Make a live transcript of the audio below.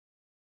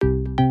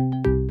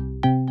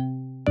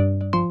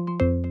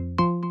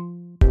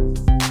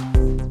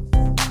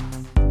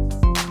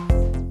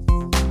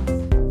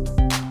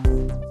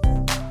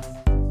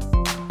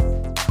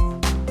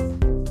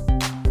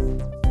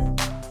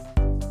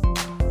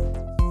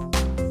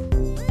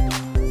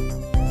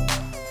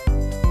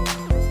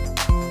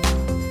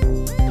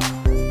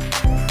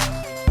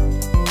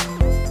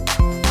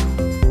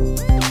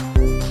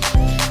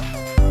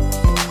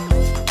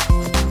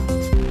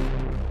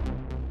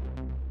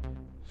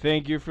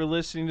Thank you for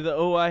listening to the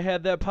Oh I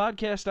Had That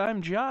podcast.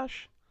 I'm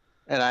Josh.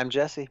 And I'm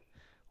Jesse.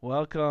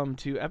 Welcome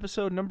to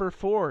episode number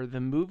 4,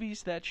 The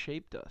Movies That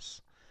Shaped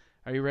Us.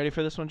 Are you ready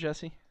for this one,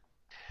 Jesse?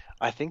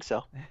 I think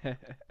so.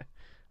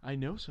 I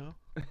know so.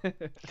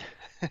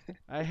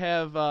 I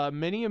have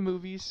many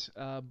movies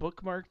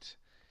bookmarked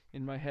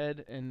in my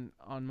head and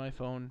on my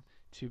phone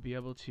to be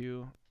able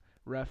to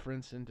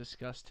reference and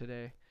discuss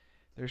today.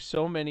 There's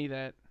so many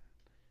that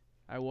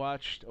I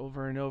watched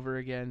over and over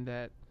again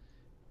that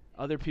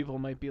other people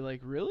might be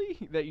like, really?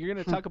 That you're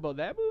going to talk about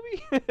that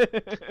movie?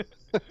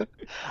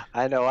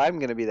 I know I'm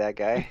going to be that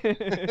guy.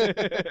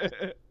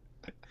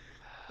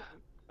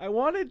 I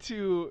wanted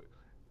to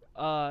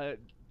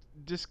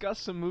discuss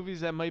some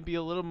movies that might be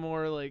a little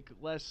more like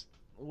less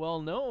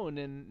well known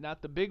and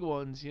not the big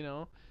ones, you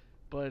know.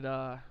 But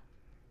I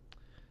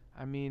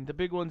mean, the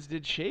big ones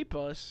did shape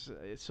us,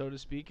 so to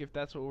speak, if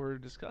that's what we're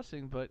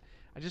discussing. But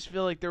I just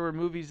feel like there were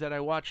movies that I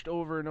watched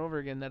over and over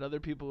again that other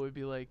people would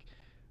be like,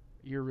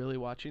 "You're really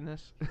watching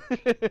this?"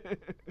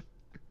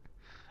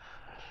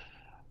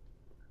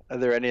 Are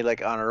there any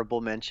like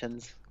honorable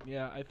mentions?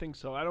 Yeah, I think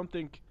so. I don't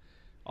think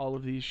all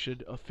of these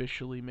should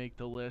officially make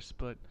the list,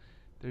 but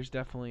there's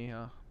definitely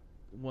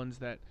ones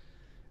that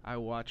I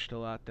watched a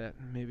lot that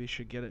maybe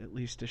should get at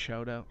least a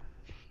shout out.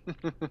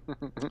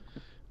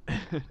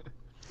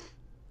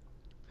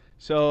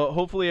 So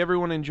hopefully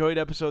everyone enjoyed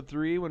episode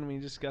 3 when we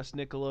discussed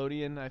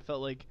Nickelodeon. I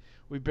felt like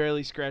we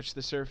barely scratched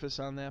the surface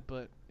on that,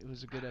 but it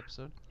was a good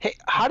episode. Hey,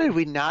 how did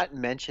we not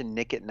mention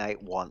Nick at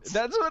Night once?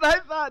 That's what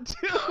I thought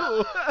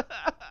too.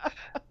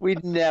 We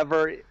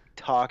never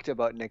talked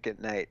about Nick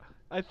at Night.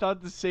 I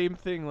thought the same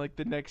thing like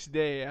the next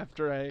day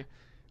after I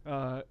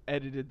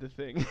edited the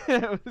thing.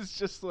 I was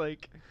just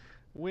like,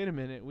 wait a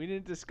minute, we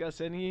didn't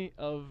discuss any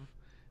of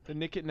the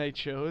Nick at Night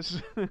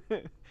shows.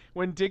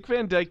 When Dick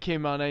Van Dyke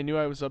came on, I knew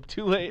I was up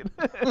too late.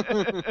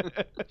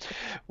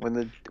 When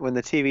the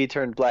TV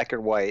turned black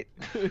and white.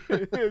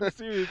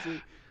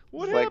 Seriously.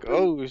 What it's happened?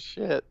 Like, oh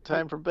shit,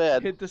 time for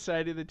bed. Hit the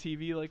side of the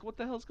TV like, what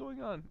the hell's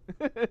going on?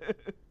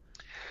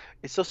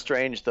 It's so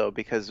strange though,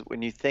 because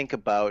when you think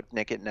about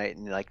Nick at Night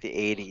in like the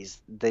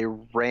 80s, they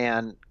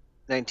ran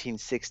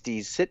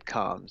 1960s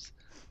sitcoms.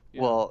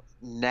 Yeah. Well,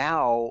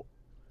 now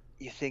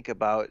you think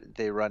about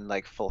they run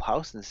like Full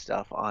House and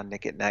stuff on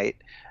Nick at Night,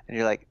 and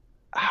you're like,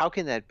 how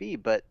can that be?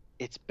 But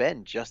it's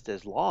been just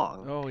as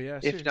long, Oh, yeah.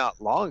 if Seriously.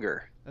 not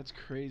longer. That's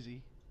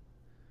crazy.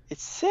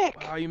 It's sick.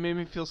 Wow, you made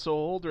me feel so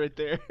old right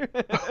there.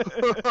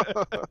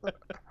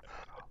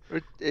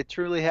 It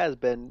truly has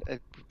been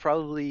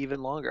probably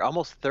even longer,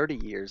 almost 30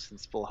 years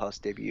since Full House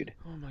debuted.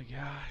 Oh my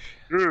gosh.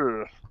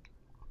 Ugh.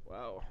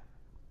 Wow.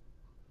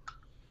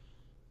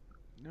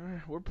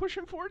 We're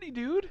pushing 40,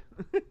 dude.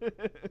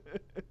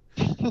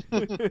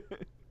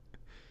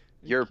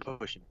 You're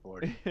pushing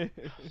 40.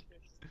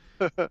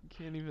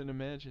 Can't even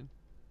imagine.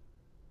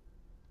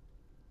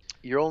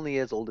 You're only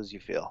as old as you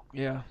feel.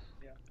 Yeah.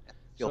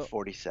 Feel So-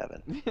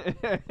 47.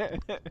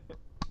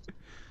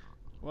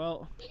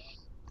 Well,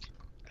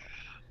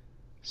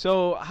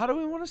 so how do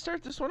we want to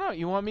start this one out?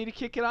 You want me to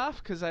kick it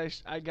off? Because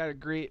I got a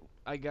great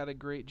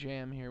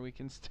jam here we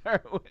can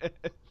start with.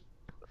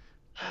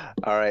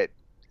 All right.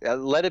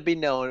 Let it be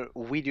known,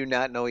 we do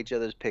not know each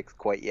other's picks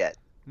quite yet.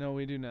 No,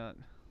 we do not.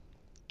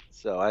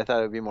 So I thought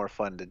it would be more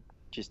fun to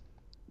just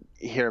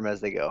hear them as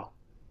they go.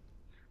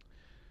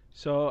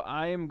 So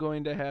I am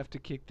going to have to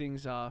kick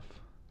things off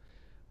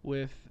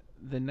with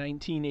the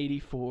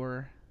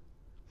 1984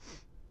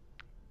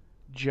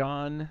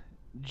 John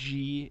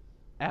G.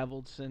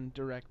 Avildsen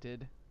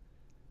directed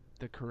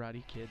The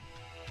Karate Kid.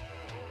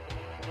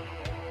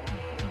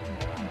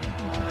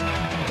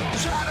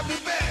 Try to be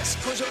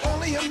best, cause you're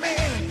only a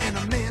man, and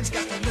a man's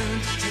got to learn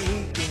to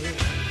take it.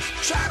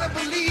 Try to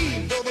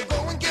believe, though the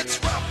going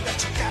gets rough,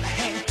 that you gotta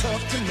hang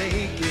tough to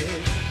make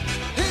it.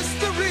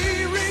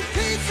 History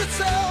repeats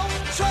itself,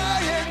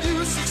 try and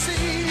you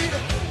succeed.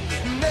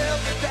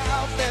 Never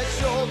doubt that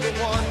you're the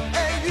one,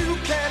 and you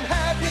can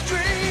have your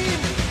dream.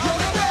 You're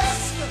the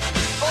best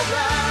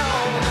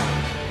around.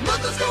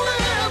 Nothing's gonna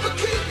ever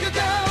keep you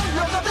down.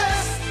 You're the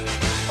best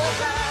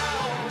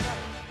around.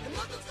 And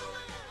nothing's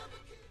gonna ever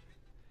keep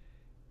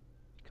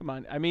you. Come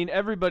on. I mean,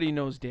 everybody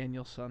knows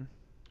Daniel's son.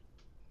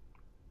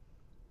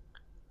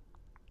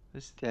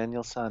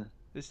 Daniel's son.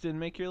 This didn't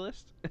make your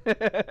list?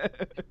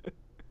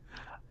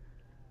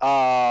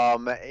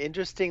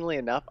 Interestingly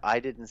enough,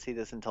 I didn't see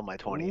this until my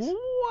 20s.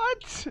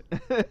 What?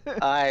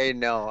 I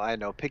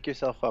know. Pick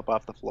yourself up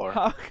off the floor.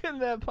 How can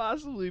that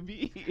possibly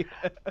be?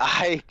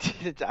 I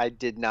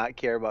did not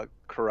care about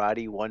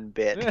karate one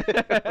bit.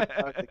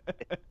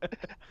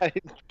 I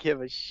didn't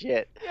give a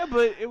shit. Yeah,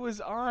 but it was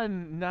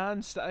on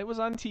non-stop. It was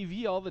on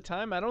TV all the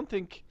time. I don't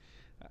think.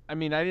 I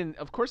mean, I didn't.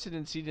 Of course, I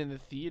didn't see it in the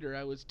theater.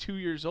 I was 2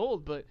 years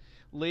old. But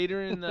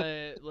later in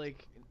the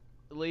like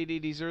late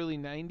 80s, early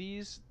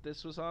 90s,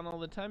 this was on all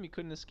the time. You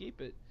couldn't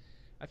escape it.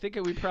 I think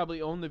we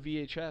probably owned the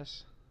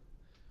VHS.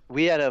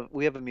 We have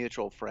a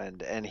mutual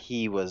friend, and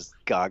he was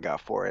gaga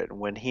for it.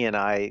 When he and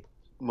I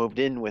moved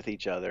in with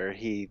each other,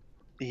 he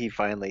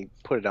finally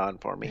put it on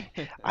for me.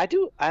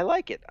 I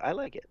like it.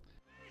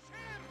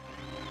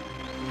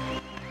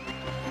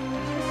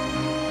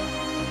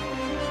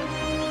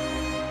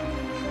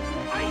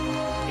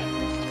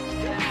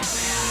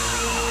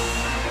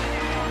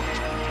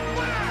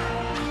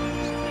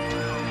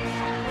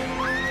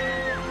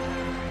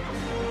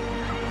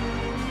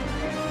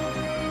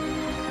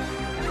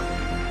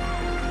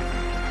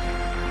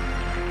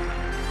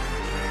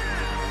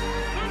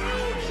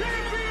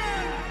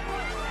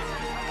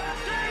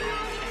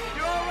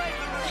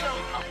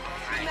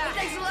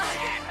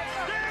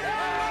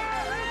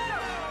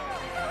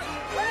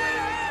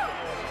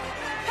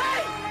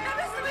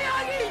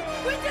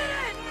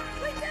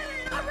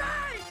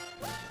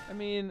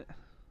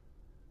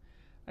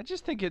 I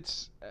just think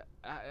it's.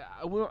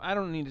 I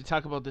don't need to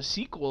talk about the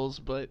sequels,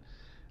 but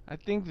I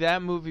think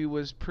that movie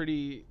was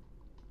pretty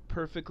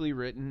perfectly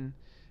written,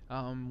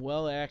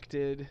 well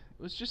acted. It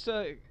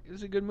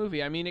was a good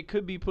movie. I mean, it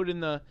could be put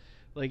in the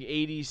like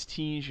 80s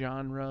teen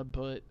genre,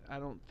 but I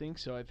don't think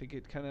so. I think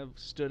it kind of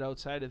stood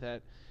outside of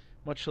that,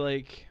 much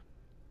like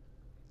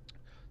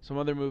some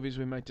other movies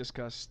we might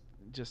discuss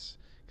just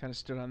kind of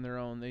stood on their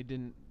own. They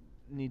didn't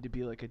need to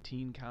be like a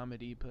teen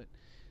comedy, but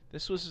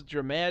this was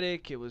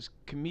dramatic, it was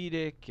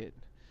comedic, it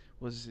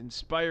was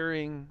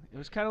inspiring. It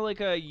was kind of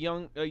like a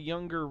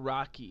younger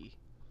Rocky.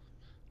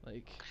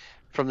 Like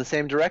From the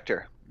same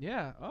director.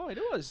 yeah, oh, it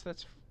was.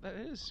 That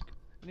is.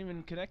 I didn't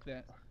even connect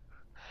that.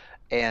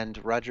 And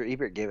Roger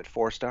Ebert gave it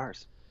 4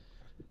 stars.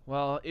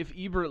 Well, if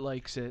Ebert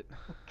likes it.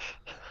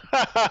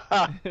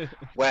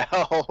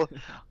 Well,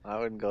 I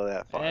wouldn't go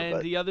that far. And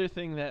but... the other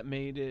thing that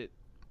made it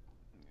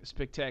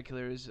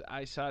spectacular is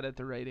I saw it at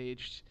the right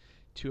age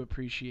to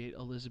appreciate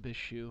Elizabeth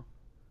Shue.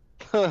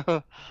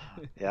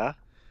 Yeah?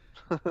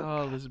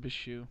 Oh, Elizabeth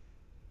Shue.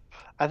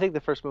 I think the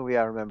first movie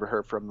I remember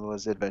her from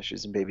was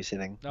Adventures in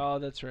Babysitting. Oh,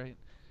 that's right.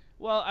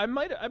 Well, I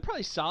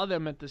probably saw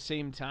them at the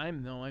same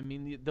time though. I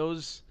mean,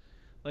 those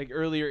like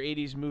earlier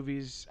 80s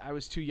movies, I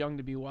was too young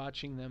to be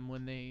watching them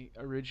when they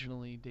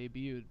originally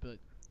debuted, but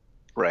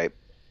Right.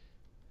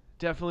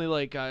 definitely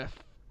like a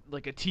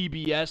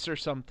TBS or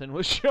something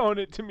was showing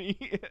it to me.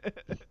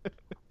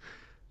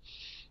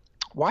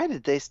 Why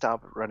did they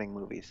stop running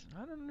movies?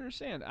 I don't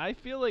understand. I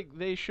feel like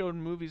they showed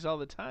movies all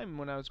the time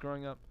when I was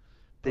growing up.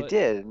 They But-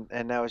 did,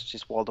 and now it's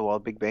just wall-to-wall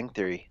Big Bang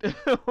Theory.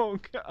 Oh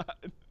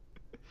God.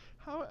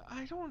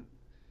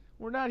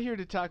 We're not here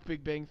to talk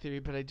Big Bang Theory,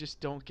 but I just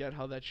don't get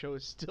how that show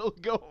is still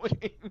going.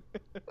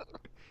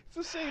 It's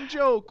the same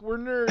joke. We're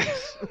nerds.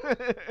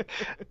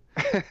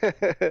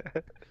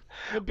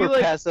 It'd be We're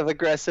like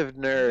passive-aggressive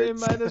they nerds.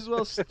 might as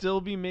well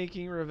still be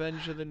making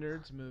Revenge of the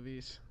Nerds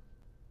movies.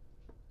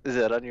 Is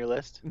that on your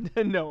list?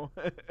 No.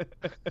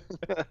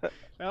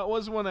 That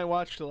was one I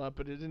watched a lot,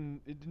 but it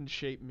didn't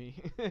shape me.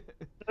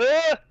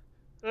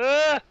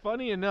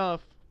 Funny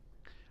enough,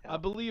 Yeah. I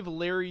believe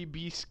Larry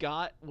B.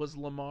 Scott was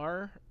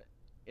Lamar,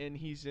 and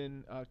he's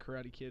in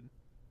Karate Kid.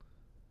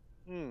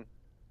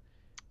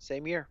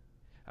 Same year.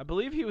 I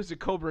believe he was a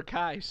Cobra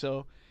Kai,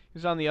 so he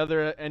was on the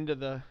other end of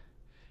the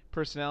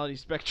personality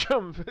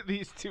spectrum for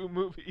these two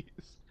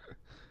movies.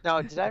 Now,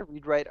 did I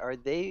read right? Are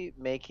they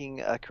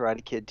making a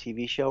Karate Kid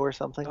TV show or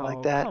something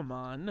like that? Come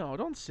on, no,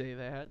 don't say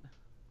that.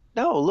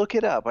 No, look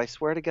it up. I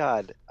swear to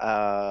God.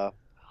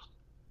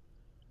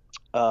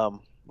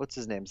 What's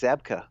his name?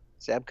 Zabka.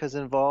 Zabka's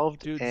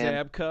involved. Dude,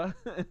 and Zabka.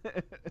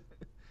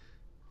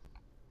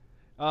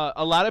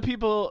 A lot of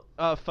people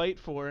fight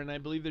for, and I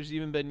believe there's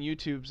even been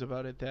YouTubes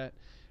about it, that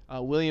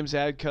William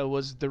Zabka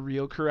was the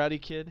real Karate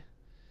Kid,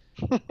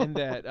 and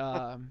that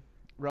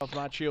Ralph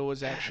Macchio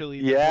was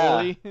actually the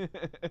bully.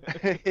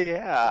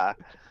 yeah.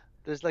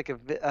 There's like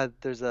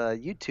there's a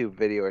YouTube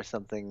video or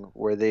something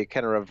where they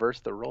kind of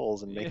reverse the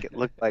roles and make it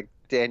look like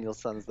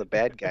Daniel-san's the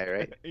bad guy,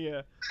 right?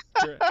 Yeah.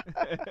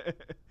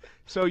 Correct.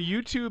 So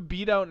YouTube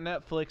beat out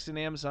Netflix and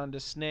Amazon to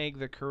snag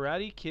the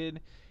Karate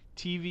Kid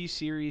TV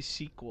series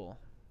sequel.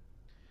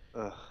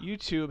 Ugh.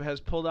 YouTube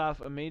has pulled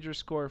off a major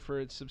score for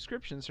its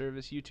subscription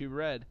service, YouTube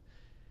Red,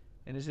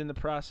 and is in the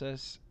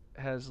process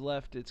has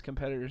left its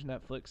competitors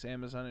Netflix,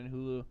 Amazon, and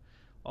Hulu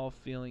all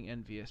feeling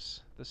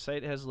envious. The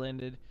site has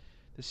landed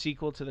the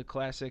sequel to the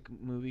classic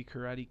movie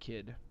Karate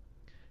Kid.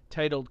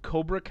 Titled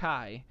Cobra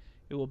Kai,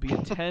 it will be a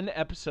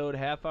 10-episode,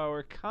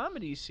 half-hour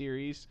comedy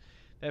series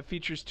that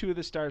features two of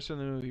the stars from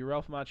the movie,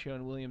 Ralph Macchio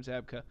and William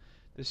Zabka.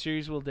 The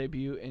series will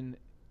debut in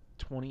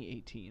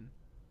 2018.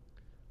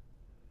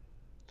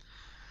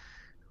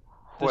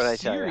 The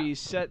series,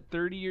 set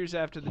 30 years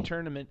after the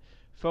tournament,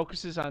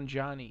 focuses on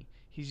Johnny.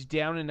 He's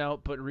down and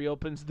out, but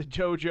reopens the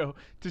dojo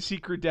to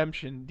seek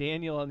redemption.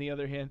 Daniel, on the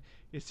other hand,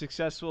 is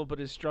successful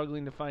but is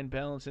struggling to find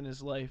balance in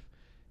his life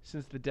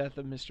since the death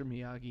of Mr.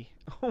 Miyagi.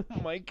 Oh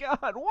my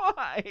God,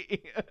 why?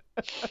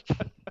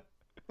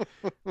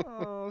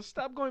 Oh,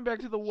 stop going back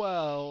to the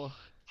well.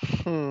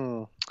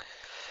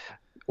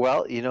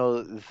 Well, you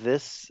know,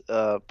 this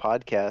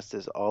podcast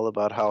is all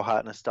about how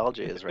hot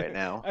nostalgia is right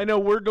now. I know,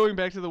 we're going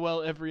back to the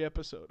well every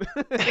episode.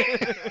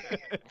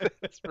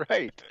 That's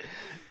right.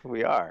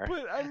 We are.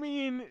 But, I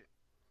mean...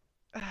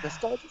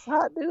 Nostalgia's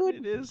hot, dude.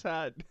 It is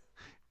hot.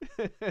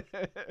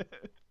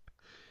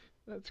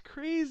 That's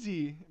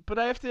crazy. But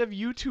I have to have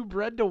YouTube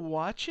Red to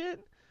watch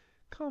it?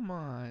 Come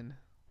on.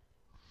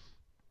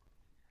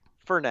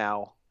 For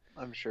now.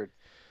 I'm sure,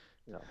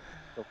 you know,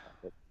 they'll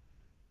find it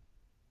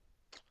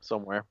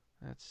somewhere.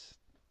 That's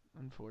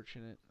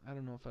unfortunate. I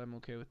don't know if I'm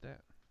okay with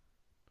that.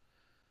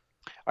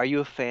 Are you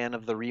a fan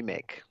of the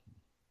remake?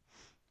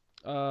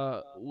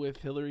 With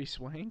Hilary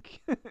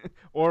Swank?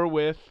 Or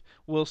with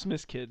Will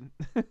Smith's kid?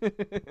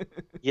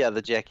 Yeah,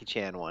 the Jackie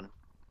Chan one.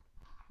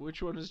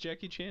 Which one was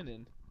Jackie Chan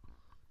in?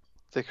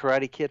 The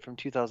Karate Kid from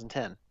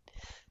 2010.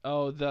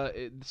 Oh,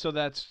 so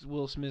that's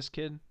Will Smith's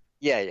kid?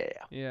 Yeah.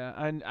 Yeah,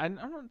 I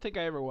don't think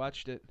I ever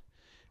watched it.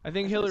 I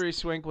think Hilary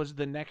Swank was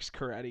the next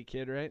Karate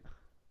Kid, right?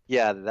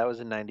 Yeah, that was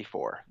in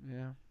 '94.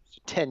 Yeah.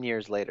 So 10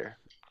 years later.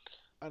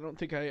 I don't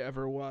think I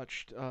ever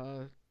watched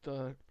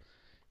the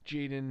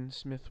Jaden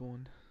Smith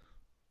one.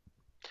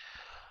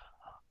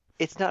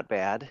 It's not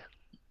bad,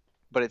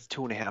 but it's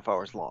 2.5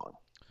 hours long.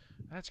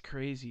 That's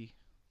crazy.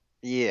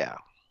 Yeah,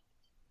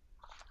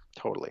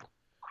 totally.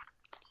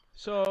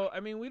 So, I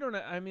mean, we don't.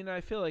 I mean,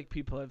 I feel like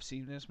people have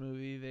seen this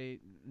movie. They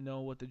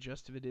know what the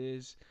gist of it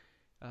is.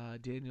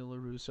 Daniel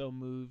LaRusso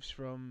moves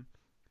from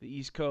the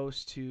East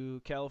Coast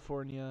to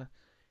California.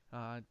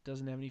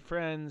 Doesn't have any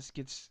friends.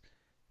 Gets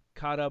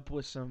caught up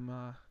with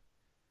some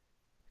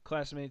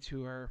classmates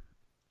who are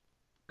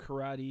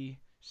karate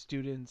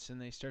students, and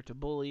they start to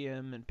bully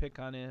him and pick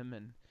on him.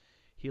 And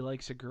he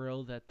likes a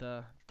girl that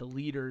the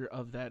leader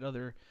of that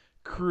other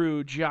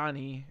crew,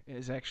 Johnny,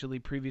 is actually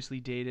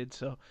previously dated.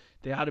 So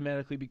they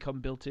automatically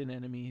become built-in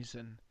enemies,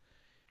 and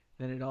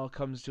then it all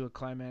comes to a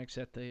climax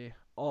at the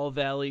All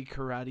Valley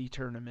Karate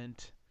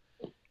Tournament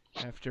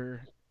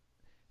after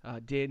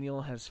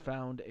Daniel has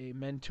found a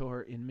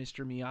mentor in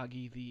Mr.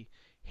 Miyagi, the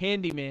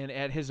handyman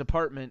at his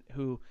apartment,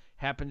 who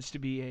happens to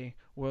be a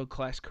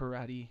world-class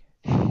karate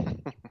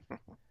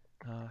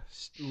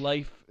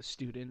life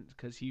student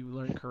because he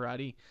learned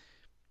karate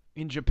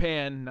in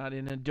Japan, not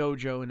in a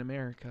dojo in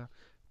America.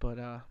 But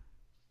I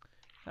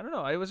don't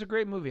know. It was a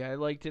great movie. I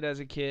liked it as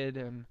a kid,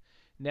 and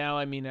now,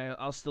 I mean,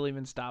 I'll still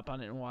even stop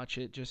on it and watch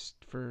it just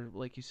for,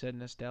 like you said,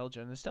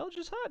 nostalgia.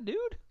 Nostalgia's hot,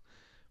 dude.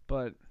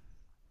 But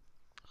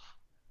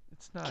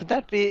it's not. Could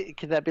that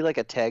be like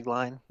a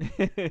tagline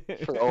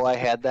for "Oh, I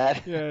had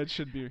that"? Yeah, it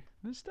should be.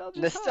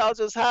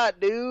 Nostalgia's hot,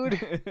 dude.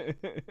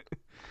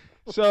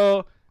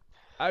 So,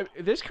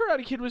 this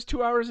Karate Kid was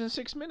 2 hours and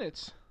 6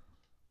 minutes.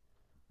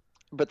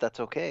 But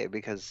that's okay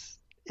because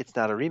it's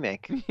not a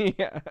remake.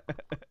 Yeah.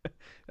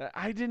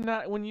 I did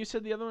not. When you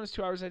said the other one was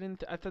 2 hours, I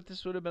thought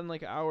this would have been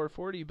like 1 hour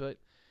 40, but it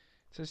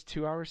says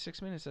 2 hours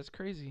 6 minutes. That's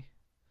crazy.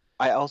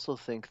 I also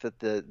think that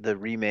the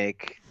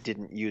remake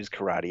didn't use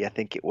karate. I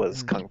think it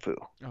was kung fu.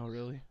 Oh,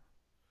 really?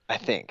 I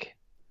think.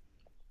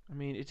 I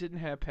mean, it didn't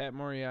have Pat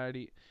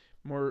Morita.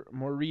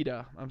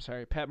 I'm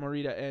sorry, Pat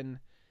Morita and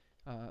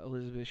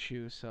Elizabeth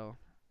Shue. So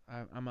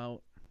I'm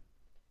out.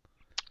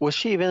 Was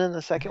she even in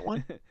the second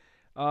one?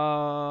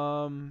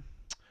 No.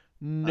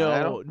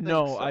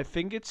 So. I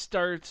think it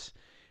starts.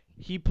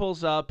 He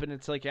pulls up, and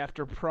it's like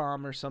after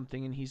prom or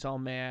something, and he's all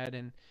mad,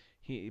 and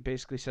he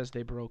basically says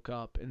they broke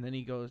up, and then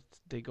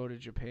they go to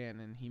Japan,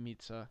 and he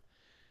meets a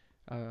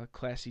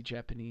classy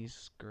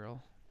Japanese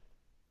girl.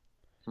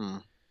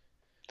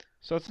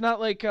 So it's not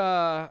like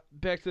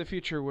Back to the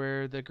Future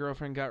where the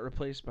girlfriend got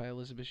replaced by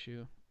Elizabeth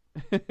Shue.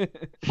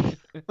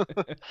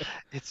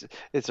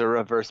 It's a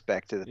reverse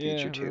Back to the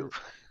Future too.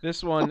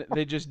 This one,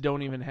 they just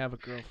don't even have a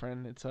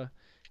girlfriend. It's a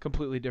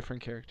completely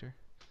different character.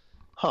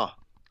 Huh.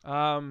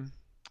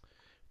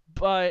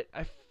 But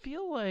I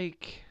feel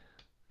like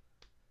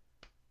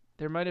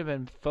there might have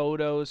been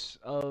photos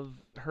of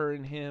her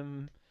and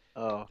him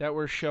that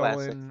were showing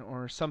classic.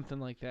 Or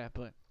something like that.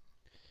 But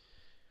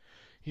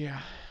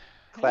yeah.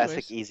 Classic.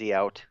 Anyways, easy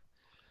out.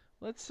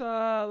 Let's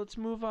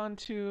move on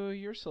to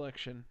your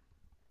selection.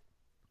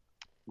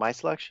 My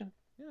selection?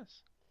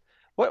 Yes.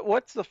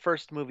 What's the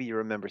first movie you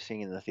remember seeing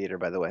in the theater,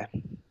 by the way?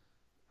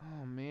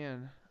 Oh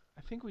man,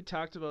 I think we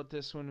talked about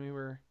this when we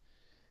were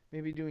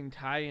maybe doing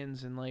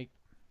tie-ins, and like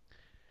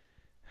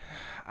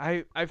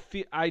I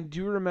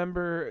do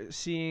remember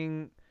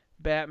seeing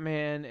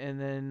Batman and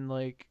then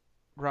like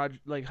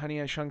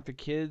Honey, I Shrunk the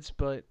Kids,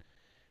 but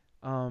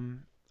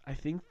I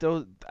think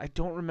I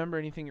don't remember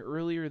anything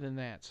earlier than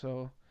that.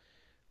 So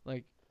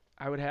like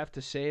I would have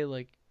to say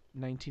like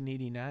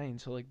 1989,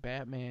 so like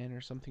Batman or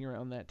something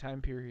around that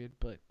time period,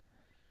 but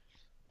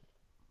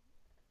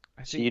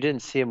So you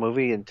didn't see a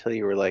movie until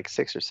you were like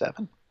 6 or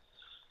 7?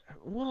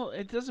 Well,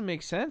 it doesn't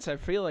make sense. I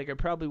feel like I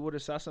probably would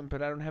have saw something,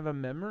 but I don't have a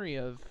memory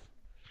of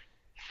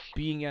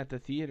being at the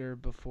theater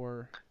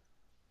before.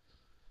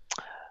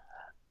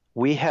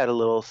 We had a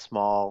little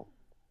small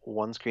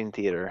one-screen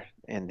theater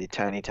in the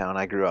tiny town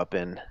I grew up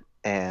in,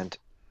 and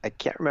I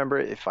can't remember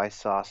if I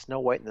saw Snow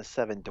White and the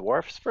Seven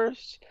Dwarfs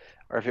first,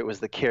 or if it was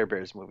the Care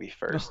Bears movie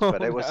first.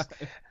 But it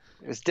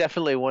was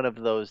definitely one of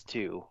those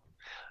two.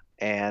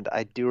 And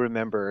I do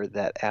remember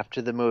that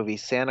after the movie,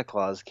 Santa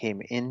Claus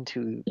came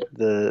into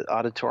the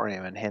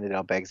auditorium and handed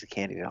out bags of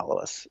candy to all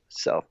of us.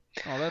 So.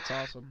 Oh, that's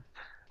awesome.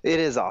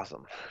 It is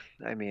awesome.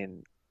 I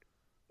mean,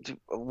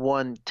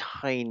 one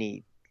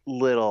tiny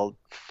little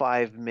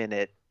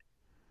 5-minute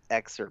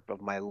excerpt of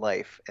my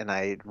life, and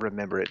I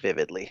remember it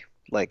vividly.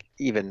 Like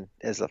even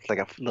as a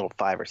little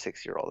 5 or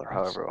 6 year old, or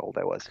however old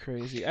I was.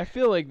 Crazy. I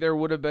feel like there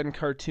would have been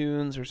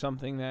cartoons or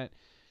something that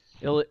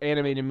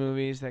animated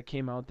movies that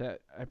came out that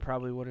I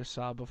probably would have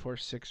saw before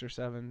 6 or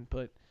 7,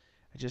 but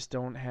I just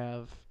don't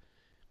have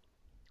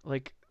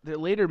like the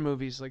later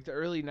movies, like the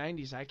early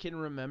 90s. I can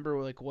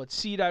remember like what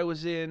seat I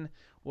was in,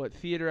 what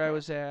theater I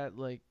was at,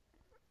 like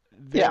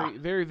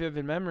very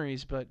vivid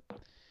memories, but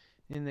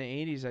in the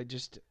 80s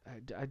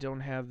I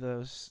don't have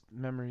those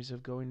memories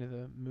of going to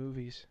the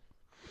movies.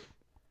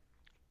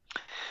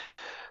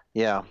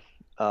 Yeah.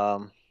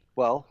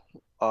 Well,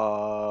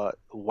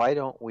 why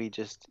don't we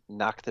just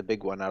knock the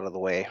big one out of the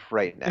way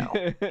right now?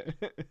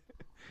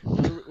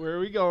 Where are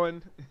we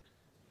going?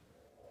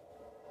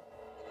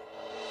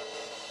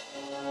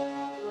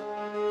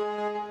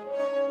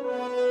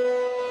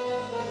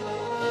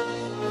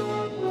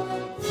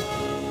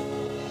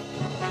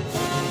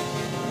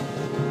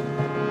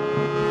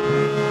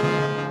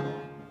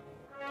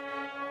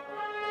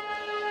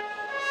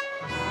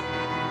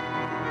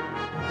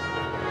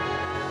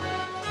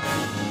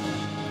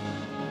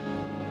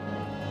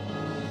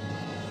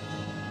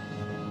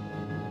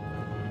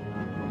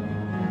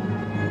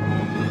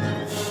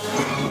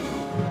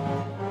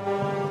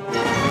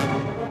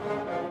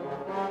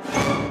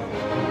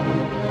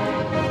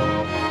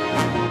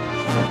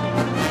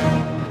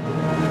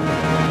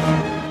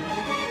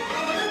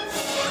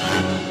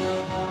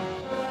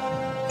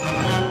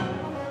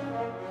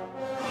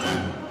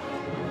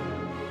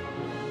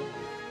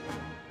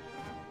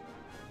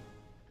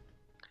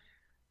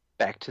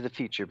 Back to the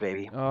Future,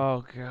 baby.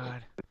 Oh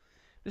God,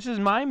 this is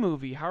my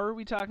movie. How are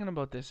we talking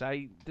about this?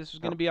 This was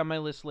gonna Nope. be on my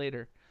list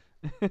later.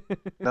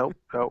 Nope,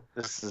 nope.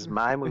 This is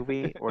my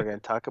movie. We're gonna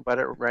talk about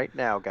it right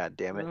now. God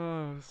damn it.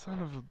 Oh, son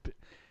of a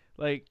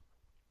like,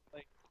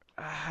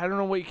 I don't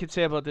know what you could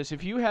say about this.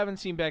 If you haven't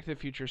seen Back to the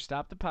Future,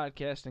 stop the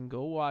podcast and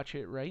go watch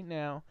it right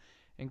now,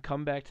 and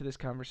come back to this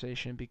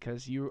conversation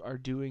because you are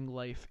doing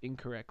life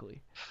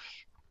incorrectly.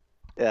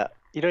 Yeah,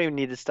 you don't even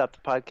need to stop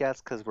the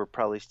podcast because we're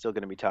probably still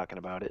gonna be talking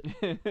about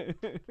it.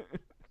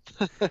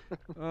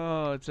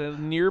 Oh, it's a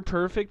near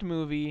perfect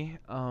movie.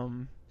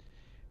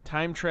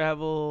 Time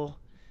travel,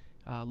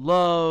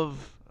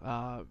 love,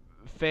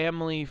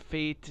 family,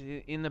 fate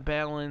in the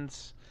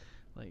balance,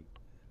 like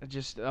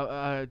just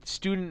a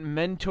student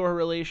mentor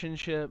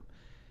relationship.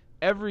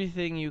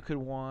 Everything you could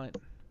want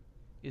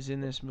is in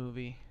this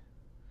movie.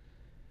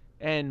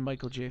 And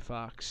Michael J.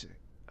 Fox.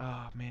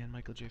 Oh man,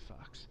 Michael J.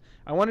 Fox.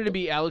 I wanted to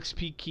be Alex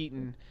P.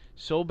 Keaton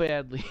so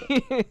badly.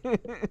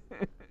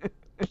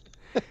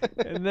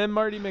 And then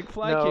Marty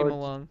McFly No, came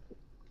along.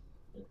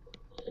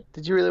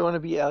 Did you really want to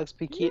be Alex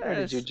P. Keaton, or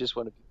did you Yes. just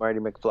want to be Marty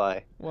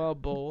McFly? Well,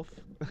 both.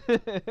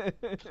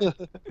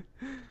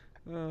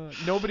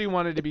 Nobody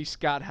wanted to be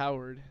Scott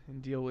Howard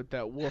and deal with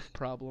that wolf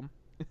problem.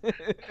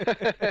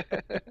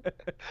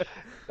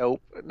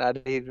 Nope, not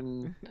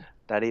even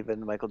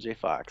Michael J.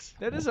 Fox.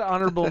 That is an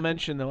honorable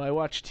mention, though. I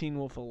watched Teen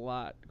Wolf a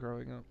lot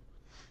growing up.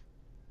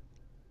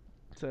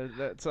 So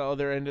that's the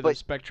other end of the But-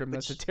 spectrum. but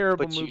That's a you-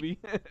 terrible but you- movie.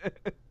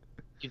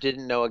 You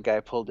didn't know a guy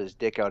pulled his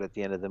dick out at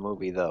the end of the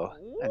movie, though,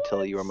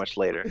 until you were What? much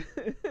later.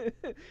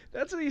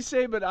 That's what you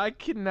say, but I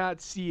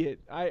cannot see it.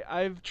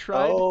 I've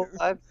tried. Oh,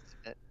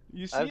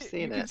 You see I've it?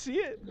 seen You can it. see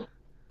it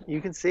you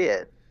can see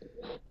it.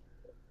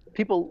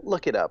 People,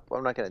 look it up.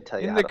 I'm not going to tell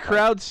you in how the to find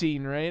crowd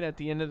scene, right at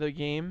the end of the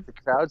game. it.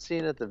 The crowd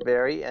scene at the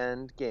very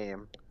end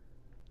game.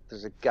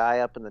 There's a guy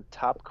up in the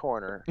top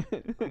corner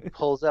who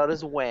pulls out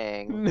his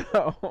wang,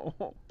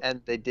 No. and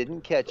they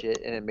didn't catch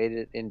it, and it made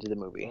it into the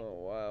movie. Oh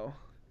wow.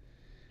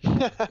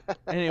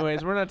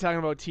 Anyways, we're not talking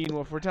about Teen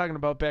Wolf. We're talking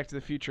about Back to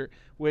the Future,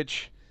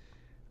 which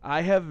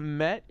I have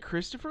met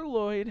Christopher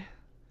Lloyd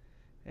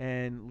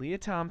and Leah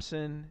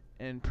Thompson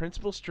and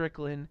Principal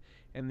Strickland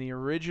and the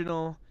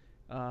original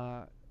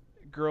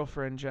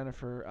girlfriend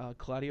Jennifer,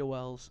 Claudia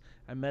Wells.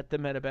 I met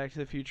them at a Back to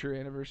the Future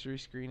anniversary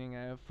screening.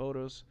 I have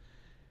photos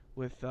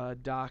with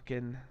Doc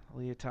and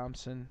Leah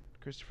Thompson,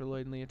 Christopher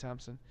Lloyd and Leah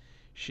Thompson.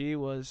 She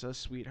was a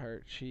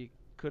sweetheart. She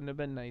couldn't have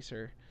been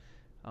nicer.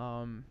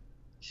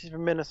 She's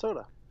from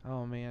Minnesota.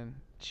 Oh man,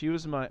 she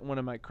was one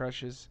of my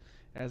crushes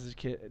as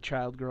a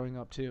child growing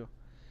up too.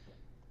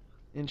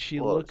 And she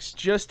Well, looks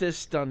just as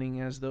stunning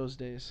as those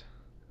days.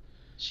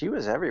 She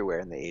was everywhere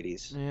in the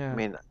 80s. Yeah. I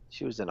mean,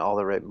 she was in All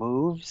the Right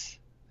Moves,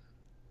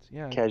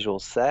 Yeah. Casual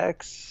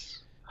Sex,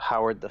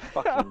 Howard the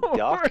fucking Duck,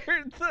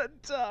 Howard the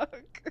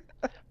Duck.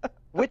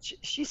 which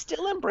she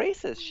still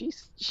embraces.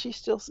 She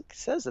still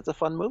says it's a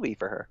fun movie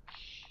for her.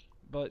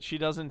 But she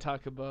doesn't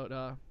talk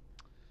about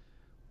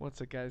what's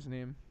the guy's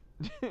name?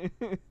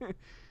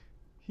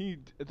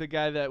 The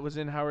guy that was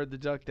in Howard the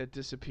Duck that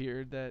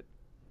disappeared that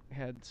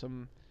had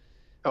some.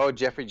 Oh,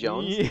 Jeffrey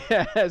Jones?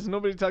 Yes,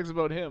 nobody talks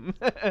about him.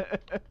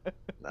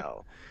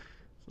 No.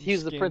 Some He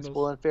was the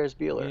principal scandals. in Ferris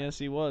Bueller. Yes,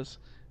 he was.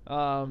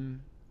 God,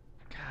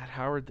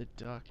 Howard the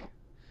Duck.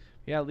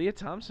 Yeah, Leah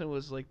Thompson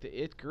was like the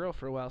it girl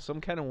for a while. Some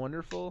Kind of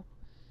Wonderful.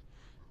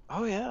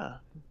 Oh, yeah.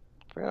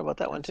 Forgot about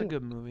that one, That's too. a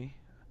good movie.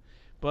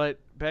 But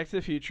Back to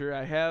the Future,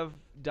 I have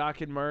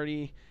Doc and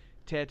Marty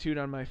tattooed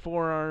on my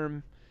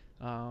forearm.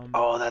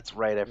 Oh, that's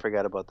right. I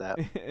forgot about that.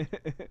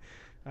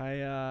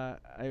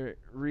 I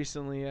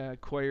recently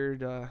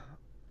acquired a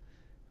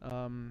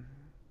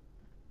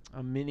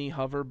mini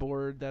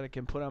hoverboard that I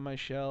can put on my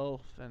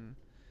shelf, and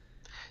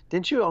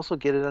Didn't you also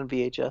get it on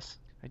VHS?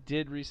 I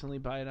did recently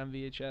buy it on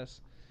VHS.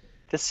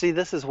 This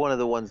is one of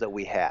the ones that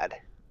we had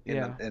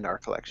Yeah. in our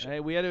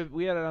collection. We had it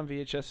on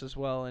VHS as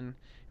well, and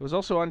it was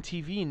also on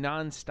TV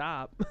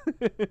nonstop.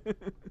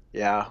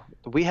 Yeah,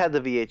 we had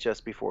the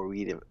VHS before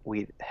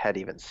we had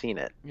even seen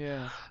it.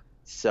 Yeah.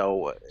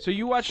 So So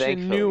you watched it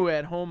Thankfully. new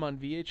at home on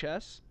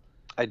VHS?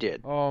 I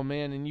did. Oh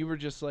man, and you were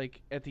just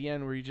like at the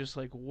end where you just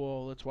like,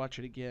 whoa, let's watch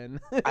it again.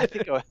 I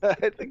think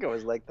I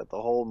was like that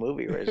the whole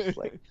movie, where it's just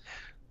like,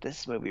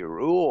 this movie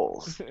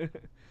rules.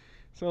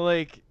 So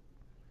like,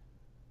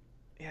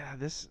 yeah,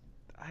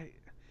 I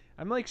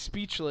I'm like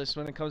speechless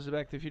when it comes to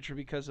Back to the Future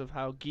because of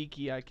how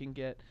geeky I can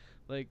get.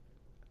 Like,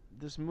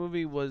 this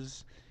movie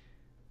was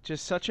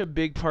just such a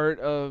big part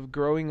of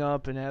growing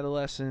up and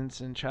adolescence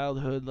and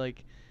childhood.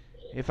 Like,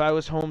 if I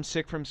was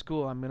homesick from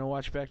school, I'm gonna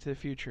watch Back to the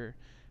Future.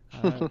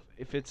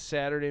 If it's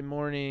Saturday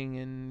morning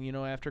and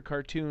after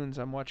cartoons,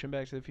 I'm watching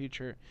Back to the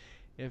Future.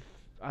 If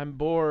I'm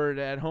bored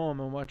at home,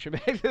 I'm watching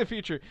Back to the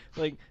Future.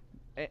 Like,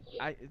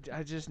 I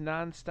just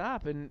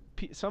nonstop, and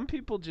some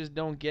people just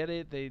don't get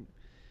it.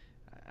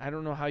 I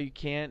don't know how you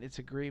can't. It's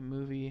a great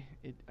movie.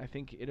 I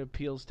think it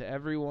appeals to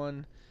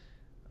everyone.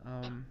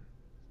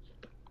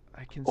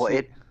 I can Well,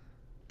 see.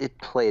 it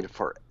played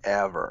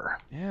forever.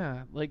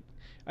 Yeah, like,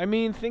 I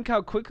mean, think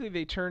how quickly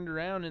they turned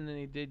around and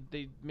then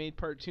they made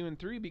part 2 and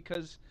 3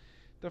 because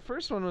the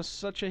first one was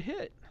such a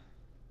hit.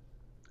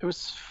 It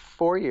was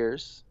 4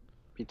 years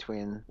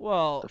between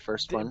Well, the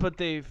first one. but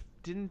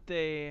didn't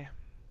they?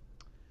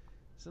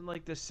 Isn't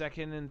like the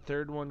second and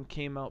third one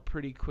came out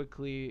pretty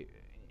quickly,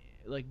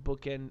 like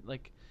bookend,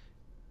 like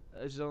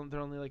they're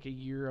only like a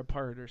year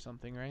apart or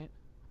something, right?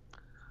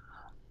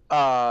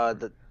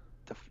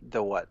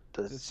 The what?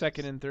 The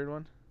second and third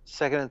one.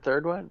 Second and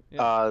third one?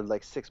 Yeah.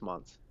 Like 6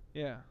 months.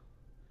 Yeah.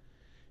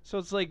 So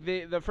it's like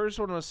the first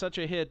one was such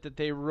a hit that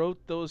they wrote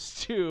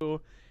those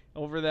two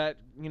over that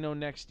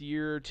next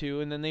year or two,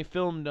 and then they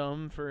filmed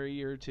them for a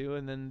year or two,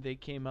 and then they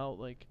came out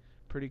like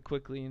pretty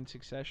quickly in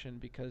succession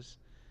because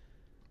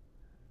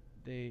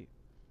they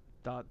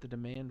thought the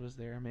demand was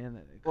there,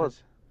 man. Well,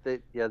 they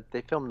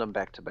filmed them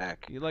back to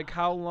back. Like,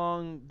 how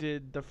long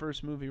did the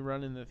first movie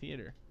run in the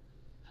theater?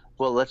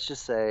 Well, let's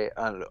just say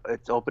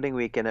its opening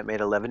weekend it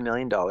made $11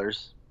 million,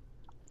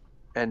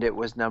 and it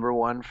was number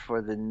one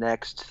for the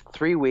next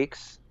 3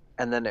 weeks,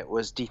 and then it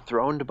was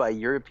dethroned by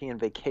European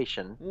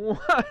Vacation.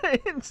 What?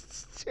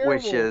 It's terrible.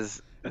 Which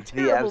is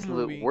the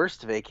absolute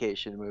worst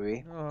vacation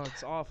movie. Oh,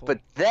 it's awful. But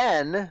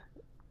then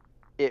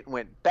it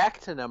went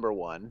back to number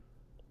one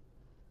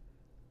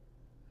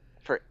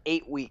for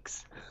 8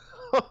 weeks.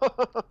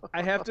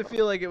 I have to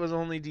feel like it was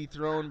only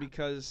dethroned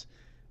because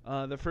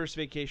the first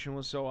Vacation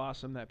was so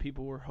awesome that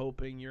people were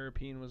hoping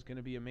European was going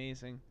to be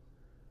amazing.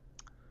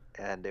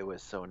 And it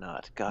was so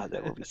not. God,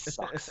 that movie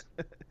sucks.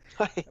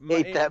 I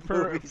hate that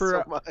movie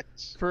so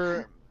much.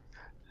 For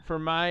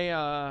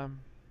my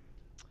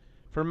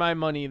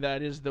money,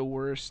 that is the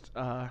worst.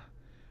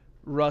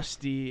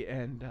 Rusty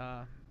and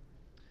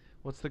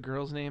what's the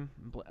girl's name?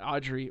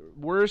 Audrey.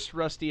 Worst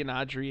Rusty and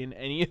Audrey in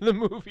any of the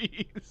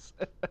movies.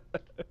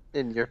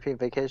 In European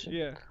Vacation?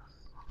 Yeah.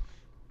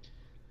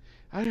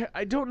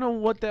 I don't know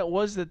what that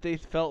was that they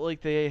felt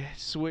like they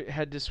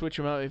had to switch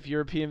them out. If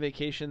European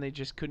Vacation, they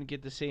just couldn't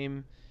get the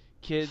same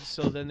kids,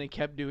 so then they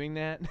kept doing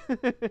that.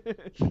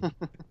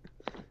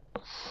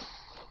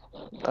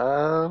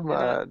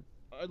 I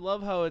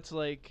love how it's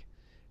like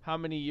how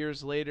many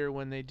years later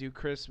when they do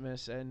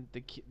Christmas and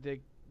the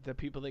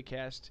people they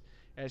cast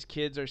as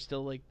kids are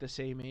still like the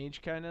same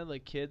age, kind of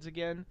like kids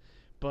again,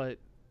 but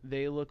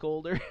they look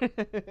older.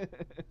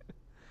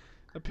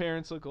 The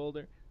parents look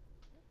older.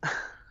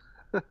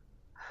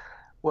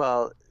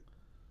 Well,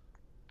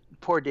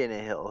 poor Dana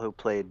Hill, who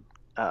played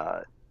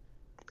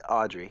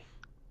Audrey.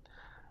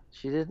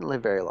 She didn't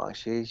live very long.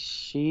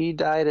 She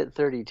died at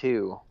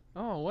 32.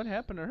 Oh, what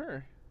happened to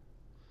her?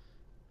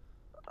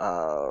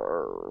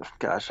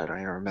 Gosh, I don't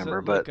even remember.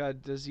 Is it but like a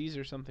disease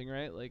or something,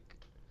 right? Like,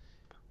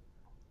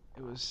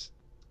 it was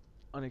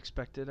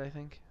unexpected, I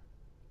think.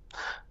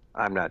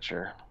 I'm not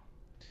sure.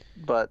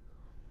 But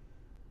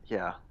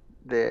yeah,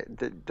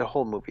 the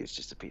whole movie is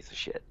just a piece of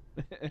shit.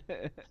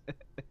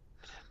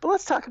 But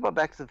let's talk about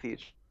Back to the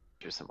Future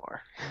some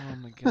more. Oh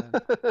my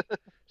god.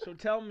 So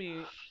tell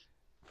me,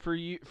 for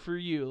you,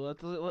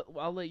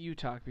 I'll let you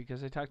talk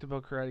because I talked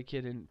about Karate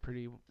Kid in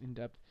pretty in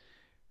depth.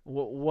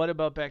 What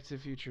about Back to the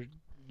Future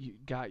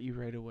got you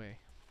right away?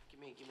 Give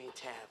me a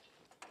tab.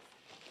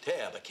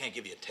 Tab? I can't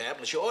give you a tab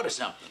unless you order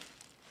something.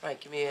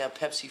 Right, give me a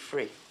Pepsi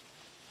free.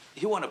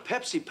 You want a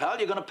Pepsi, pal?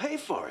 You're gonna pay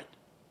for it.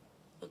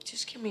 Look,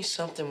 just give me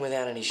something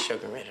without any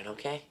sugar in it,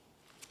 okay?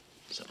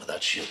 Something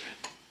without sugar.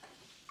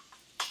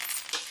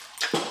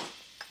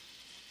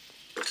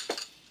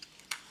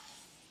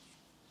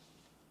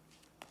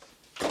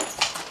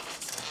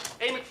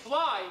 Hey,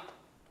 McFly!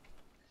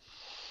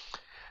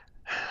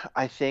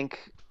 I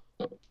think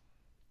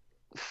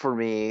for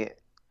me,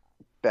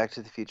 Back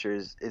to the Future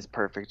is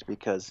perfect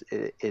because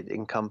it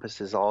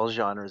encompasses all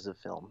genres of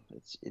film.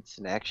 It's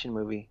an action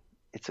movie,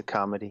 it's a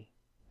comedy,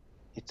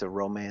 it's a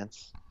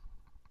romance.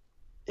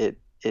 It's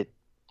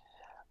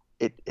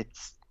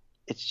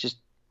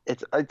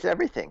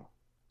everything,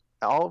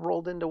 all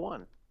rolled into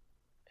one.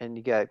 And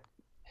you got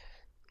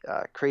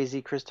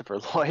crazy Christopher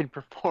Lloyd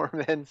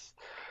performance.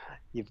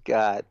 You've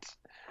got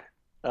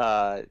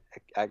a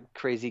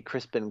crazy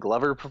Crispin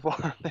Glover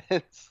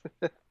performance.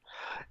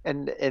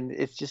 and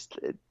it's just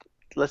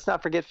let's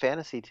not forget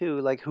fantasy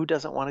too. Like, who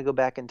doesn't want to go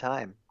back in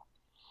time?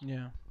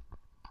 Yeah.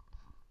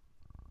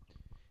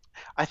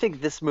 I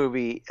think this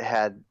movie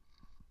had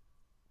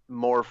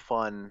more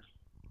fun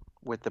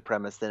with the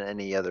premise than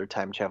any other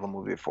time travel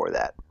movie before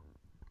that.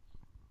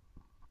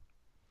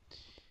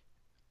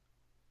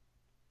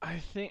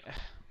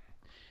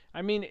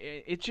 I mean,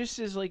 it just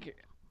is like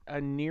a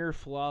near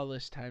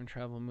flawless time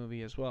travel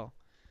movie as well.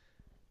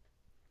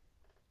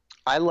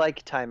 I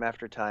like Time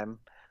After Time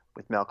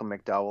with Malcolm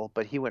McDowell,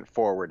 but he went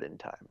forward in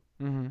time.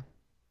 Mm-hmm.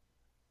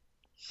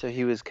 So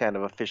he was kind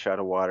of a fish out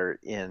of water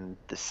in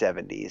the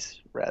 70s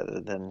rather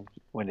than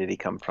when did he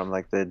come from?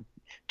 Like the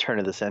turn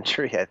of the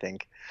century, I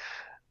think.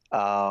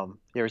 You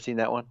ever seen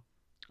that one?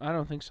 I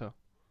don't think so.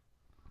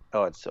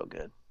 Oh, it's so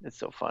good. It's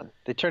so fun.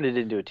 They turned it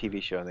into a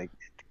TV show and they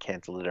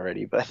canceled it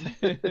already, but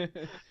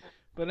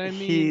But I mean,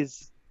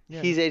 he's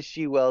yeah.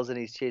 H.G. Wells and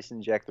he's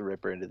chasing Jack the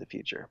Ripper into the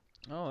future.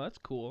 Oh, that's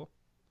cool.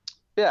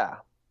 Yeah,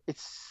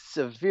 it's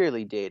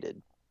severely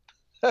dated.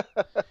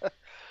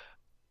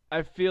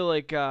 I feel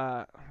like,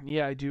 yeah,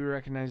 I do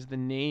recognize the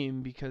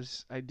name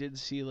because I did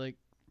see like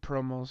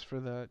promos for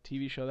the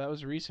TV show. That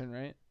was recent,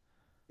 right?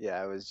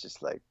 Yeah, it was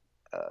just like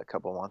a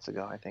couple months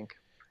ago, I think.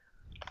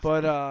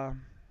 But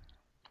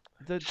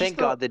Thank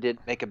God they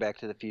didn't make a Back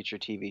to the Future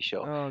TV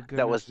show. Oh, goodness.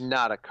 That was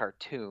not a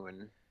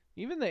cartoon.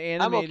 Even the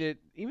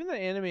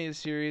animated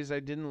series I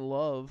didn't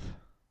love.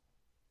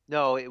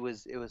 No, it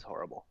was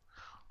horrible.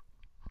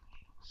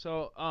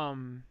 So,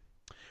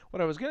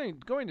 what I was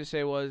going to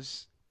say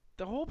was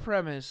the whole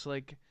premise,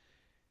 like,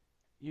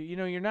 you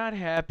know, you're not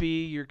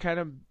happy, you're kind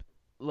of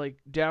like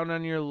down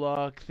on your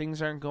luck,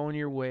 things aren't going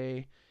your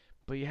way,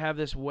 but you have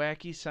this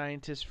wacky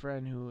scientist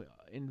friend who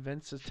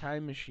invents a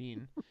time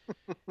machine,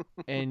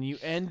 and you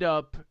end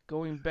up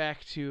going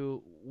back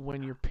to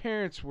when your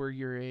parents were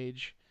your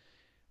age,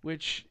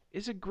 which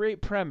is a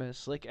great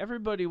premise. Like,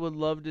 everybody would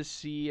love to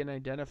see and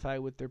identify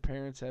with their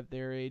parents at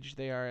their age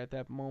they are at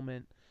that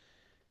moment.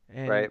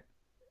 And Right.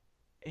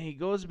 he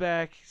goes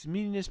back, he's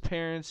meeting his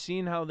parents,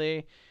 seeing how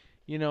they,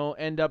 you know,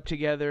 end up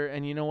together,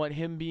 and you know what,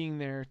 him being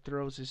there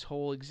throws his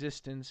whole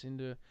existence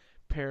into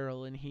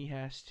peril, and he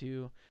has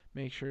to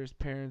make sure his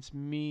parents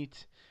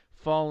meet,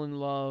 fall in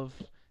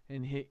love,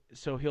 and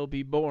so he'll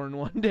be born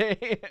one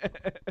day.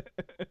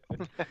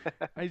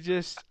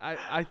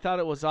 I thought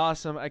it was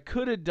awesome. I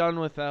could have done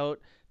without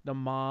the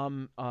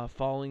mom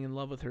falling in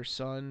love with her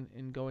son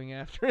and going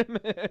after him.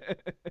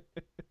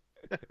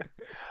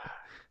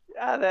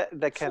 Yeah,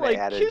 that kind of like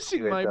added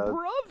kissing to it, my though.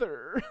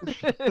 brother.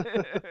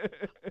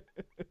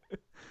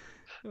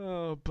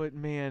 Oh, but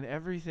man,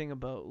 everything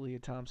about Leah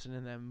Thompson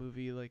in that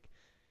movie, like,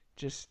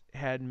 just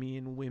had me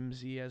in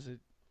whimsy as an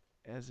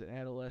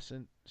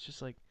adolescent. It's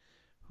just like,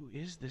 who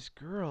is this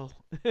girl?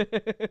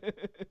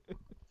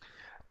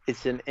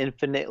 It's an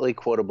infinitely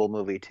quotable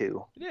movie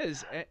too. It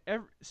is.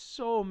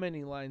 So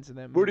many lines in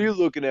that movie. What are you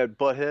looking at,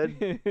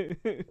 butthead?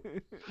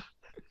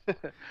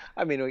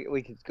 I mean,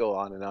 we could go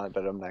on and on,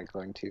 but I'm not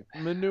going to.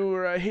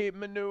 Manure. I hate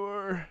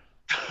manure.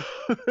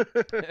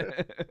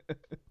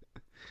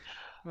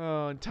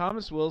 Oh, and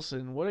Thomas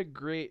Wilson, what a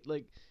great,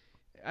 like,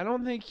 I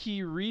don't think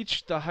he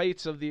reached the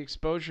heights of the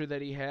exposure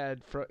that he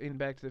had in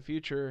Back to the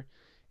Future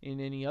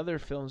in any other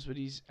films, but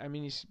he's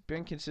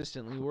been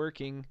consistently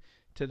working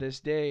to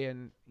this day,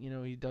 and, you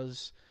know, he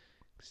does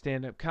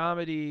stand-up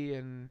comedy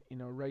and, you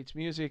know, writes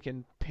music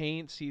and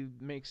paints. He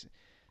makes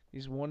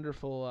these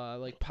wonderful,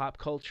 like, pop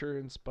culture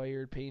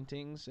inspired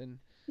paintings, and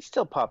He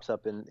still pops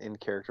up in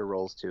character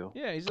roles too.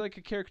 yeah, he's like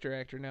a character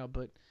actor now,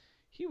 but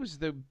he was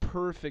the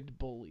perfect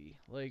bully.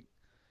 Like,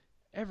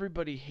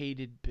 everybody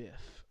hated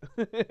Biff.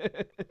 Like,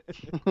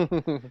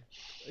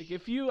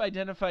 if you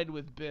identified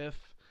with Biff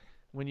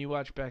when you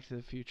watch Back to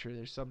the Future,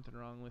 there's something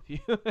wrong with you.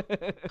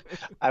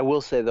 I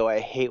will say though, I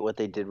hate what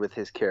they did with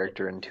his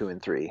character in 2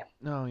 and 3.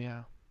 Oh,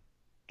 yeah.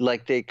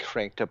 Like, they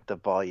cranked up the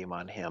volume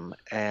on him,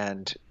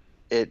 and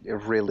it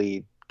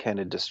really kind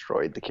of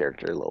destroyed the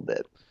character a little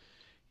bit.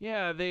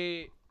 Yeah,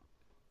 they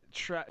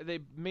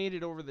made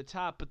it over the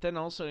top, but then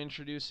also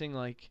introducing,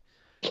 like,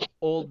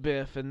 old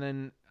Biff, and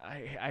then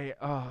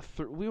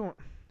we won't.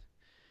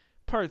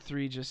 Part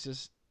 3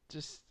 just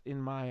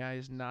in my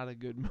eyes not a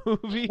good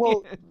movie.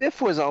 Well,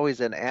 Biff was always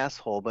an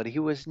asshole, but he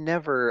was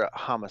never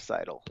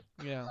homicidal.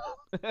 Yeah.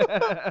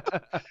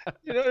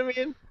 You know what I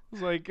mean?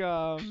 It's like,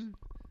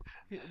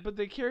 but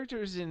the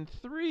characters in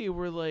 3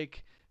 were,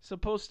 like,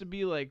 supposed to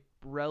be, like,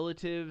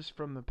 relatives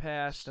from the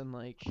past, and,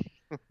 like,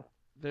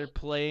 they're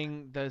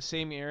playing, the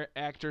same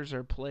actors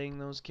are playing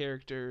those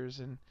characters,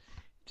 and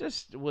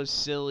just was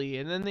silly.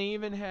 And then they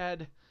even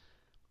had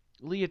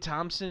Leah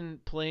Thompson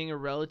playing a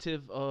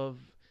relative of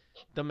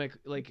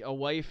like a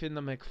wife in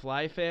the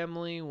McFly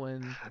family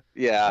when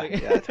Yeah,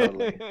 yeah,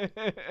 totally.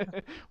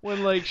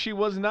 when, like, she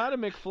was not a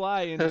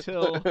McFly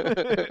until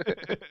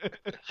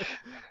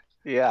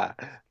Yeah,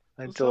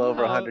 until over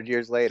somehow- 100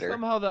 years later.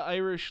 Somehow the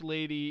Irish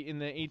lady in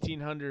the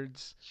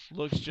 1800s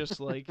looks just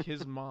like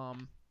his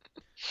mom.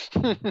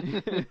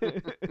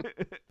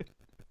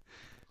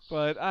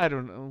 But I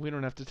don't know. We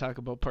don't have to talk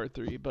about part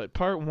 3. But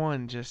part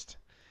 1, just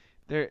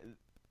there.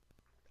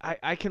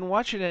 I can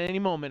watch it at any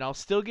moment. I'll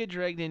still get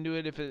dragged into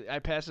it. If I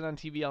pass it on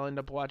TV, I'll end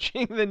up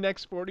watching the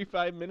next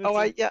 45 minutes. Oh,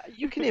 yeah.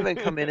 You can even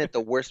come in at the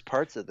worst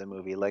parts of the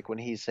movie, like when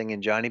he's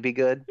singing "Johnny Be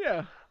Good."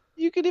 Yeah.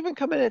 You could even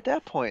come in at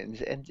that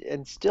point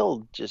and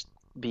still just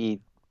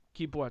be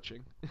Keep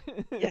watching.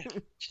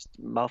 just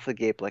mouth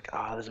agape, like,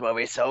 oh, this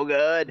movie's so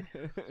good.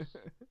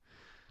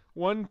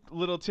 One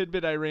little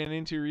tidbit I ran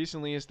into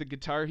recently is the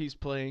guitar he's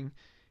playing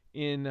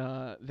in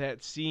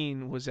that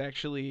scene was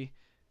actually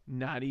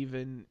not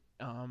even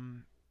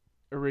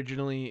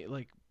originally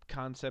like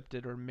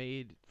concepted or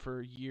made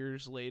for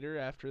years later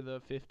after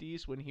the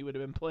 50s when he would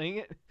have been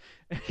playing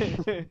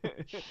it.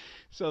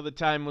 So the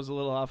time was a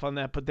little off on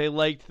that, but they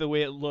liked the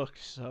way it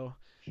looked, so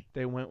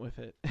they went with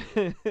it.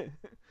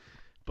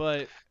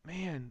 But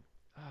man,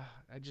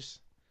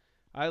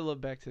 I love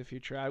Back to the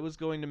Future. I was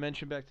going to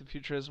mention Back to the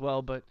Future as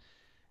well, but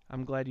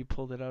I'm glad you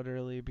pulled it out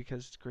early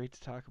because it's great to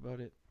talk about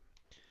it.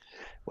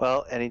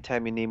 Well,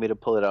 anytime you need me to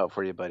pull it out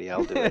for you, buddy,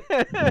 I'll do it.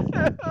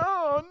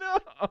 Oh no!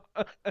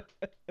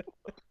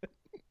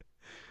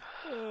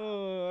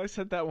 Oh, I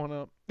set that one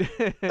up.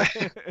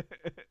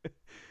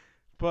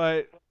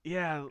 But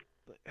yeah,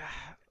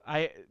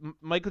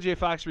 Michael J.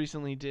 Fox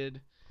recently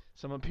did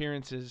some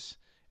appearances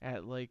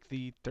at like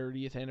the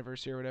 30th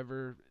anniversary or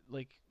whatever.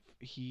 Like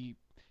he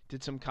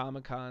did some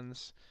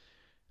Comic-Cons,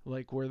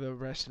 like where the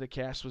rest of the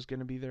cast was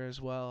gonna be there as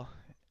well,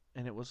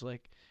 and it was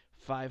like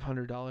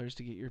 $500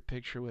 to get your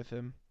picture with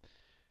him.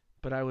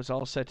 But I was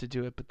all set to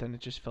do it, but then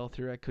it just fell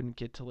through. I couldn't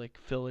get to like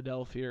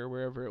Philadelphia or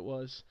wherever it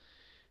was.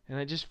 And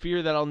I just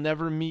fear that I'll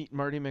never meet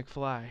Marty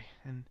McFly.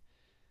 And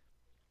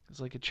it's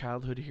like a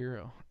childhood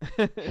hero.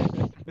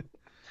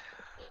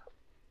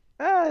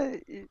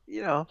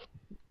 You know,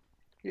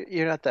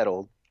 you're not that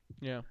old.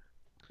 Yeah.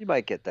 You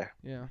might get there.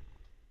 Yeah.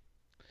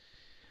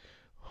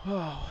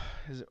 Oh,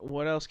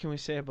 what else can we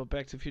say about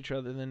Back to the Future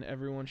other than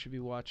everyone should be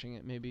watching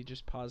it? Maybe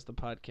just pause the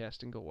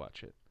podcast and go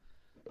watch it.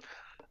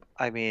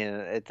 I mean,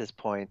 at this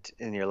point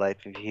in your life,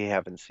 if you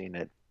haven't seen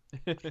it,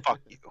 fuck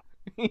you.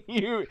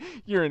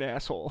 You're an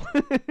asshole.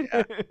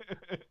 Yeah.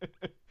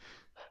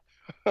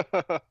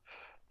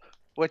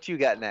 What you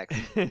got next?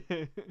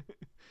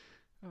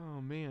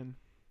 Oh man.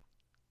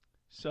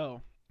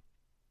 So,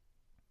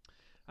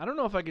 I don't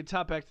know if I could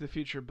top Back to the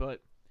Future,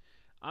 but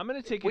I'm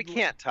gonna take. We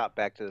can't top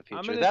Back to the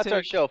I'm Future. gonna That's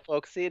our take- show,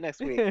 folks. See you next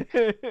week.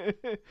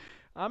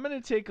 I'm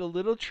gonna take a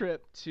little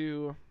trip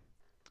to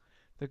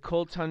the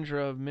cold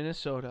tundra of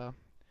Minnesota,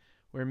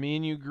 where me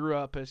and you grew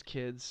up as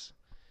kids.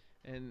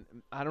 And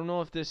I don't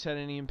know if this had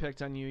any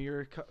impact on you.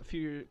 You're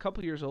a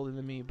couple years older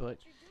than me, but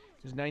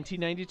it was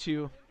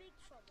 1992,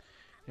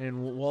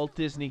 and Walt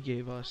Disney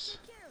gave us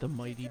the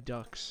Mighty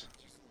Ducks.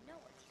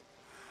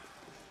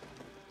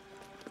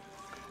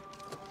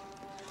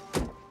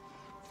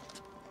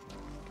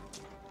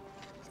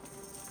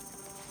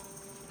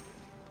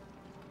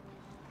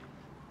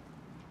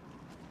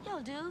 Yo,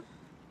 dude,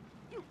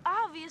 you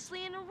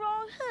obviously in the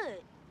wrong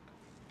hood.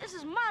 This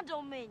is my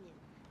dominion.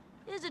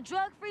 This is a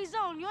drug-free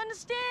zone, you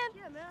understand?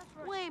 Yeah, man, that's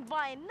right. We ain't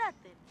buying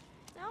nothing.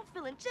 Now, I'm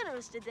feeling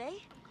generous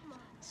today.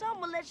 So I'm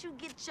gonna let you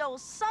get your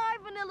sour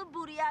vanilla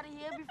booty out of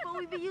here before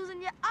we be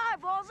using your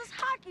eyeballs as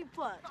hockey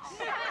pucks.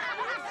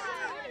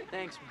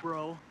 Thanks,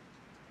 bro.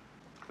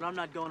 But I'm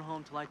not going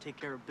home till I take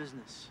care of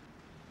business.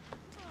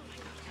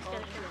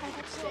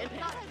 See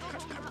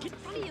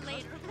you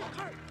later.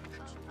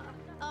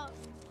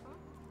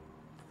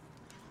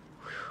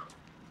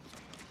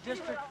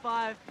 District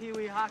 5 Pee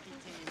Wee hockey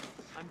team.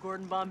 I'm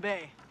Gordon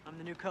Bombay. I'm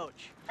the new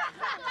coach.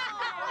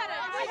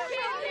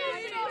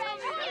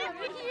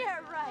 Yeah,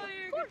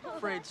 right.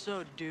 Afraid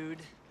so,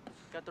 dude.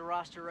 Got the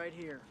roster right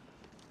here.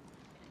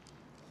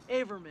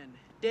 Averman,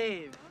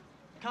 Dave,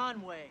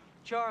 Conway,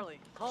 Charlie,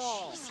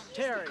 Paul,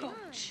 Terry.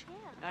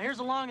 Now here's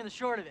the long and the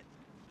short of it.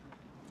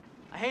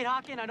 I hate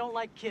hockey and I don't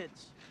like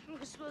kids. It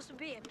was supposed to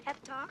be a pep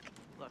talk.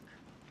 Look,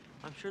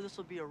 I'm sure this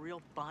will be a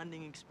real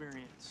bonding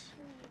experience.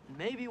 And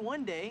maybe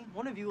one day,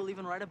 one of you will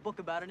even write a book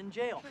about it in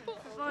jail.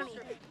 Funny.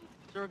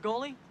 Is there a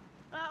goalie?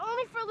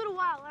 Only for a little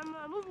while. I'm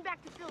moving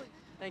back to Philly.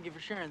 Thank you for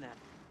sharing that.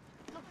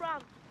 No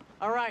problem.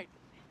 All right,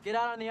 get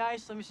out on the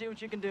ice. Let me see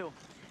what you can do.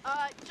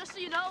 Just so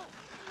you know,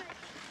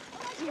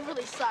 you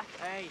really suck.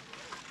 Hey,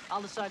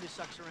 I'll decide who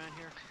sucks around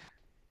here.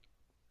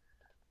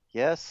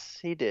 Yes,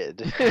 he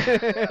did.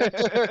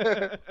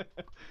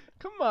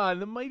 Come on,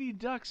 the Mighty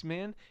Ducks,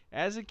 man.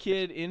 As a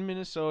kid in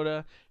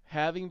Minnesota,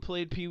 having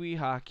played Pee Wee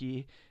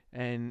hockey,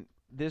 and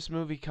this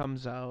movie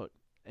comes out,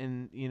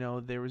 and you know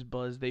there was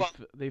buzz.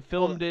 They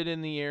filmed it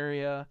in the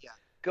area.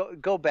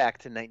 Go back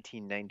to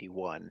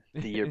 1991,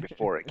 the year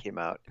before it came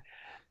out.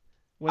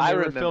 When I they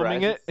were remember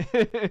filming I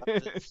it.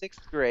 was in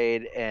 6th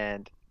grade,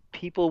 and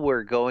people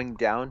were going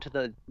down to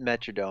the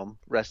Metrodome.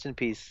 Rest in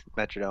peace,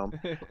 Metrodome.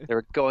 They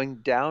were going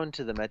down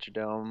to the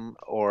Metrodome,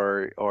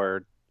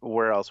 or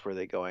where else were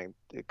they going?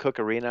 Cook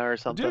Arena or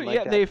something Dude, like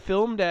yeah, that? they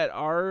filmed at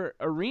our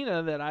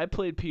arena that I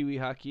played Pee Wee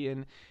hockey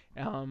in.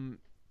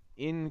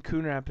 in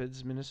Coon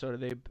Rapids,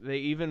 Minnesota. They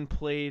even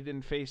played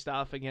and faced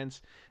off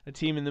against a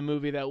team in the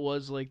movie that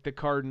was like the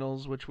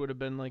Cardinals, which would have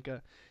been like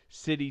a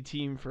city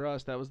team for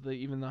us. That was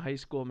even the high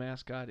school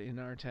mascot in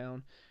our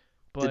town.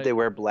 But Did they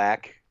wear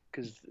black?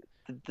 Because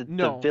the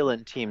No.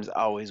 villain teams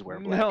always wear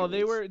black. no, at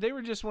they least.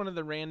 were just one of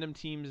the random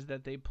teams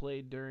that they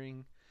played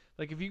during.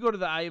 Like if you go to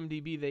the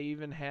IMDb, they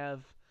even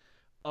have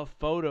a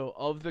photo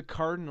of the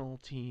Cardinal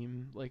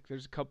team. Like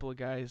there's a couple of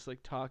guys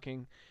like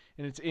talking,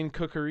 and it's in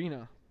Cook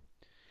Arena.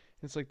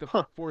 It's like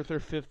the fourth or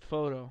fifth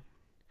photo,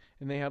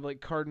 and they have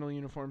like Cardinal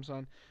uniforms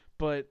on.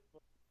 But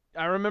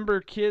I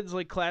remember kids,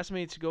 like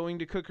classmates, going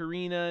to Cook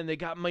Arena, and they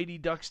got Mighty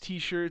Ducks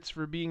T-shirts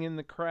for being in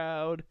the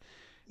crowd.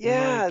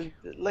 Yeah,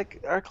 Like-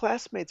 like our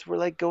classmates were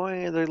like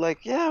going, and they're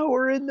like, "Yeah,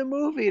 we're in the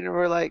movie," and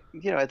we're like,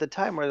 at the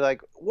time we're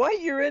like,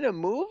 "What? You're in a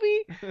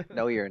movie?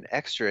 No, you're an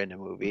extra in a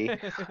movie."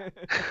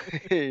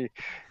 I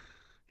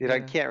Yeah.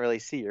 can't really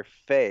see your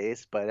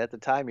face, but at the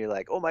time you're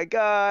like, "Oh my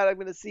God, I'm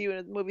gonna see you in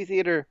a movie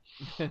theater."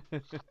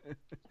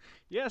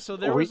 Yeah, so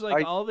there Are was we-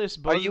 like are- all this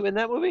Are buzz. you in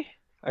that movie?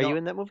 Are No, you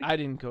in that movie? I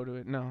didn't go to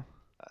it, no.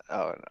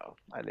 Oh no,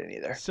 I didn't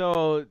either.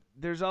 So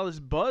there's all this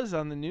buzz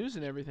on the news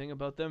and everything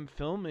about them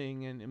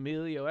filming and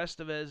Emilio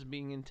Estevez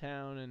being in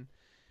town, and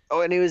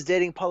Oh, and he was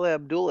dating Paula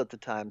Abdul at the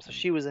time, so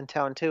she was in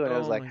town too, and I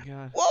was like, my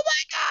God. "Oh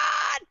my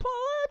God!"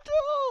 Paula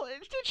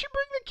Abdul! Did she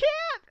bring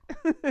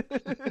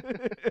the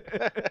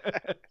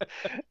cat?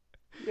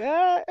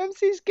 Yeah,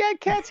 MC Scat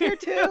Cat's here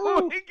too.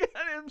 Oh my God,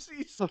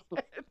 MC Scat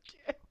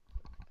Cat.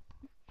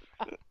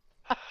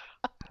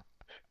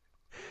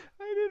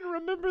 I didn't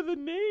remember the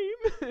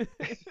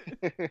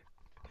name.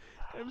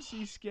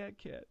 MC Scat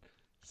Cat.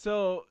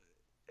 So,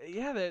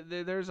 yeah,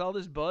 there's all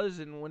this buzz,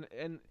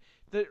 and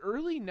the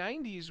early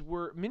 '90s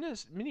were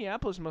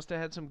Minneapolis must have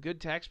had some good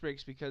tax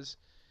breaks because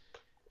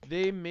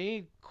they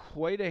made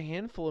quite a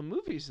handful of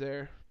movies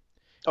there.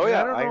 Oh And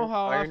yeah, I don't know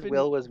how Iron often.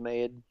 Will was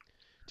made.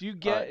 Do you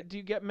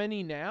get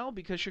many now?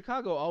 Because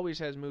Chicago always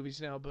has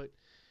movies now, but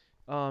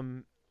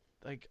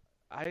like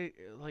I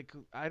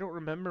don't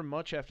remember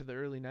much after the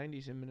early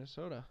 '90s in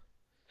Minnesota.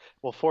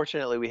 Well,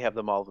 fortunately, we have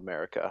the Mall of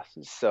America,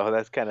 so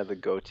that's kind of the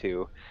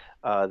go-to.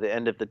 The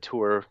end of the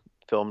tour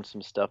filmed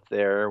some stuff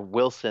there.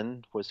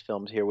 Wilson was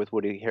filmed here with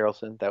Woody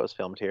Harrelson. That was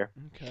filmed here.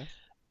 Okay.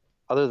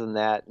 Other than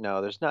that, no,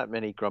 there's not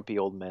many Grumpy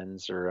Old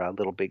Men's or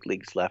Little Big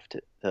Leagues left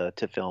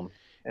to film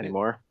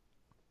anymore.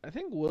 I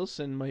think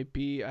Wilson might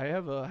be. I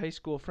have a high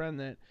school friend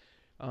that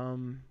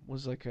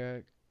was like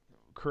a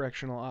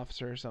correctional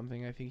officer or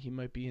something. I think he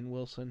might be in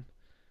Wilson.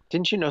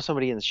 Didn't you know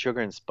somebody in Sugar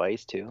and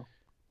Spice too?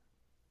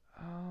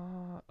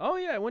 Oh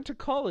yeah, I went to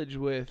college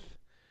with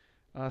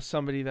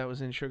somebody that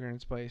was in Sugar and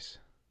Spice.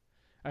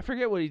 I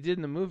forget what he did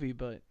in the movie,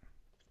 but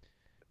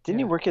Didn't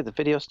Yeah. you work at the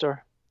video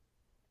store?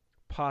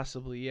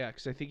 possibly, yeah,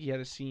 because I think he had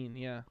a scene,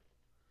 yeah.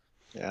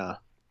 Yeah.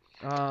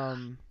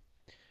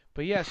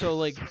 But yeah, so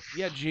like,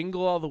 yeah,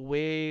 Jingle All the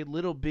Way,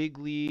 Little Big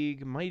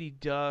League, Mighty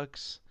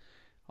Ducks,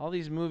 all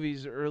these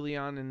movies early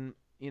on in,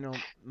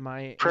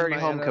 my Prairie in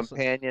my Home adolescence.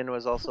 Companion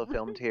was also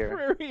filmed here.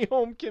 Prairie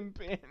Home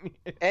Companion.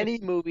 Any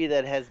movie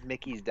that has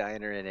Mickey's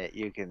Diner in it,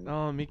 you can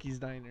Oh, Mickey's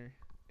Diner.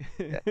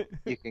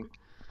 you can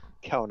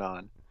count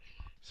on.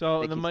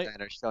 So Mickey's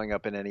Diner showing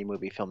up in any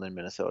movie filmed in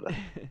Minnesota.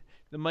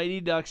 the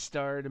Mighty Ducks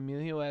starred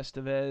Emilio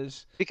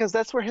Estevez. Because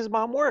that's where his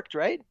mom worked,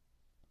 right?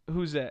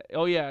 Who's that?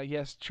 Oh yeah,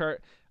 yes,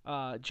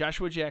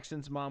 Joshua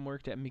Jackson's mom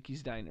worked at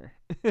Mickey's Diner.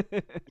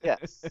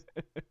 Yes.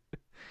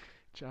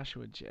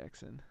 Joshua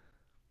Jackson.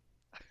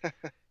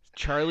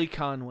 Charlie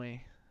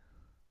Conway.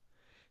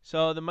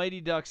 So the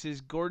Mighty Ducks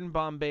is Gordon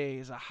Bombay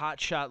is a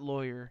hotshot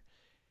lawyer,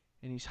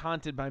 and he's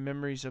haunted by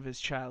memories of his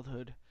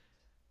childhood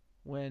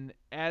when,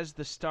 as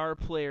the star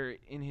player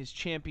in his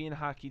champion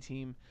hockey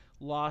team,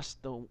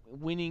 lost the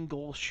winning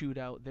goal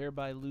shootout,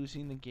 thereby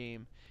losing the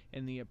game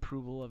and the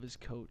approval of his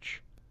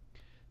coach.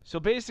 So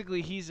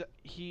basically,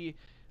 he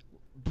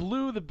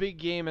blew the big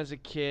game as a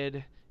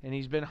kid, and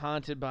he's been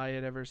haunted by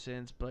it ever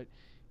since, but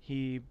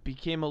he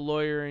became a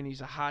lawyer, and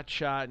he's a hot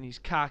shot, and he's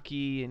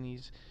cocky, and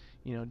he's,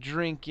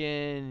 drinking,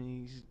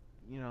 and he's,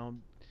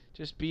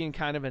 just being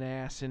kind of an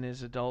ass in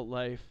his adult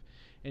life.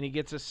 And he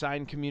gets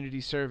assigned community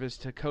service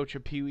to coach a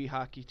peewee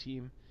hockey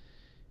team,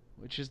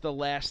 which is the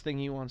last thing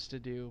he wants to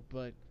do,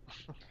 but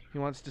he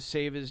wants to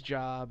save his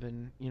job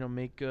and,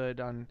 make good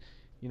on,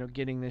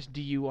 getting this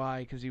DUI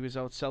because he was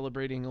out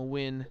celebrating a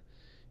win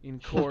in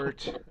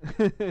court.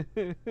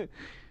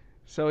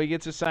 So he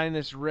gets assigned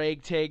this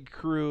ragtag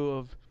crew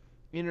of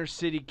inner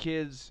city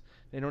kids.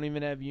 They don't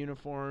even have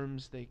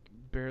uniforms. They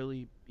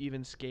barely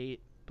even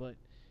skate, but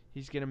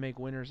he's going to make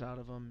winners out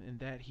of them, and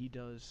that he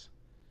does.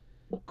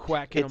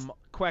 Quacking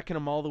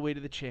them all the way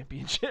to the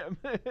championship.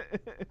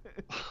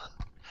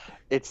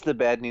 It's the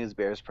Bad News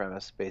Bears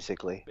premise,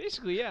 basically.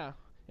 Basically, yeah.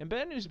 And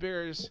Bad News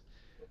Bears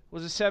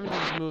was a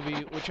 70s movie,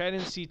 which I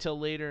didn't see till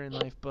later in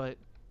life, but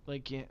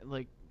like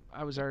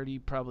I was already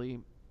probably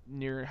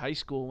near high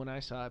school when I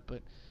saw it,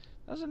 but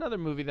that was another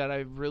movie that I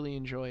really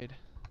enjoyed.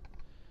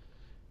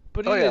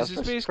 But it's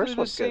basically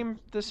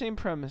the same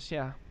premise,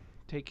 yeah.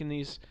 Taking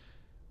these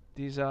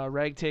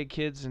ragtag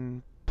kids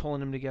and pulling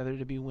them together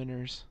to be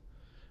winners.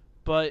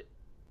 But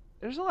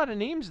there's a lot of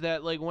names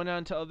that like went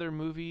on to other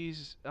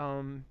movies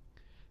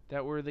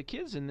that were the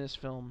kids in this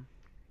film.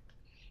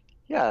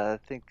 Yeah, I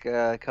think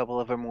a couple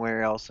of them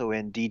were also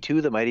in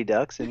D2, The Mighty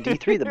Ducks, and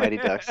D3, The Mighty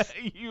Ducks.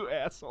 You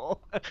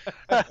asshole.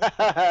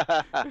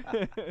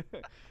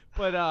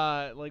 But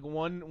like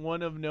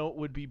one of note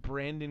would be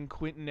Brandon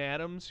Quinton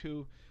Adams,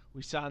 who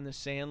we saw in The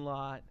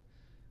Sandlot.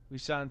 We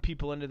saw in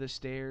People Under the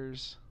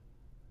Stairs.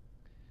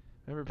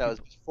 Remember That was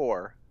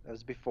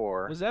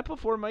before. Was that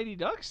before Mighty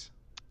Ducks?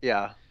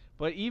 Yeah.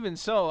 But even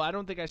so, I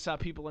don't think I saw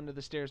People Under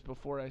the Stairs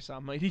before I saw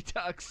Mighty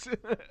Ducks.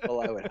 Well,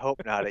 I would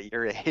hope not at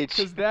your age.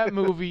 Because that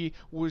movie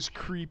was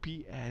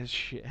creepy as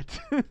shit.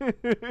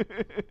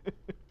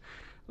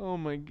 Oh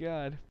my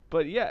god.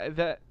 But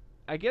yeah,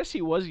 I guess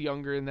he was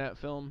younger in that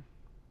film.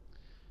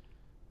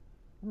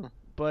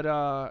 But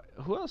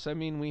who else? I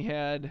mean, we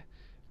had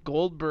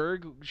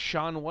Goldberg,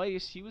 Shaun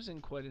Weiss. He was in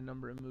quite a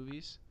number of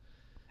movies.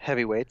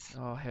 Heavyweights.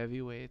 Oh,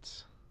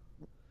 Heavyweights.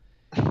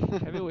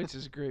 Heavyweights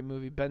is a great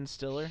movie. Ben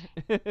Stiller.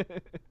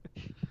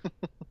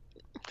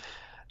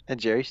 And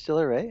Jerry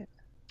Stiller, right?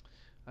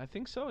 I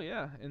think so,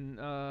 yeah. And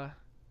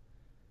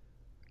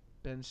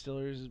Ben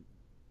Stiller's...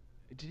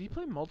 Did he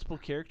play multiple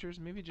characters?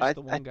 Maybe just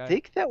the one guy? I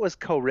think that was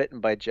co-written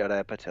by Judd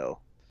Apatow.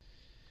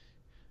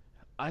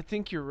 I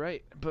think you're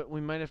right, but we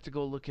might have to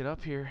go look it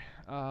up here.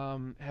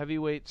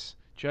 Heavyweights,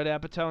 Judd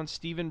Apatow and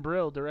Stephen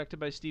Brill, directed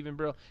by Stephen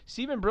Brill.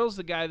 Stephen Brill's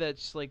the guy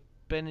that's like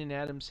been in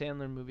Adam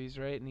Sandler movies,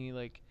 right? And he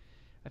like,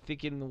 I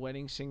think in The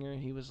Wedding Singer,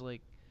 he was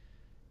like,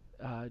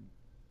 the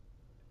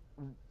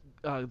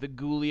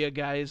Ghoulia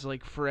guy's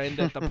like friend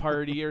at the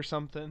party or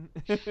something.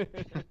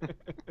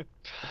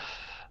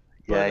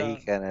 Yeah, he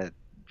kind of,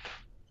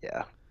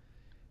 yeah.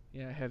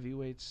 Yeah,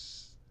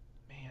 Heavyweights,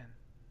 man.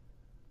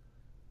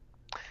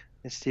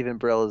 And Stephen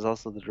Brill is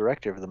also the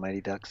director of The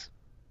Mighty Ducks.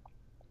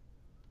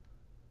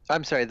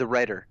 I'm sorry, the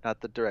writer, not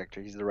the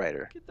director. He's the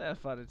writer. Get the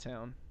F out of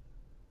town.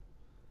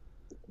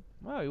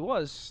 Wow, he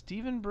was.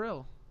 Stephen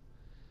Brill.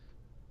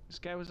 This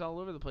guy was all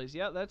over the place.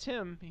 Yeah, that's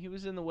him. He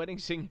was in The Wedding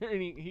Singer,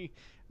 and he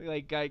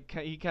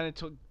kind of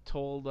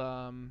told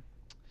Adam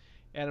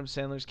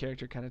Sandler's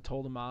character kind of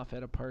told him off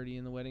at a party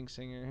in The Wedding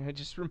Singer. I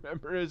just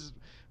remember his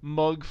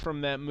mug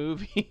from that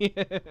movie.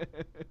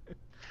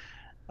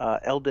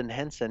 Eldon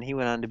Henson, he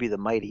went on to be the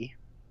Mighty.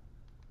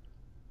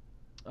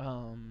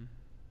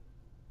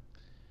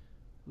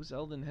 Who's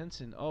Eldon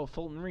Henson? Oh,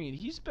 Fulton Reed.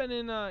 He's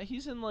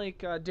in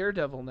like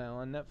Daredevil now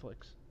on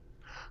Netflix.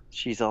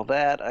 She's All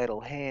That,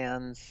 Idle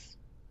Hands.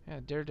 Yeah,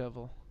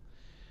 Daredevil.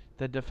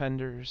 The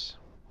Defenders.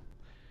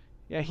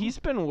 Yeah, he's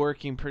been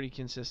working pretty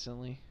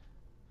consistently.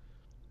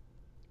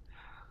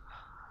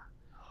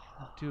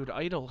 Dude,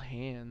 Idle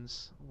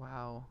Hands.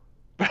 Wow.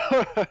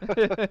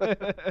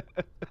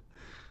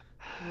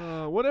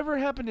 Whatever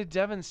happened to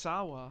Devon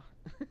Sawa?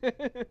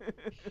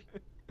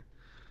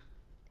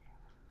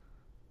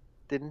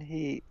 Didn't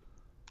he?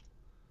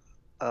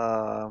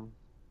 No,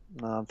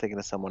 I'm thinking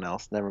of someone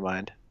else. Never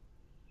mind.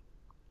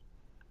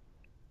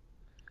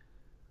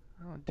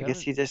 Oh, I guess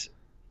he just,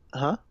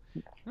 huh?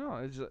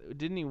 No,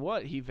 didn't he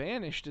what? He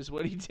vanished is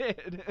what he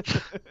did.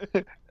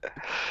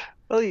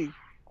 Well,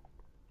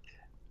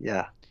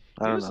 yeah.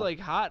 He was like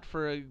hot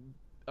for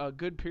a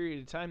good period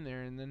of time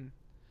there, and then,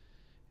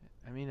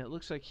 I mean, it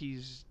looks like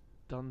he's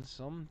done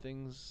some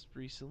things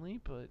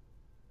recently, but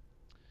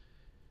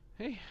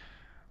hey,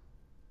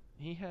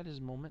 he had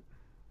his moment.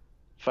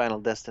 Final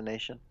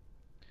Destination.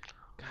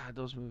 God,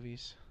 those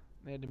movies.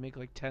 They had to make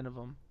like 10 of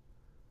them.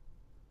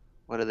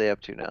 What are they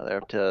up to now? They're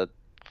up to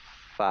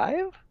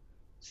 5?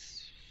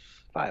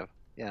 5.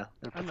 Yeah,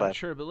 they're up to I'm 5. not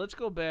sure, but let's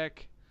go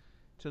back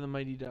to the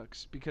Mighty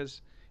Ducks,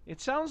 because it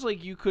sounds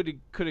like you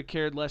could have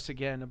cared less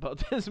again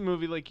about this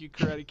movie like you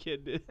Karate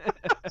Kid did.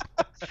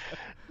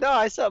 No,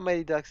 I saw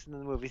Mighty Ducks in the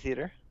movie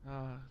theater.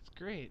 It's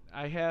great.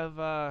 I have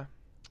I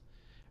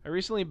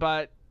recently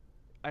bought,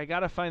 I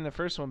gotta find the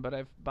first one, but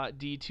I've bought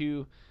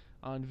D2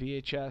 on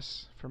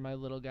VHS for my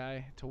little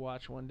guy to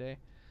watch one day,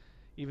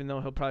 even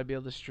though he'll probably be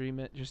able to stream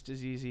it just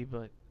as easy,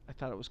 but I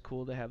thought it was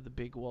cool to have the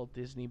big Walt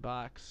Disney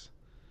box.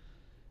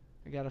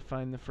 I gotta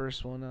find the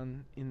first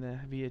one in the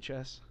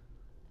VHS.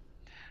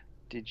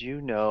 Did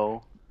you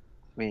know,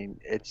 I mean,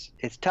 it's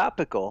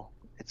topical.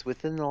 It's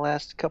within the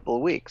last couple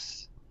of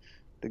weeks.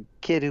 The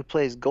kid who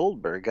plays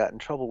Goldberg got in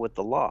trouble with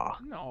the law.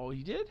 No,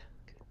 he did?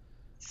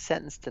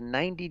 Sentenced to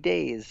 90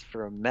 days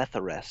for a meth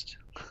arrest.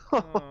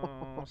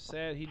 Oh,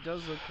 sad. He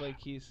does look like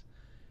he's...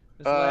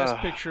 This last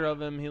picture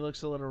of him, he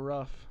looks a little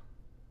rough.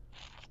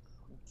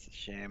 It's a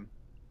shame.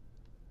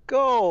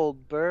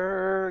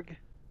 Goldberg!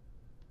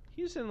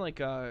 He was in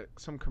like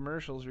some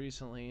commercials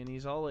recently, and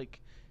he's all like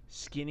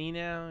skinny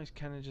now. He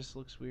kind of just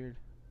looks weird.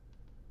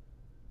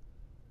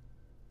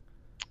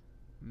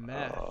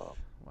 Meth. Wow.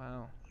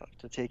 I'll have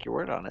to take your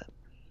word on it.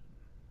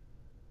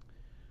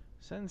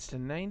 Sentenced to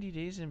 90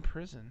 days in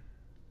prison.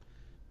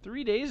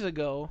 3 days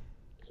ago.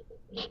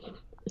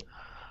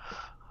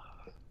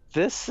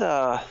 This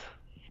podcast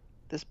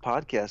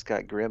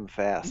got grim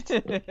fast.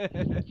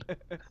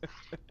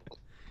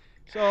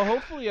 So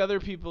hopefully other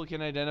people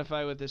can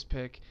identify with this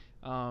pick.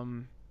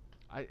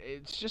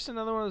 It's just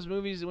another one of those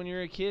movies when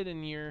you're a kid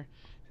and you're,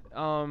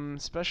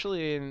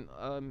 especially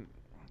an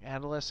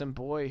adolescent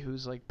boy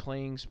who's like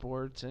playing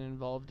sports and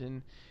involved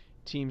in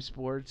team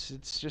sports.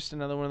 It's just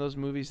another one of those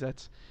movies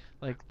that's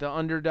like the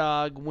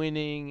underdog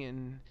winning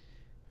and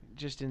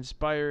just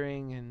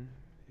inspiring. And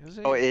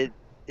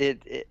it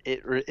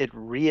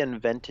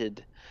reinvented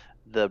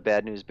the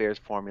Bad News Bears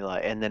formula,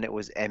 and then it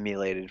was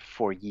emulated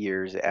for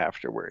years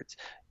afterwards.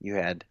 You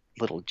had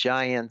Little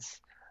Giants,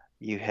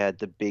 you had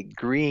the Big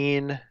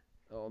Green,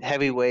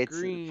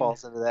 Heavyweights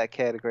falls into that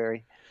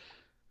category.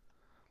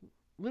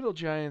 Little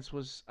Giants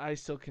was, I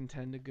still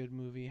contend, a good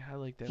movie. I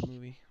like that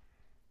movie.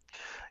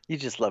 You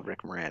just love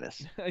Rick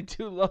Moranis. I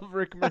do love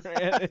Rick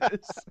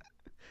Moranis.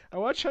 I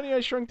watched Honey,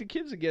 I Shrunk the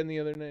Kids again the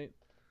other night.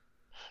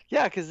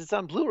 Yeah, because it's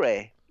on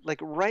Blu-ray. Like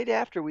right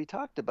after we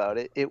talked about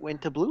it, it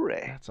went to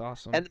Blu-ray. That's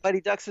awesome. And the Mighty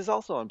Ducks is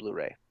also on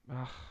Blu-ray.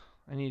 Ugh,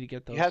 I need to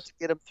get those. You have to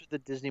get them through the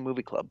Disney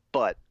Movie Club,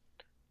 but...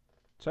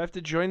 So I have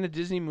to join the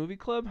Disney Movie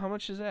Club? How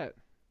much is that?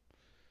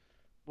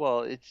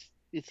 Well, it's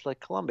like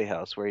Columbia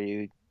House, where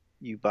you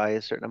buy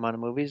a certain amount of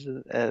movies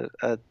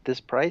at this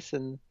price,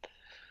 and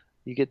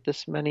you get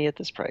this many at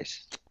this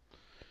price.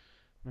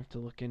 I have to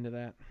look into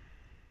that.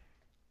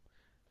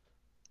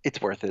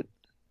 It's worth it,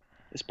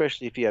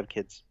 especially if you have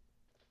kids.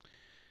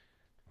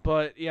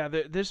 But yeah,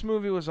 this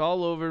movie was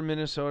all over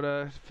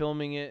Minnesota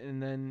filming it,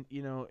 and then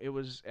it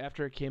was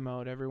after it came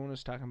out, everyone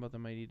was talking about the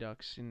Mighty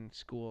Ducks in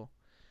school,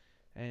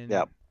 and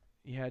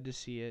you had to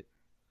see it.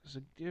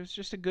 It was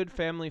just a good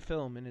family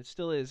film, and it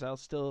still is. I'll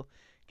still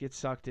get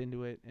sucked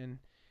into it. And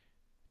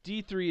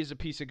D3 is a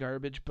piece of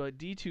garbage, but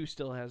D2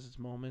 still has its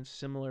moments.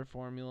 Similar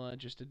formula,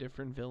 just a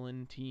different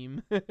villain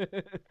team.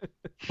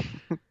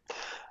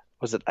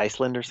 Was it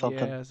Iceland or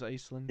something? Yeah, it was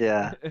Iceland.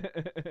 Yeah.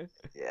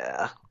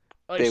 Yeah.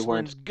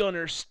 Iceland's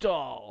Gunnar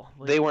Stahl.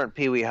 They weren't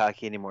Pee Wee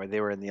hockey anymore.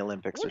 They were in the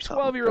Olympics or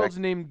something. 12-year-old's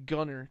named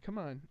Gunnar. Come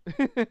on.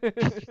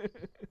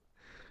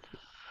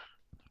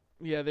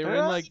 Yeah, they were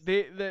in like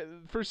they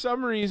for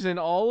some reason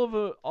all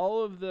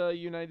of the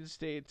United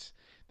States,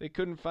 they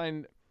couldn't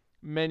find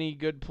many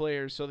good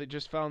players, so they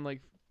just found like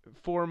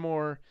 4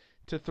 more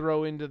to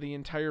throw into the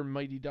entire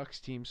Mighty Ducks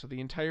team. So the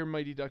entire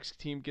Mighty Ducks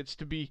team gets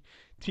to be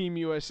Team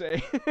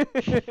USA.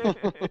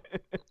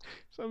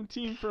 Some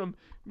team from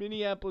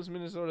Minneapolis,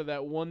 Minnesota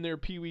that won their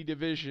Pee Wee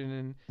division,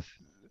 and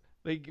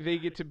they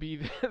get to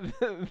be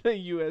the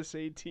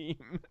USA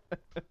team.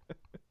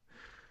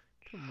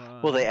 Come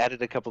on. Well, they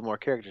added a couple more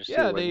characters too.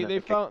 Yeah, they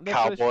found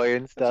cowboy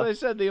and stuff. That's what I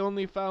said. They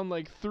only found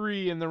like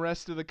 3 in the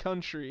rest of the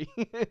country.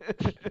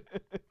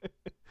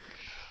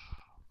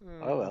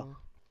 Oh well.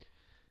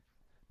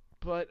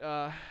 But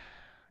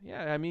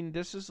yeah, I mean,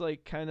 this is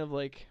like kind of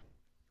like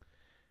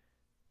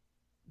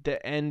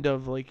the end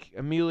of like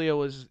Emilio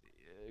was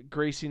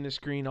gracing the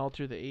screen all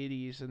through the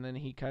 80s, and then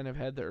he kind of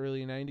had the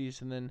early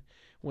 90s, and then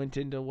went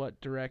into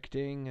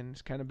directing, and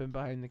has kind of been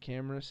behind the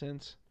camera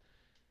since.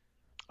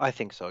 I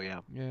think so,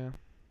 yeah. Yeah.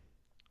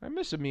 I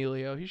miss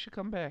Emilio. He should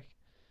come back.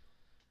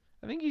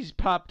 I think he's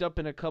popped up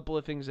in a couple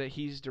of things that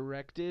he's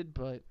directed,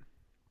 but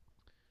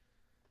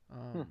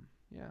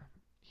yeah,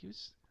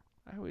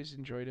 I always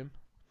enjoyed him.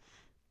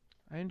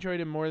 I enjoyed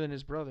him more than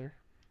his brother.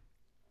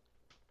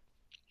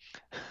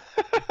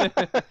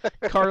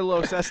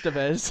 Carlos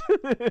Estevez.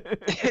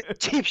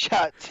 Cheap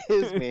shot,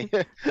 excuse me.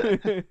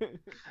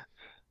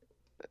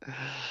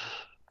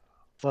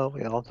 Well,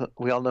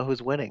 we all know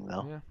who's winning,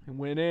 though. Yeah,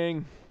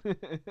 winning.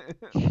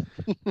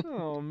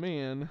 Oh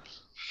man.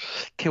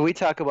 Can we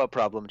talk about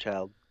Problem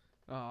Child?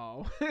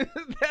 Oh,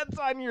 that's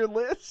on your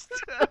list.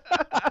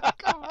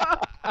 Come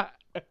on.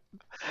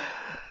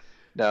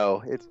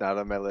 No, it's not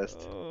on my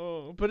list.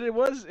 Oh, but it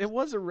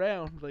was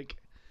around. Like,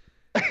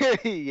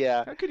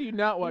 yeah. How could you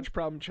not watch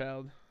Problem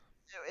Child?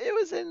 It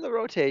was in the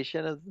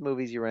rotation of the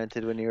movies you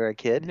rented when you were a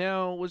kid.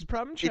 Now, was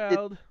Problem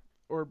Child,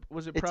 or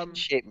was it Problem? It didn't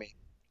shape me.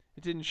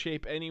 It didn't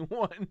shape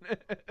anyone.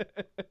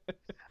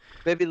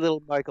 Maybe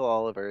little Michael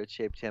Oliver. It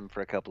shaped him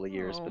for a couple of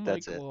years, but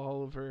that's Michael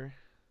Oliver.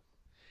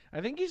 I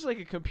think he's like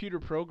a computer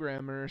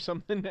programmer or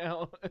something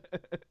now.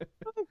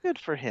 Oh, good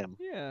for him.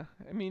 Yeah,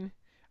 I mean,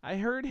 I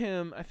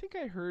think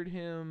I heard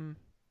him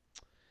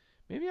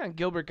maybe on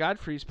Gilbert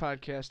Gottfried's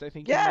podcast. I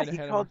think he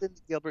called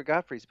into Gilbert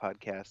Gottfried's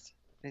podcast.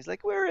 And he's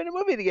like, we're in a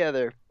movie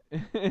together.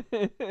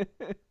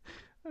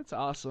 That's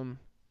awesome.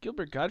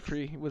 Gilbert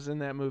Gottfried was in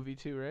that movie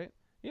too, right?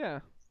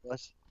 Yeah.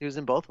 He was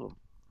in both of them.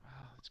 Wow,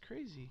 that's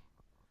crazy.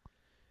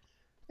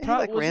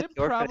 Was it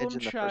Problem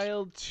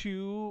Child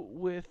 2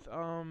 with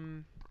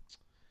the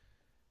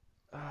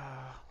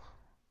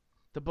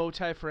bow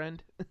tie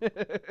friend?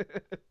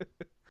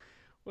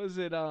 Was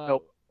it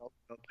Nope.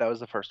 That was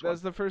the first one. That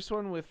was the first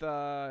one with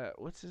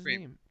what's his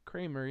name?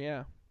 Kramer,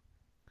 yeah.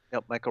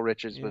 Yep, Michael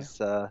Richards was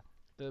the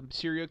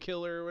serial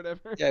killer or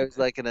whatever. Yeah, he was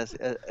like an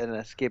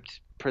escaped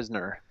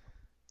prisoner,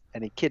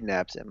 and he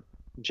kidnaps him.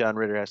 John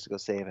Ritter has to go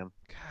save him.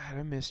 God,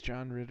 I miss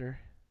John Ritter.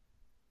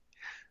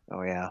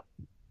 Oh yeah.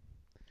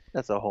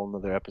 That's a whole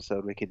nother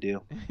episode we could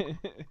do.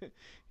 what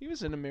He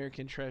was an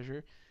American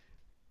treasure.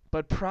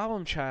 But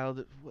Problem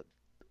Child,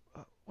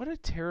 what What a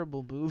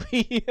terrible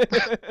movie.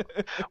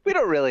 We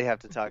don't really have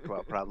to talk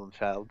about Problem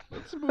Child.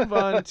 Let's move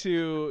on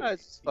to. I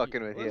was just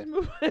fucking with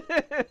you.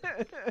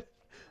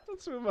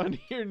 Let's move on to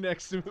your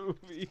next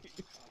movie.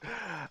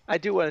 I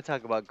do want to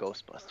talk about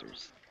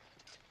Ghostbusters.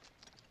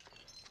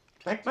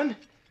 Venkman!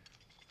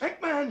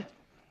 Venkman!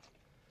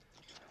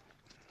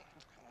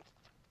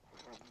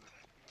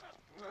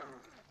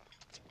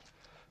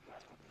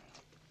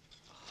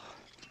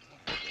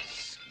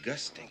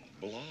 Disgusting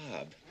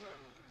blob.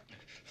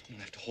 I'm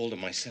gonna have to hold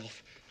him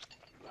myself.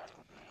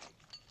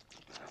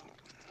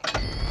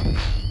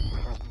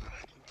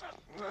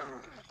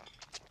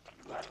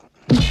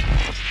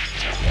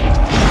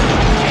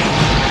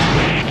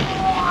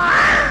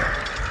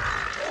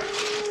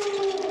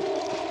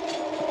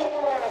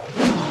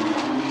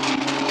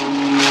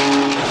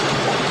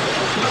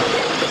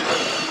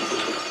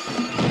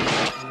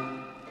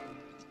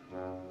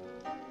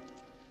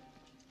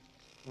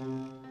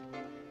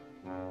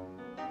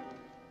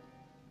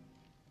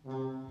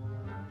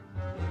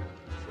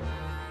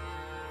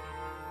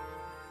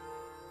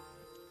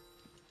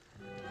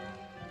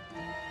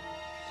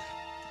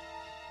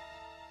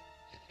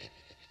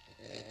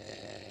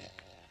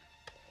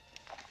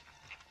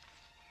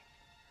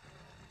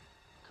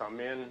 Come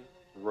in,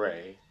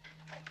 Ray.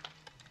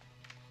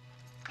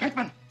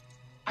 Venkman!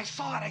 I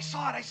saw it! I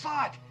saw it! I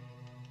saw it!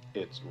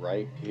 It's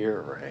right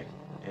here, Ray.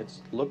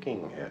 It's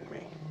looking at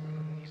me.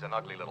 He's an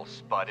ugly little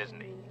spud,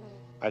 isn't he?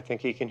 I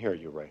think he can hear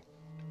you, Ray.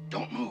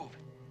 Don't move.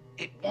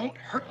 It won't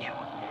hurt him.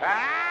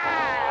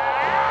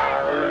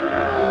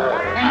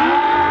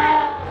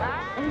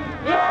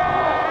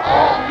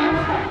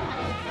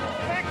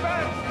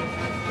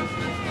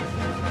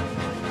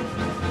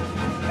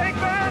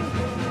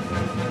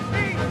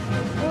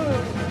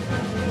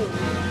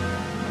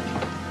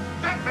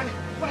 Venkman!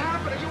 What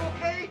happened? Are you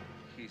okay?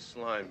 He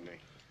slimed me.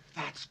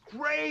 That's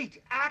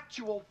great!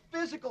 Actual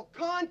physical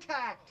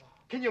contact!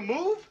 Can you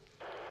move?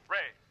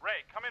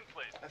 Ray, come in,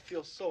 please. I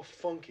feel so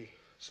funky.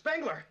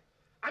 Spengler,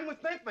 I'm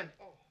with Venkman.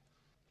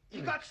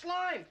 You got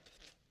slimed.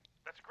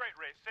 That's great,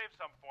 Ray. Save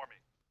some for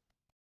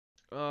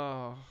me.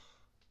 Oh.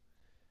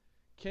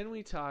 Can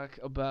we talk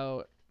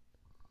about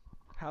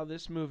how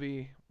this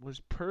movie was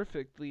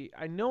perfectly...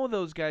 I know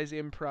those guys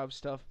improv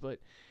stuff, but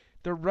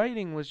the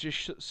writing was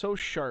just so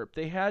sharp.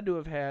 They had to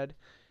have had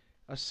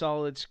a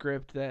solid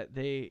script that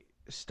they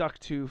stuck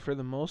to for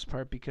the most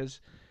part,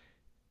 because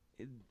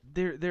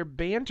their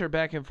banter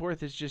back and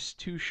forth is just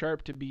too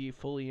sharp to be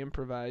fully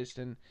improvised.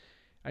 And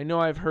I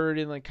know I've heard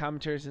in like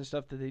commentaries and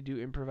stuff that they do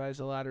improvise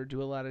a lot or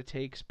do a lot of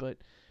takes, but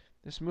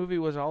this movie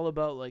was all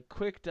about like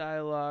quick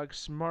dialogue,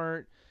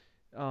 smart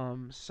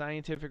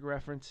scientific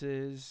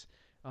references.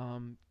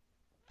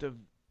 The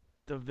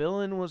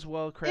villain was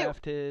well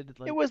crafted.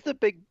 It was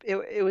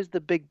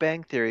the Big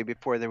Bang Theory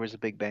before there was a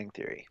Big Bang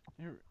Theory.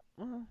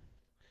 Well,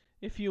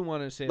 if you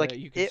want to say Like that,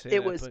 you can say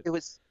it that.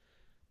 was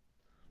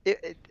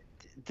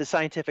the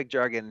scientific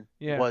jargon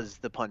Yeah. was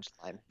the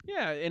punchline.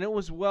 Yeah, and it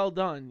was well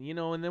done, you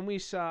know. And then we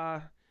saw,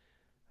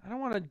 I don't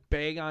want to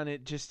bag on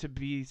it just to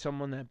be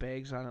someone that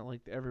bags on it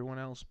like everyone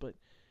else, but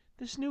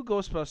this new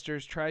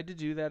Ghostbusters tried to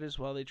do that as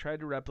well. They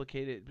tried to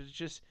replicate it, but it's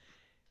just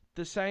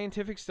the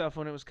scientific stuff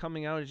when it was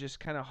coming out, it just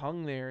kind of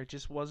hung there. It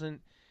just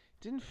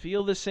didn't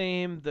feel the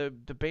same. The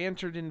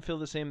banter didn't feel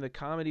the same. The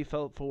comedy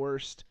felt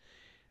forced.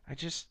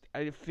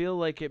 I feel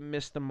like it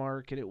missed the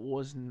mark, and it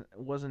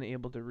wasn't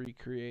able to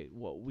recreate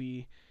what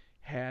we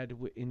had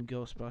in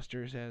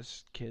Ghostbusters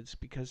as kids,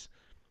 because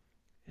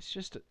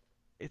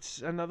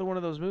it's another one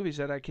of those movies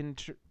that I can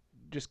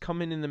just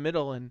come in the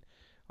middle and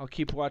I'll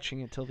keep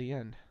watching it till the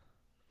end.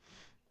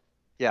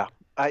 Yeah,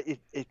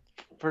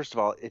 first of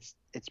all, it's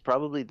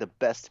probably the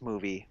best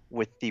movie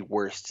with the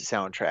worst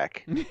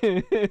soundtrack.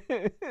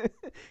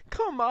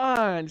 Come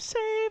on,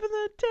 saving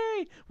the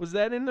day. Was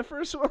that in the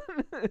first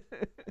one?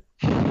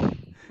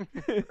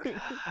 The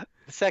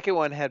second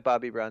one had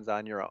Bobby Brown's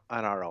on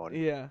Our Own.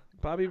 Yeah,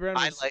 Bobby Brown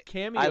was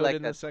cameoed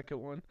in the second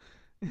one.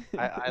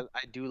 I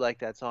do like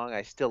that song.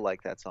 I still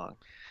like that song.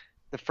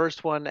 The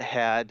first one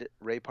had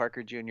Ray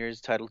Parker Jr.'s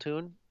title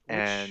tune,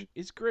 and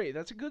it's great.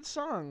 That's a good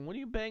song. What are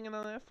you banging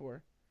on that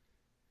for?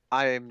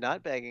 I am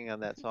not banging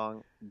on that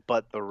song,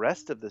 but the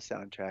rest of the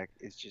soundtrack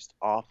is just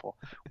awful.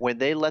 When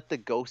they let the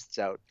ghosts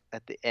out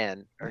at the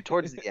end, or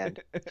towards the end,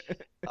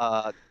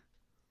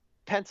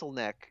 Pencil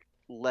Neck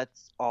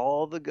lets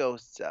all the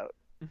ghosts out.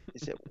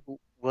 Is it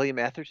William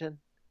Atherton?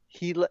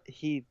 He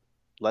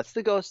lets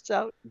the ghosts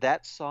out.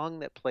 That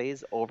song that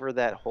plays over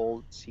that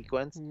whole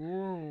sequence.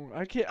 Ooh,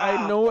 I can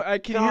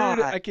hear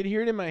it. I can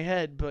hear it in my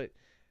head, but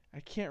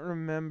I can't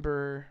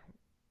remember.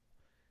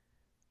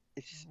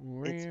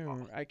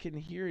 I can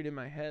hear it in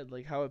my head,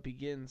 like how it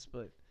begins,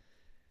 but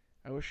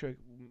I wish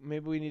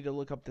maybe we need to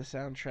look up the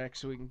soundtrack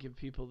so we can give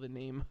people the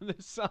name of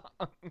the song.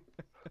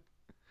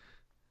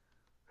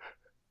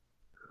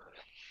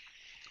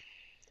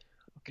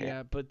 Okay.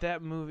 Yeah, but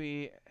that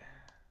movie.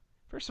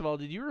 First of all,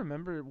 did you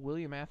remember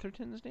William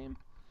Atherton's name?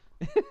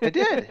 I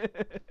did.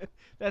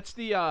 That's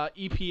the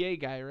EPA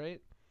guy,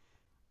 right?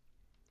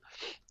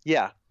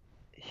 Yeah,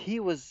 he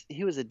was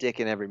a dick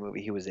in every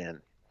movie he was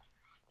in.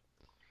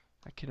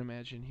 I can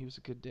imagine he was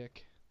a good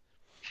dick.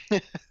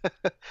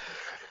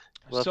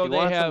 Well, So if you they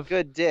want some have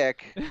good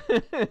dick,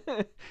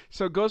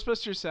 So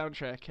Ghostbusters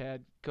soundtrack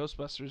had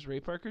Ghostbusters Ray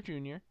Parker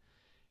Jr.,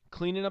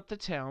 Cleaning Up the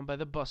Town by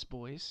the Bus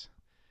Boys,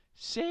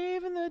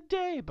 Saving the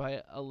Day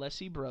by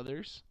Alessi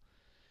Brothers,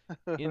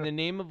 In the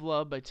Name of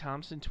Love by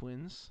Thompson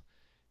Twins,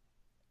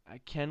 I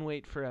Can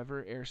Wait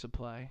Forever, Air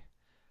Supply,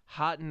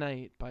 Hot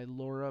Night by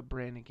Laura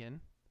Branigan.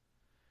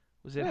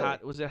 Was it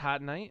Really?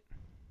 Hot Night?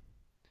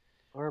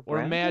 or Or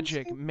Brannigan's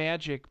name?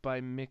 Magic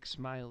by Mick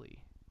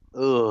Smiley.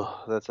 Ugh,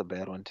 that's a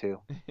bad one too.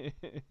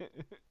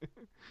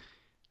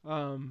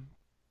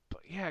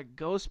 But yeah,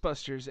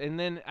 Ghostbusters. And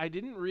then I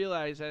didn't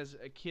realize as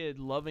a kid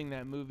loving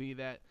that movie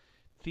that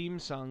theme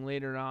song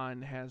later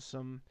on has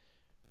some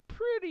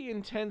pretty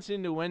intense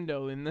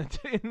innuendo in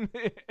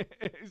the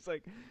it's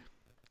like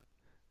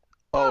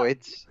Oh,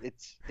 it's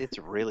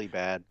really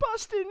bad.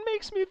 busting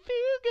makes me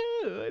feel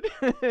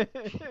good.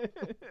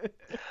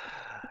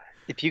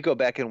 If you go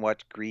back and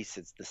watch Grease,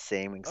 it's the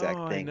same exact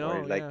Oh, I thing.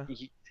 Where know, like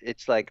yeah.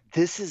 it's like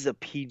this is a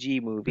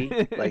PG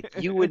movie. Like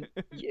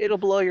it'll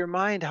blow your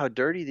mind how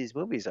dirty these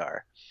movies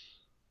are.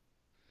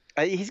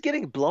 He's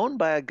getting blown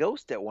by a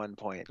ghost at one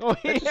point. Oh,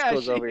 That just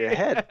goes over your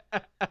head.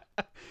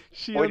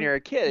 When you're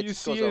a kid, it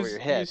just goes over your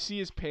head. You see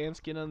his pants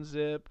get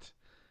unzipped.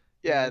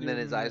 Yeah, I and do then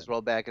his remember eyes that.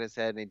 roll back in his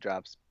head, and he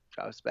drops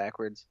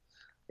backwards.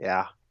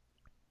 Yeah.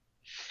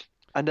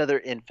 Another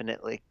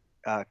infinitely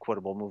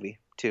quotable movie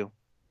too.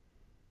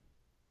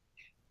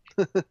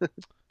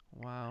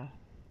 Wow.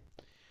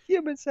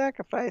 Human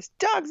sacrifice,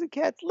 dogs and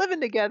cats living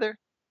together,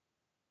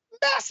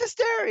 mass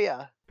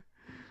hysteria.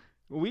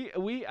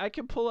 I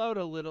can pull out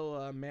a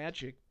little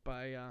Magic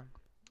by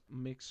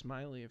Mick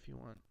Smiley if you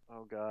want.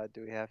 Oh God,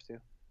 do we have to?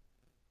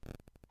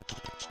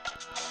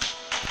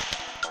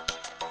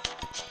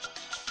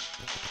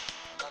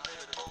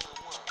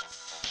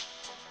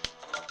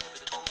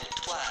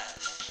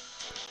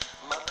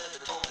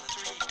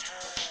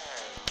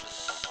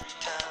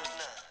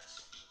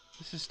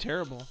 This is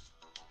terrible.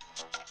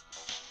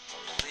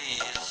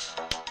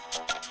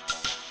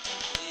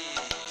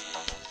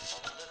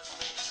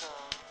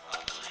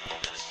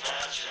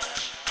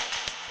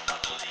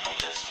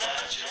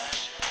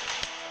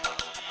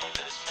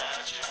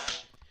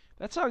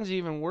 That song's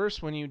even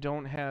worse when you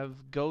don't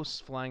have ghosts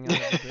flying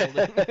out of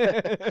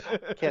the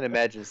building. Can't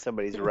imagine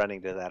somebody's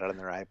running to that on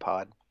their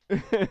iPod.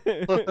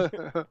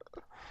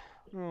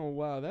 Oh,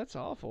 wow, that's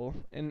awful.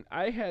 And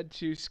I had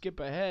to skip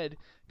ahead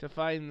to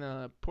find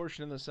the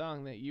portion of the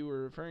song that you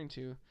were referring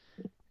to.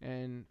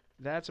 And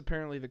that's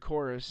apparently the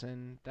chorus,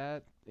 and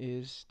that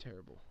is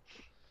terrible.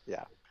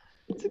 Yeah.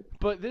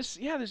 But this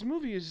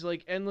movie is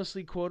like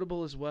endlessly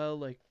quotable as well.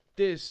 Like,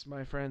 this,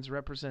 my friends,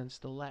 represents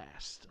the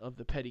last of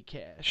the petty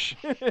cash.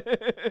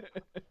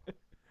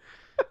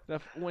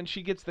 When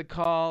she gets the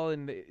call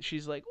and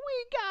she's like,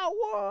 "We got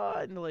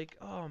one!" Like,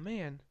 oh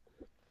man,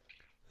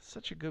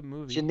 such a good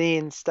movie.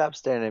 Janine, stop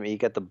staring at me. You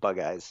got the bug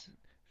eyes.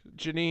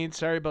 Janine,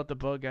 sorry about the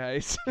bug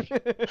eyes.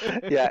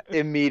 Yeah,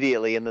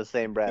 immediately in the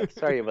same breath.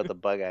 Sorry about the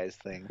bug eyes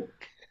thing.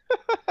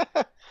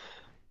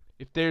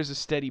 If there's a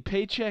steady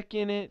paycheck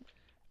in it,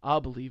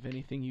 I'll believe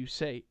anything you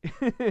say.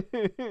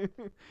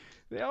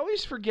 They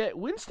always forget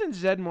Winston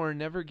Zeddemore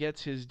never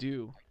gets his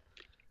due.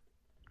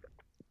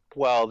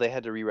 Well, they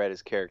had to rewrite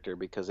his character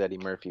because Eddie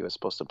Murphy was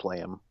supposed to play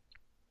him.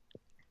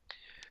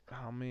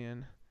 Oh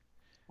man.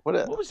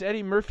 What was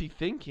Eddie Murphy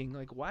thinking?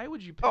 Like, why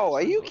would you pass Oh,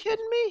 are on you both?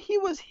 kidding me? He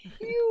was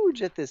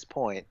huge at this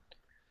point.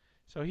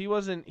 So he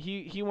wasn't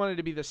he wanted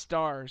to be the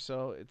star,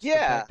 so it's the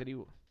Yeah. fact that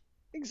he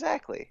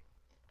Exactly.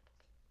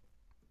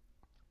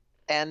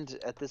 And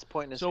at this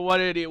point in his So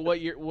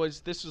what year was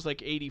this? Was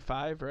like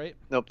 85, right?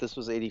 Nope, this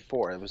was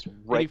 84. It was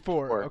right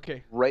 84, before,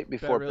 okay. right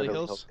before Beverly Beverly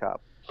Hills? Hills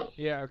Cop.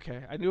 Yeah,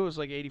 okay. I knew it was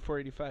like 84,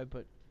 85,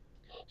 but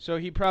so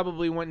he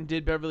probably went and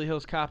did Beverly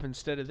Hills Cop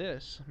instead of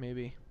this,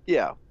 maybe.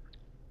 Yeah.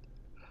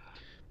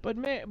 But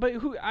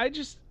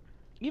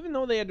even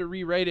though they had to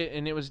rewrite it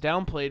and it was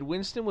downplayed,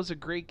 Winston was a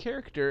great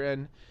character,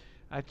 and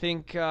I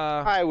think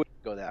I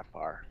wouldn't go that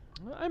far.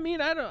 I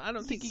mean, I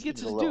don't think he gets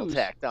He's his a little dues.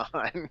 tacked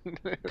on.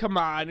 Come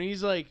on, and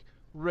he's like,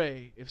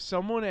 Ray, if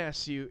someone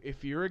asks you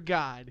if you're a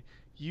god,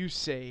 you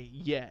say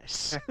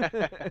yes.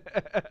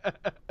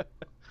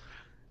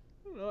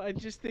 I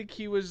just think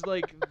he was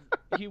like,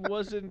 he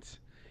wasn't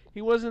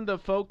the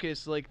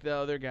focus like the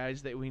other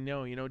guys that we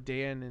know. You know,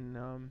 Dan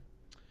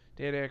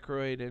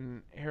Aykroyd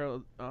and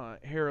Harold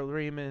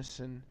Ramis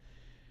and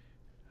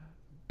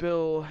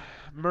Bill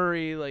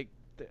Murray. Like,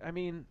 I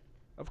mean,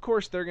 of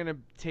course they're gonna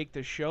take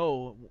the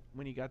show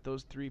when you got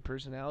those three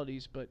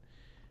personalities, but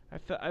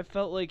I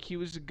felt like he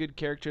was a good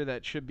character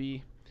that should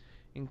be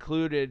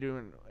included,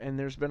 and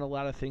there's been a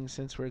lot of things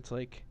since where it's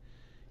like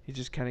he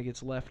just kind of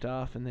gets left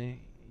off and they,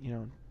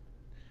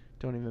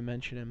 don't even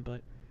mention him.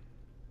 But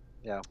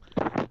yeah,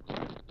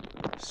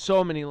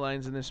 so many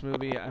lines in this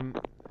movie.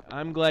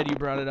 I'm glad you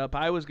brought it up.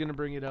 I was gonna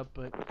bring it up,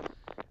 but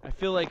I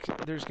feel like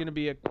there's gonna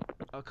be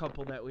a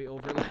couple that we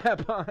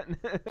overlap on.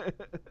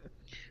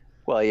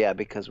 Well, yeah,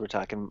 because we're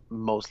talking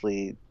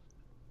mostly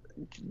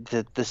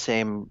the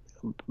same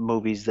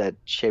movies that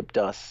shaped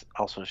us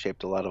also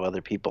shaped a lot of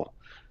other people.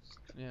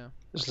 Yeah.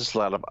 There's just a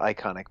lot of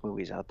iconic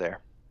movies out there.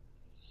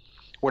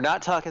 We're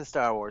not talking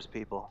Star Wars,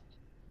 people.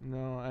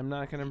 No, I'm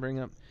not going to bring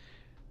up.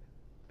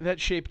 That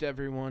shaped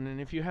everyone,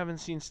 and if you haven't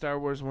seen Star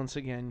Wars, once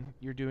again,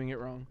 you're doing it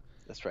wrong.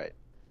 That's right.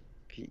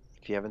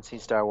 If you haven't seen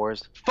Star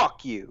Wars,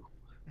 fuck you.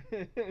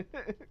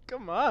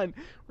 Come on.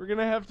 We're going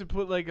to have to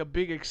put like a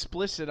big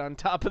explicit on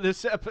top of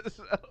this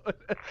episode.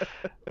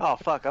 Oh,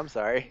 fuck, I'm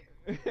sorry.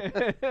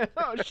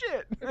 Oh,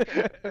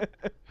 shit.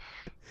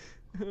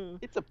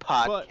 It's a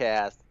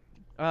podcast,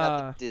 not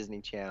But, the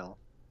Disney Channel.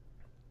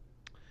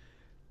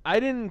 I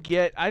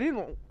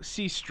didn't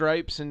see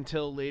Stripes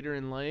until later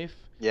in life.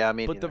 Yeah, I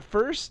mean, but the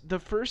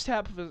first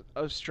half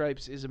of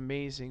Stripes is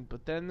amazing,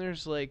 but then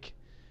there's like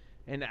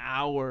an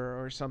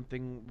hour or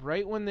something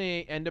right when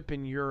they end up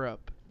in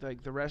Europe.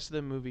 Like the rest of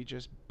the movie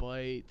just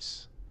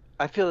bites.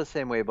 I feel the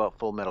same way about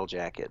Full Metal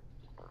Jacket.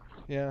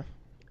 Yeah.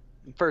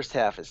 First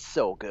half is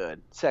so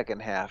good.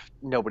 Second half,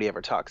 nobody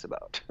ever talks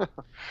about.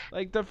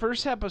 Like the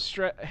first half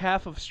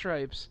of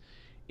Stripes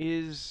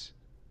is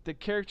the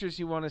characters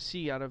you want to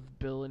see out of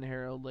Bill and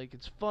Harold. Like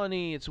it's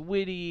funny, it's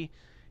witty,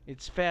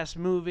 it's fast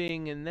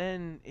moving, and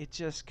then it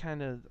just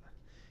kind of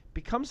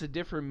becomes a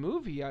different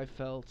movie, I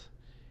felt.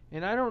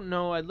 And I don't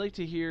know, I'd like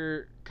to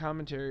hear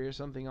commentary or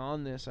something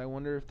on this. I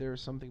wonder if there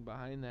was something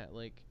behind that,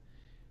 like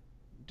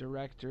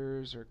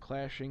directors or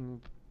clashing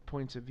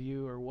points of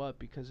view or what,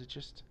 because it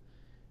just,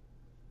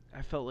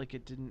 I felt like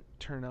it didn't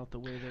turn out the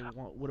way they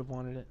would have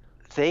wanted it.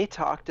 They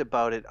talked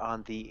about it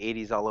on the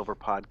 80s All Over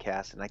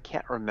podcast, and I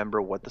can't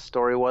remember what the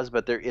story was,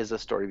 but there is a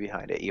story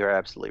behind it. You're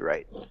absolutely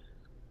right.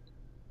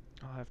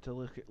 I'll have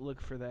to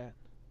look for that.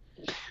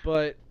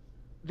 But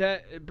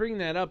that bringing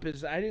that up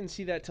is I didn't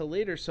see that till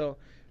later, so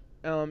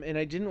and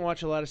I didn't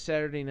watch a lot of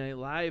Saturday Night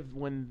Live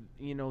when,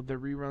 you know, the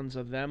reruns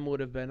of them would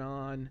have been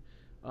on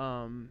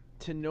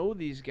to know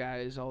these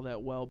guys all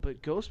that well,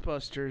 but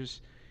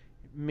Ghostbusters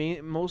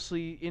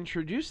mostly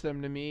introduced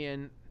them to me,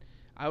 and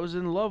I was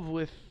in love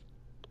with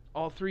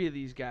all three of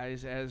these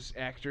guys as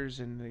actors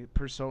and the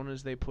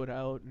personas they put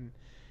out, and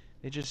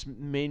it just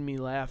made me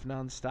laugh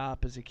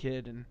nonstop as a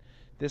kid. And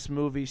this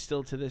movie,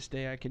 still to this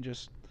day, I can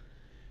just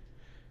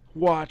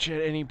watch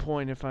at any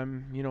point if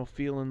I'm, you know,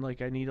 feeling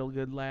like I need a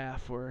good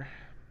laugh or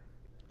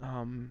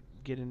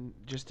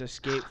just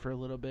escape for a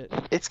little bit.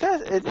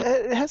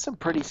 It has some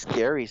pretty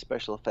scary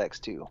special effects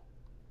too.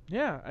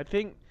 Yeah, I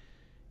think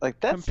like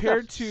that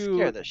compared stuff to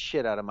scare the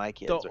shit out of my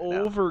kids the right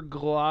now. over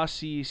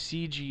glossy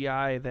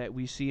CGI that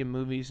we see in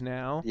movies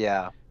now.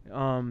 Yeah.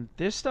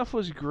 This stuff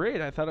was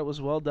great. I thought it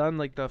was well done.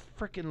 Like the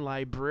frickin'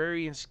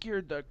 librarian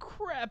scared the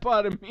crap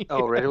out of me.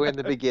 Oh, right away in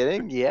the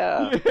beginning?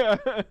 Yeah. Yeah.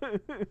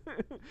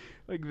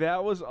 Like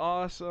that was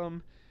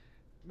awesome.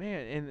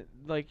 Man, and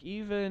like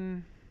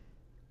even,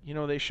 you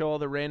know, they show all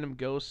the random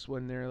ghosts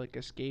when they're like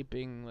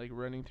escaping, like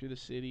running through the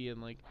city,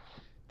 and like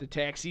the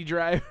taxi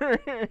driver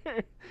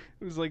it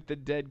was like the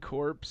dead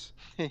corpse.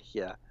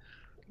 Yeah.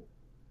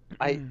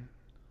 I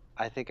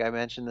think I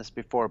mentioned this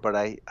before, but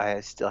I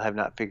still have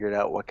not figured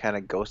out what kind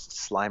of ghost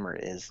Slimer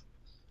is.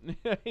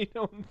 I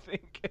don't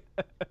think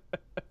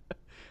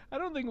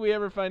we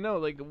ever find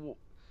out like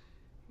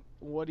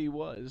what he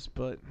was,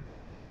 but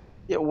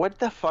yeah, what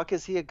the fuck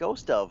is he a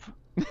ghost of?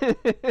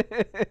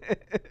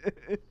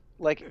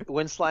 Like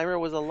when Slimer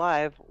was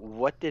alive,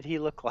 what did he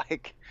look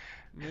like?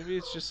 Maybe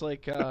it's just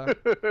like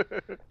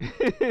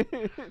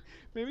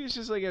maybe it's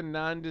just like a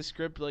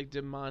nondescript, like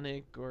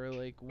demonic or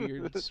like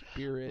weird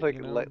spirit, like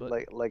you know?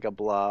 like a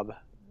blob.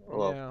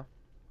 Well, yeah.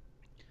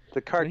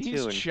 The cartoon. When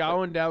he's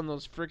chowing down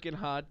those freaking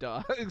hot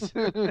dogs.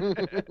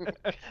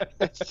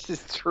 It's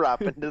just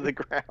dropping to the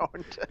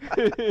ground.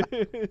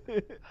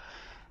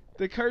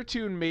 The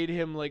cartoon made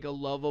him like a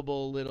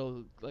lovable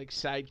little like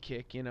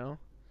sidekick, you know?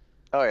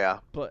 Oh yeah.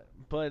 But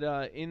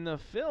in the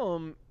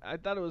film, I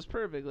thought it was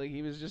perfect. Like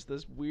he was just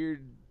this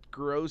weird,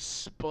 gross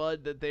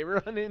spud that they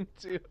run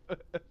into.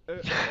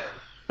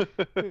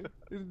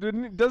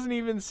 It doesn't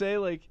even say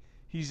like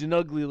he's an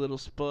ugly little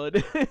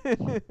spud.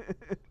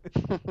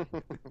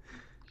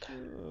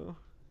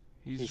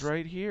 He's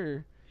right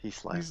here.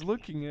 He's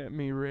looking at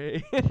me,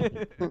 Ray.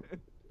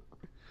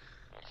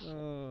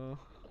 Oh,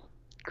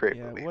 great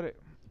movie. What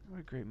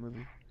a great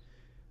movie.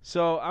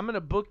 So I'm gonna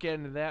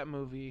bookend that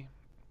movie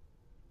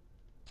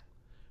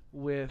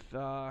with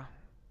a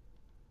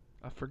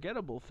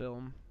forgettable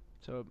film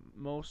to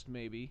most,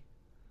 maybe,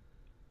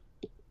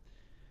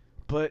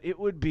 but it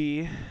would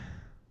be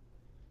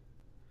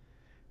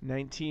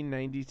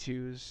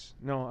 1992's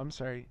no, I'm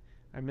sorry,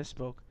 I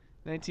misspoke,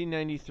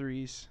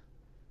 1993's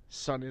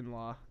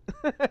Son-in-Law.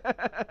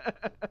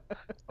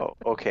 Oh,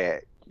 okay.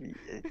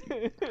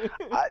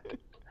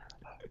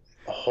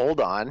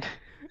 Hold on.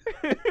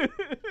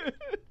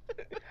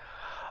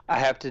 I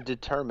have to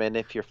determine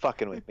if you're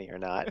fucking with me or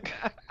not.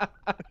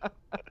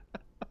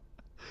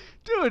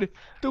 Dude,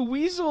 the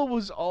Weasel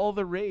was all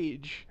the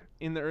rage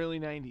in the early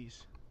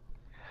 90s.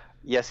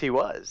 Yes, he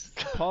was.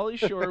 Pauly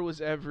Shore was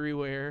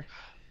everywhere.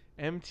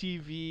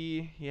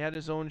 MTV, he had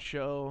his own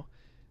show.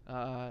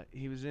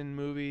 He was in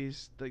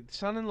movies. The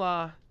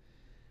Son-in-Law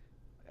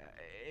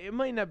it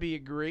might not be a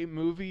great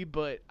movie,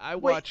 but I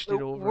watched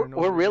it over and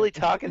over. We're really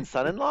talking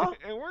Son-in-Law?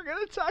 And we're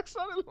gonna talk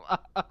Son-in-Law.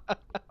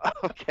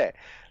 Okay.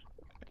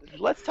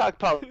 Let's talk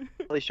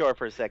Pauly Shore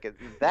for a second.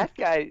 That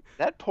guy,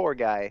 that poor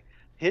guy,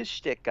 his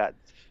shtick got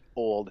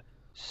old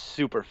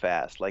super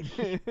fast. Like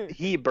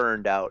he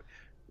burned out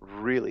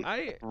really.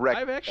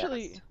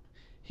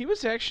 He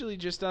was actually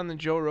just on the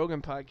Joe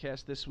Rogan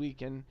podcast this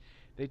week, and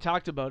they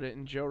talked about it.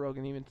 And Joe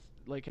Rogan even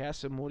like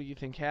asked him, "What do you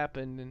think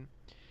happened?" And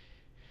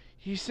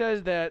he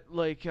says that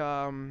like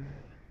kind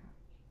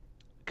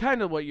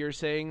of what you're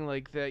saying,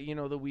 like that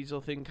the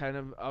Weasel thing kind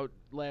of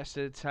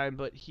outlasted its time,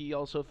 but he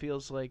also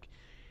feels like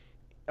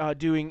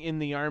doing In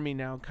the Army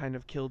Now kind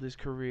of killed his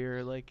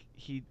career. Like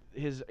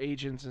his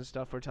agents and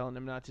stuff were telling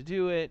him not to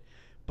do it,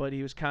 but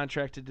he was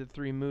contracted to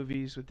 3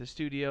 movies with the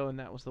studio, and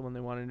that was the one they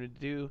wanted him to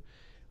do.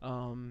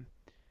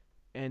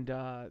 And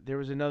there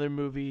was another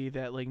movie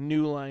that like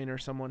New Line or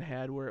someone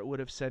had where it would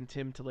have sent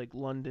him to like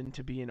London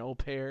to be an au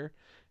pair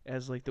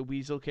as like the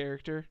Weasel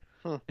character.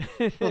 And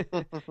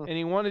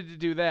he wanted to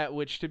do that,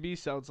 which to me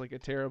sounds like a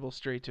terrible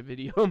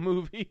straight-to-video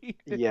movie.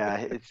 Yeah,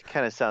 it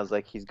kind of sounds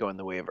like he's going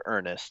the way of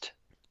Ernest.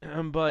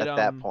 But at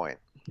that point.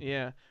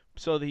 Yeah.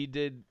 So he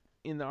did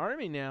In the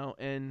Army Now,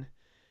 and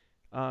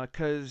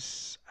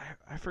because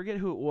I forget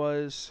who it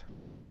was,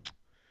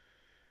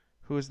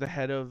 who was the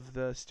head of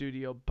the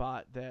studio,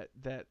 bought that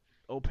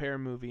au pair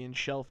movie and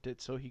shelved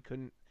it, so he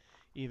couldn't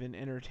even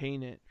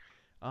entertain it.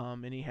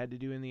 And he had to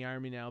do In the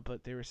Army Now,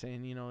 but they were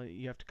saying,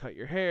 you have to cut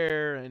your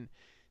hair, and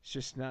it's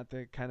just not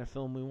the kind of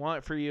film we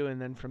want for you.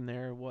 And then from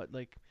there, it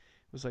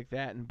was like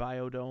that and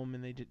Biodome,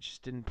 and they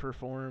just didn't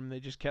perform. They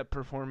just kept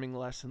performing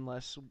less and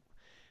less,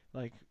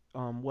 like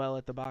well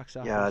at the box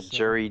office. Yeah,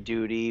 Jury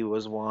Duty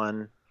was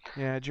one.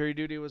 Yeah, Jury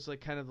Duty was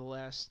like kind of the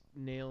last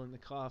nail in the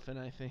coffin,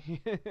 I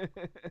think.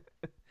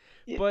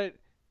 Yeah. But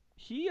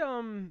he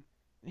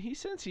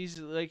since he's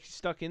like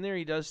stuck in there,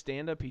 he does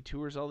stand up, he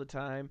tours all the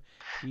time.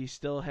 He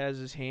still has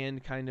his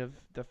hand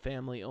the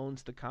family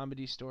owns the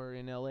Comedy Store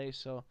in LA,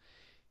 so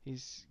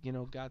he's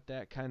got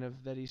that kind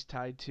of that he's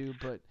tied to,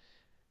 but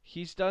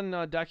he's done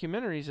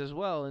documentaries as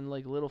well, and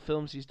like little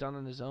films he's done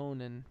on his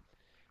own. And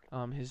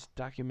his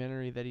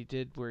documentary that he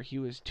did where he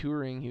was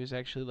touring, he was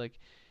actually like,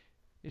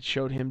 it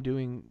showed him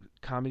doing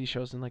comedy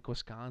shows in like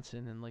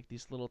Wisconsin and like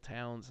these little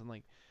towns and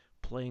like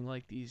playing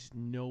like these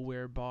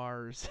nowhere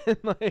bars. And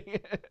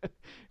like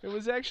it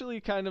was actually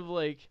kind of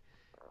like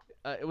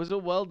it was a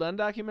well done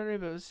documentary,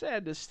 but it was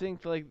sad to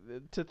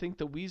think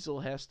the Weasel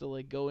has to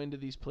like go into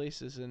these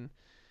places and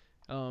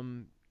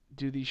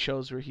do these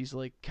shows where he's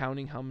like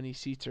counting how many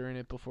seats are in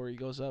it before he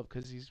goes up,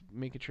 because he's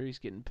making sure he's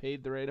getting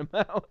paid the right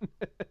amount.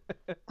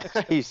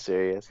 Are you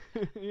serious?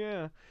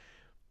 Yeah.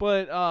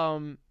 But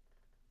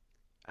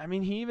I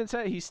mean, he even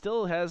said he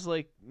still has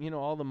like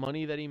all the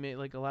money that he made,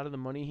 like a lot of the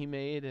money he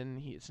made,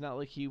 and it's not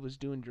like he was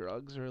doing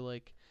drugs or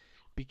like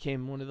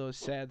became one of those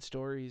sad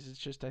stories. It's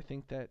just I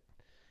think that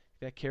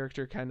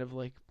character kind of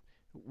like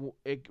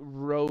it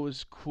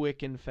rose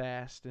quick and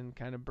fast and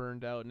kind of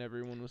burned out, and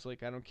everyone was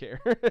like, I don't care.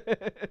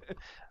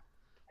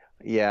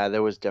 Yeah,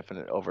 there was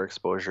definite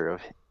overexposure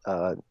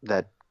of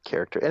that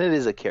character, and it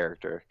is a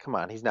character. Come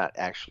on, he's not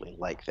actually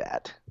like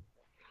that.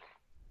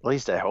 At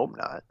least I hope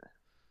not.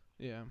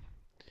 Yeah.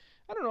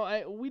 I don't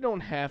know. We don't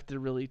have to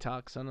really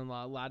talk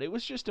Son-in-Law a lot. It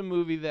was just a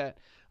movie that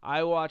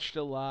I watched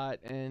a lot,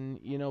 and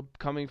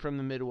coming from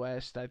the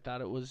Midwest, I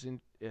thought it was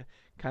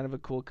kind of a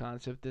cool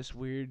concept. This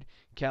weird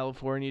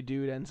California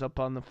dude ends up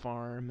on the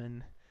farm,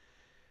 and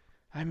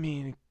I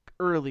mean,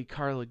 early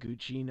Carla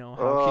Gugino.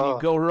 How can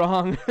you go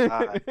wrong?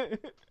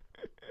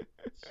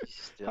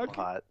 She's still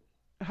hot.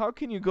 How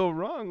can you go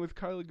wrong with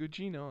Carla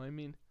Gugino? I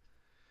mean,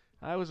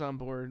 I was on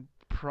board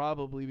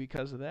probably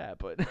because of that,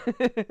 but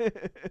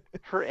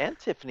her and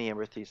Tiffany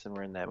Amber Thiessen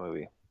were in that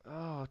movie.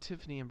 Oh,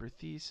 Tiffany Amber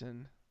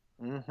Thiessen.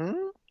 Mm-hmm.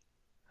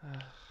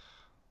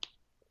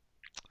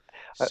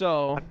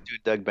 So do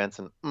Doug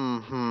Benson.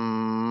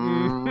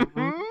 Mm-hmm.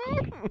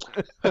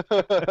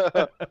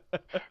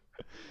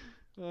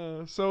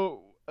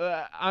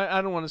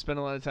 I don't want to spend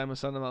a lot of time with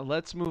Son-in-Law.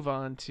 Let's move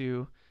on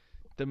to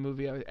the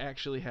movie I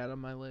actually had on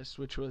my list,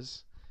 which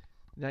was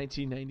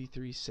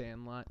 1993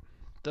 Sandlot.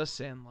 The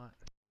Sandlot.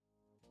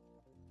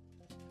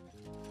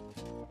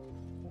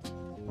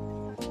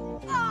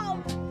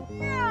 Oh,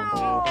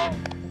 no!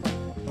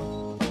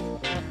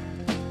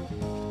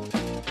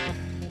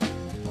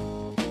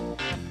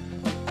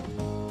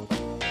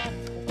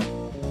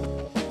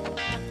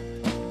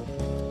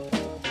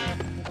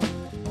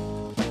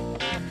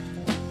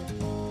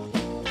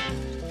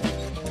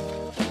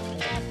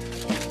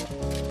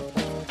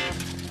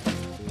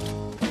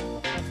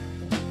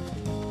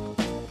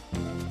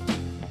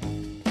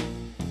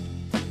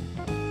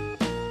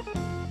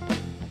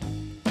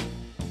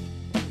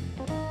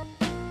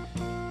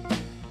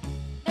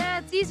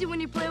 Easy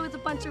when you play with a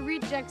bunch of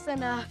rejects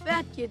and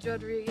fat kids,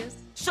 Rodriguez.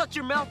 Shut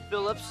your mouth,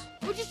 Phillips.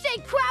 What'd you say,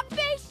 crap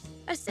face?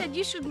 I said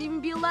you shouldn't even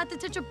be allowed to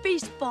touch a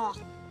baseball.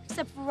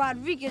 Except for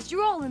Rodriguez,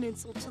 you're all an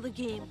insult to the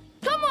game.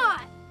 Come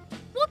on!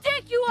 We'll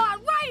take you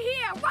on right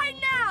here, right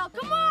now!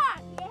 Come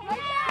on!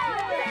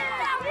 Yeah.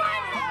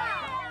 Right now!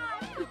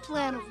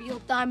 plan, real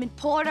Diamond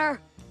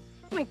Porter.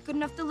 You ain't good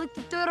enough to lick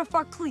the dirt off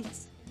our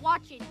cleats.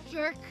 Watch it,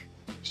 jerk.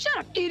 Shut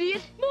up,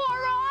 idiot!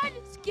 Moron!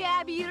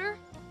 Scab eater!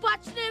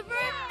 Butt sniffer!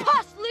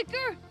 Pus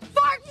licker!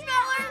 Fart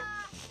smeller!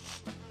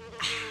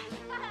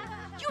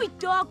 You eat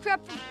dog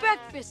crap for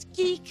breakfast,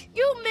 geek!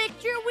 You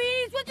mix your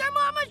weenies with your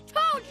mama's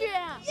toe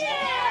jam!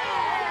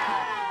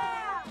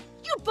 Yeah!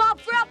 You bob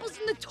for apples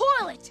in the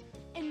toilet!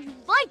 And you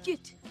like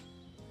it!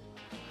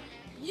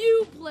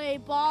 You play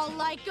ball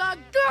like a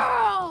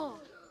girl!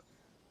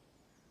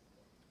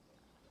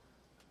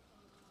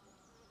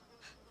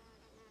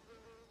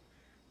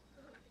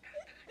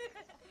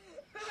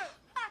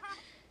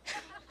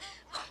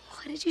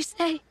 What did you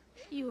say?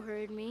 You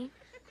heard me.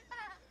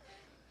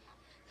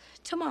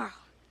 Tomorrow.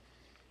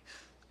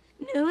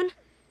 Noon.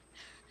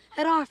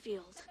 At our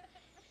field.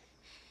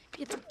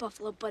 Get the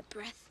buffalo butt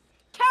breath.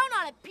 Count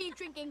on it,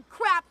 pee-drinking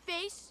crap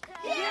face.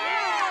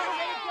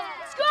 Yeah!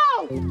 Let's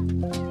go!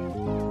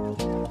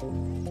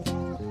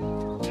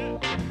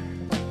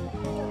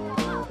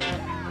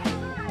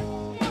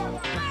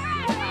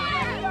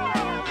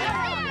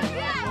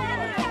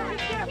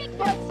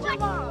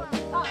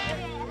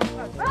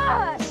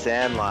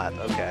 Sandlot.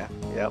 Okay.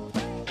 Yep.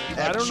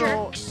 I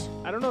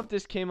don't know if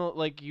this came out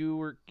like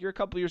you're a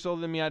couple years older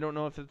than me. I don't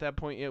know if at that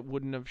point it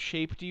wouldn't have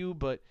shaped you,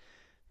 but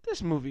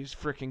this movie is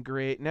freaking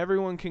great, and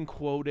everyone can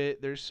quote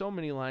it. There's so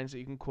many lines that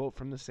you can quote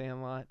from The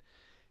Sandlot,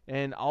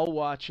 and I'll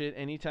watch it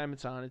anytime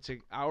it's on. It's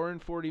an hour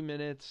and 40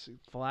 minutes. It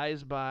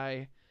flies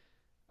by.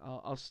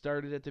 I'll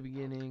start it at the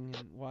beginning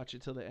and watch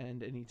it till the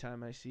end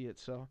anytime I see it.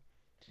 So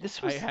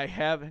this was I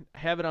have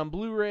it on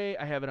Blu-ray.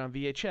 I have it on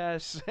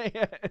VHS.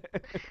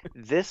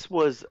 This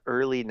was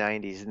early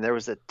 90s, and there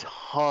was a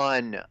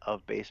ton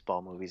of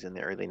baseball movies in the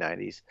early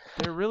 90s.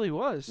 There really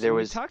was.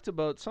 We talked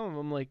about some of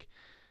them, like,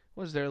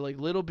 was there like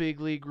Little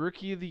Big League,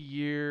 Rookie of the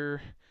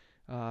Year,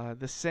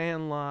 The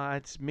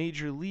Sandlot,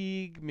 Major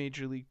League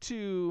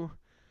 2,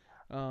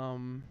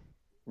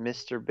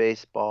 Mr.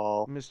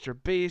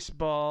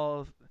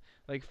 Baseball,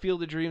 like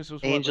Field of Dreams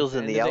was Angels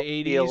in the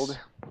Outfield.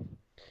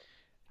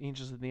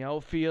 Angels in the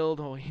Outfield.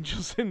 Oh,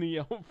 Angels in the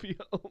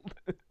Outfield.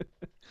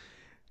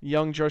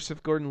 Young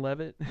Joseph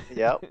Gordon-Levitt.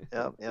 Yep.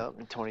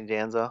 And Tony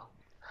Danza.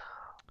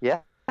 Yeah,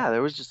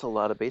 there was just a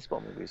lot of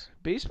baseball movies.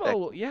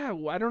 Baseball, yeah.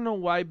 I don't know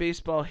why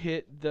baseball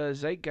hit the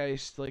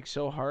zeitgeist like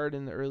so hard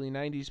in the early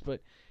 90s,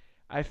 but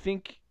I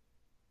think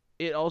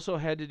it also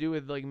had to do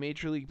with like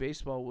Major League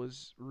Baseball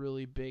was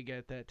really big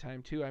at that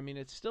time too. I mean,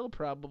 it still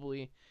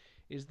probably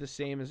is the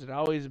same as it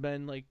always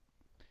been, like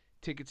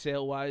ticket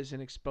sale wise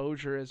and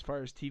exposure as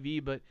far as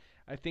TV, but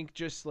I think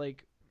just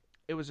like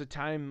it was a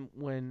time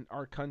when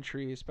our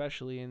country,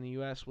 especially in the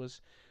US,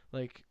 was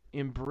like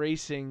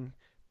embracing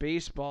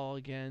baseball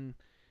again,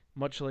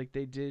 much like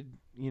they did,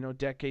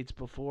 decades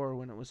before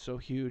when it was so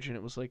huge, and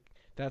it was like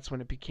that's when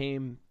it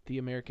became the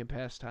American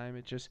pastime.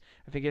 I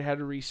think it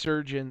had a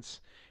resurgence,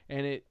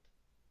 and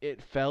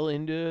it fell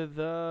into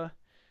the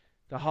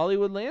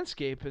Hollywood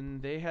landscape,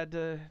 and they had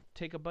to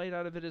take a bite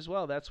out of it as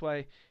well. That's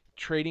why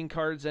trading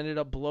cards ended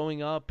up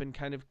blowing up and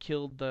kind of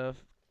killed the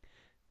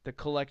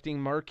collecting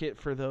market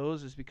for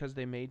those, is because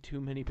they made too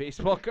many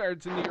baseball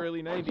cards in the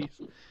early 90s.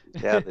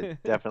 Yeah, they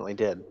definitely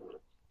did.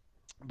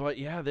 But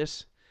yeah,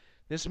 this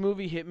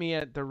movie hit me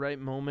at the right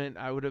moment.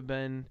 I would have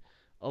been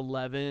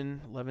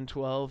 11,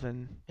 12,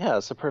 and yeah,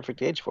 it's a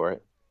perfect age for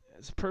it.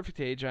 It's a perfect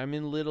age. I'm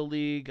in Little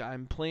League.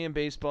 I'm playing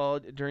baseball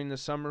during the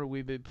summer.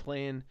 We've been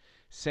playing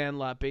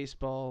Sandlot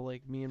baseball,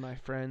 like me and my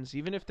friends.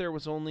 Even if there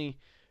was only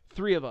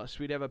 3 of us,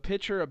 we'd have a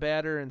pitcher, a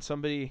batter, and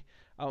somebody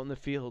out in the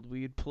field.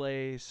 We'd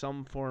play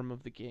some form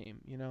of the game.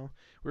 We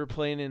were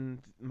playing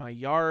in my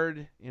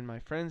yard, in my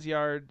friend's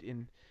yard,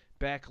 in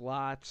back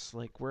lots,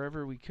 like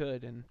wherever we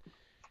could. And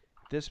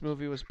this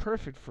movie was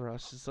perfect for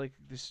us. It's like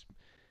this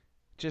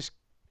just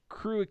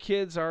crew of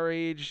kids our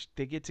age.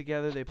 They get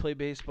together, they play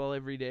baseball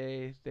every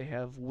day, they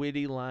have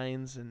witty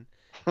lines, and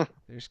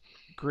there's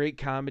great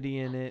comedy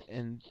in it,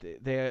 and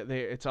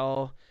it's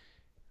all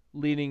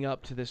leading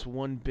up to this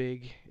one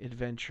big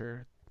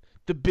adventure,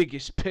 the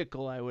biggest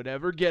pickle I would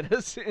ever get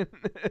us in.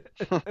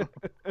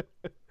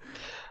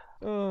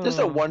 There's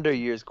a Wonder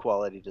Years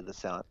quality to the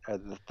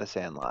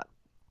Sandlot.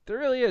 There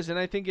really is, and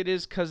I think it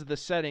is because of the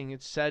setting.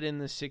 It's set in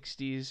the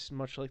 60s,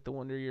 much like the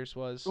Wonder Years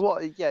was.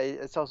 Well, yeah,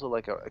 it's also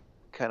like a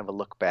kind of a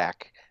look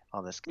back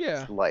on this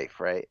life,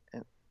 right?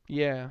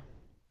 Yeah.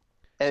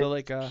 And so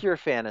like pure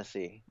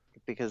fantasy,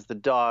 because the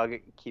dog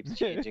keeps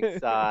changing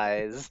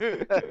size.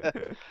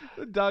 The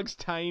dog's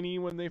tiny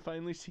when they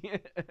finally see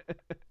it.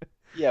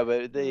 Yeah,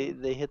 but they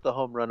hit the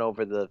home run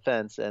over the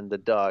fence, and the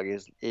dog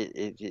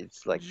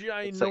it's like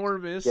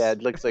ginormous.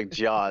 It looks like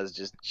Jaws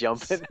just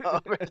jumping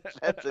over the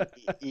fence and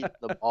eating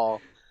the ball.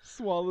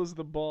 Swallows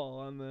the ball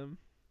on them.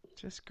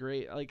 Just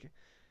great. Like,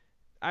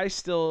 I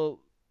still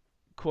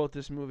quote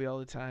this movie all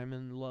the time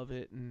and love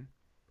it, and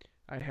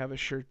I have a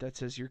shirt that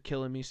says "You're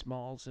killing me,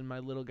 Smalls," and my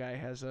little guy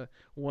has a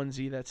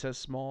onesie that says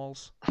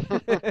Smalls.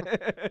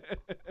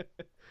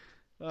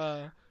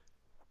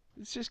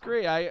 It's just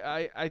great.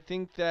 I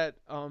think that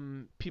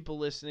people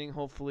listening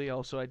hopefully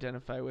also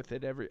identify with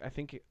it. I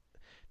think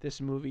this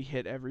movie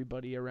hit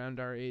everybody around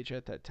our age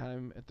at that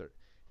time, and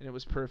it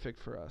was perfect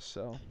for us.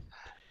 So,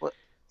 Well,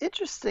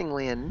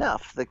 interestingly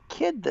enough, the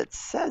kid that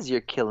says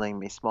you're killing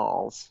me,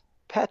 Smalls,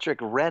 Patrick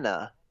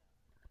Renna,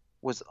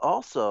 was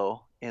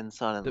also in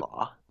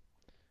Son-in-Law.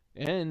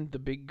 And the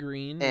Big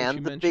Green, which And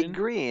you the mentioned. Big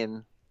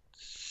Green.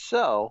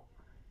 So,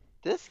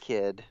 this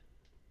kid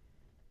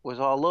was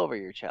all over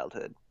your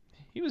childhood.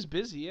 He was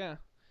busy, yeah.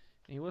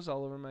 He was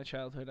all over my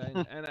childhood.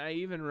 And I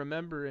even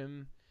remember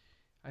him,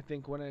 I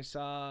think, when I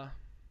saw...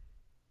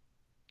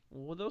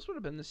 Well, those would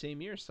have been the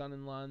same year,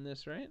 Son-in-Law and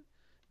this, right?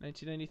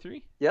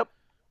 1993? Yep.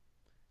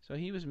 So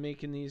he was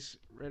making these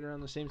right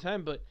around the same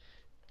time. But,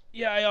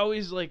 yeah, I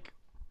always, like...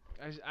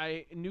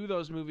 I knew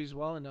those movies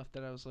well enough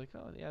that I was like,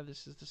 oh, yeah,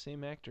 this is the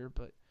same actor,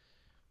 but...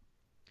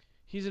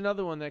 He's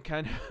another one that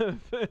kind of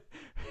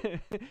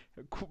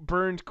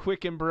burned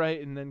quick and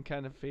bright and then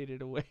kind of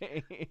faded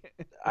away.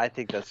 I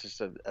think that's just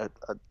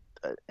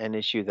an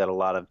issue that a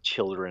lot of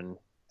children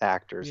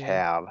actors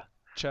have.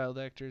 Child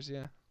actors,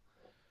 yeah.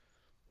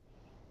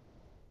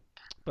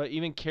 But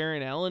even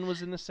Karen Allen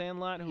was in The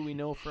Sandlot, who we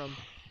know from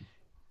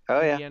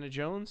Indiana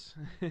Jones.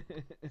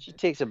 She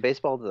takes a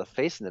baseball to the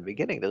face in the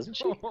beginning, doesn't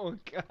she? Oh,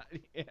 God,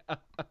 yeah.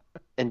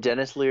 And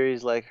Dennis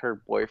Leary's like her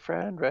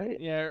boyfriend, right?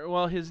 Yeah,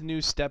 well, his new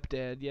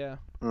stepdad, yeah.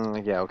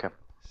 Yeah, okay.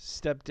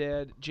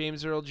 Stepdad.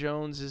 James Earl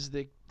Jones is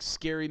the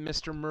scary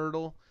Mr.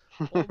 Myrtle.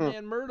 Old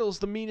Man Myrtle's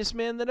the meanest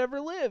man that ever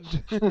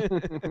lived.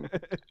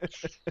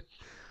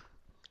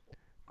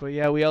 But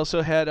yeah, we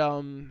also had,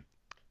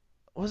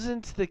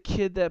 wasn't the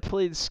kid that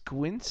played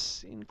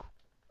Squints in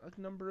a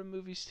number of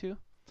movies too?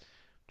 I'm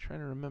trying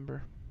to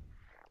remember.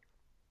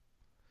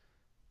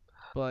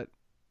 But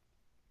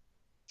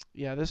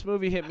yeah, this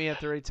movie hit me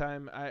at the right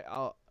time.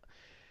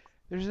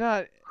 There's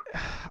not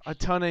a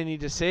ton I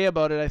need to say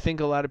about it. I think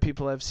a lot of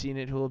people have seen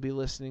it who will be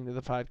listening to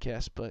the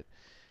podcast, but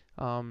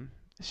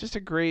it's just a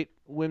great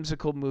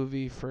whimsical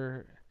movie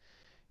for,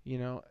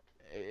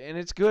 and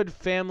it's good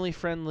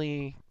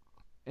family-friendly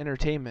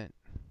entertainment.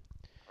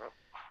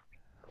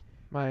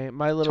 My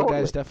little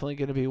guy's definitely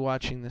going to be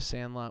watching The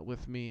Sandlot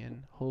with me,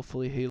 and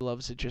hopefully he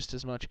loves it just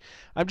as much.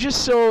 I'm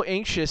just so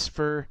anxious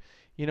for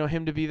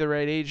him to be the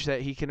right age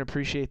that he can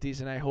appreciate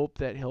these, and I hope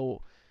that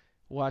he'll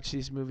watch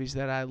these movies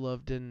that I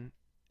loved and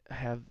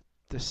have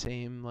the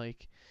same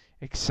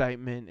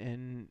excitement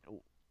and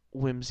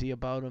whimsy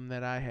about them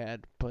that I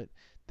had, but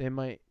they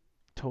might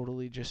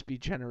totally just be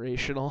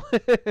generational.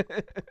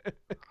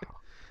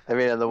 I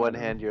mean, on the one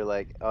hand, you're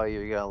like, oh,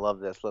 you're going to love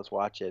this, let's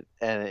watch it.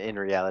 And in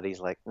reality, he's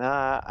like,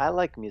 nah, I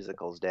like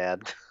musicals,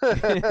 Dad.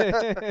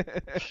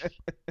 That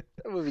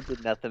movie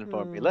did nothing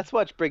for me. Let's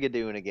watch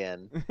Brigadoon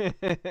again.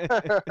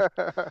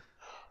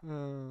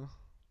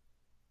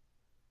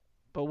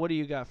 But what do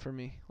you got for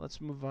me?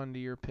 Let's move on to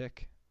your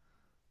pick.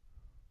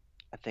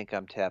 I think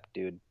I'm tapped,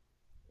 dude.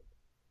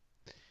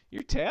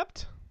 You're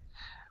tapped?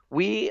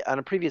 On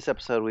a previous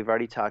episode, we've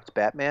already talked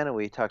Batman and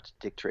we talked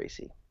Dick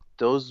Tracy.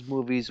 Those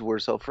movies were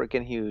so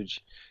freaking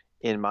huge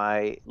in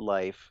my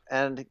life,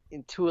 and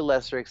to a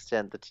lesser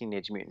extent, the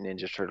Teenage Mutant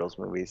Ninja Turtles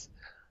movies.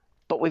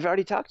 But we've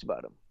already talked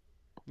about them.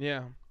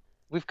 Yeah.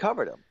 We've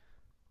covered them.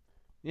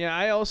 Yeah,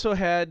 I also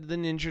had the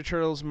Ninja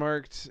Turtles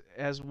marked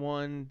as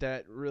one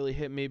that really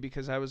hit me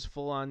because I was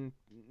full on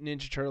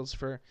Ninja Turtles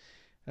for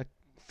a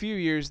few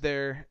years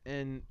there,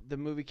 and the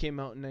movie came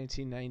out in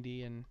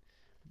 1990 and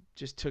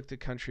just took the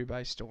country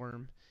by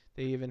storm.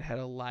 They even had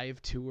a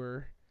live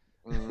tour.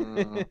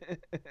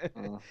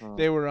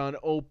 They were on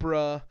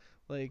Oprah.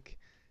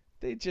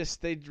 They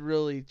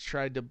really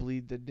tried to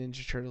bleed the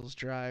Ninja Turtles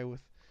dry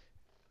with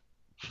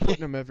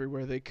putting them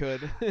everywhere they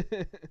could.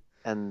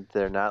 And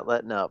they're not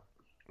letting up.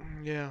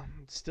 Yeah,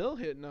 it's still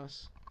hitting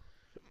us.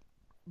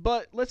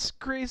 But let's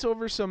graze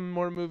over some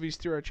more movies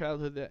through our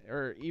childhood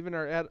or even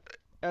our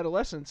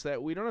adolescence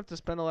that we don't have to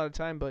spend a lot of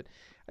time, but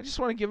I just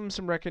want to give them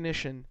some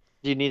recognition.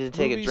 Do you need to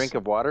take a drink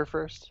of water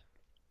first?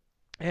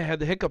 Yeah, I had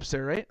the hiccups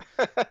there, right?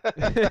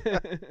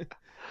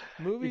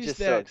 You're just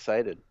so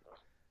excited.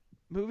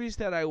 Movies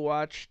that I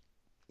watched,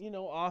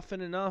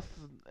 often enough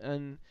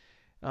and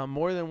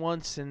more than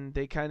once, and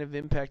they kind of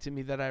impacted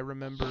me that I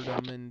remembered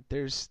them. And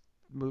there's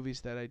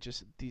movies that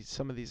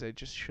some of these I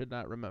just should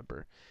not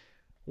remember.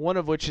 One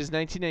of which is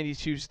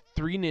 1992's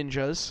Three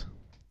Ninjas.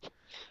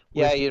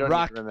 Yeah, you don't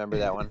need to remember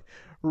that one.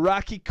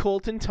 Rocky,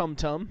 Colt, and Tum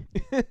Tum.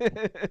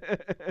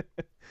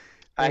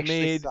 I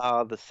actually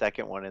saw the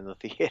second one in the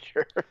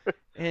theater.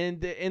 And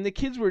the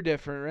kids were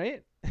different,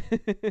 right?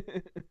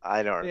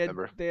 I don't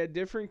remember. They had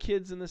different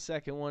kids in the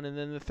second one, and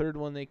then the third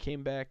one they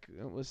came back.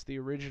 It was the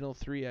original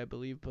three, I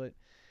believe. But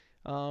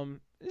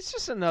it's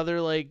just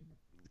another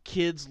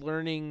kids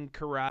learning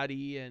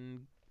karate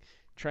and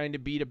trying to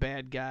beat a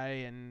bad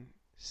guy and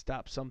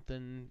stop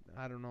something.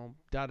 I don't know,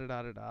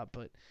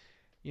 But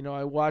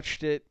I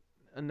watched it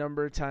a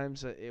number of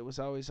times. It was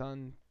always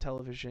on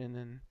television,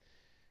 and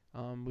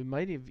we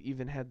might have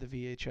even had the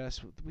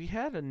VHS. We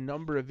had a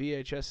number of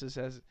VHSs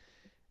as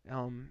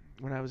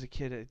when I was a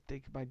kid. I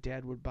think my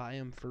dad would buy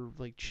them for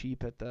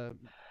cheap at the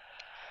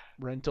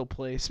rental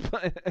place.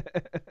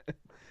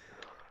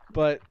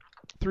 But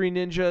Three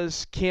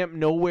Ninjas, Camp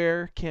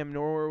Nowhere. Camp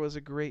Nowhere was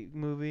a great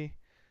movie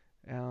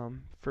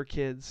for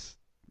kids.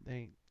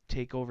 They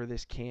take over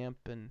this camp,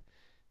 and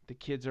the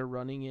kids are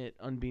running it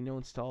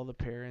unbeknownst to all the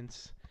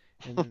parents.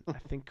 And I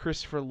think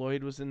Christopher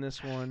Lloyd was in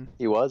this one.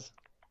 He was.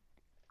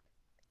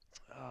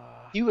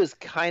 He was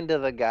kind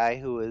of the guy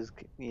who was,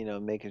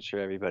 making sure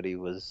everybody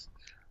was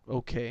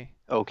okay.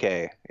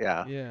 Okay,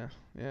 yeah.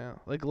 Yeah.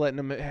 Like letting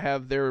them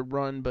have their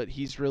run, but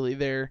he's really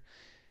there,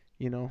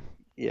 in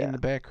the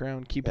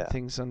background, keeping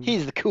things under.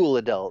 He's the cool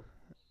adult.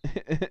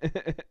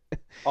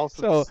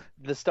 Also,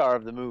 the star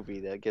of the movie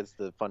that gets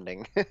the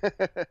funding.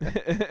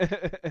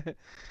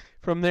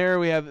 From there,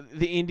 we have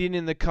The Indian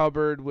in the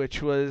Cupboard,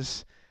 which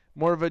was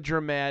more of a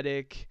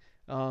dramatic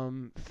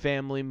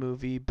family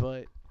movie,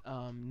 but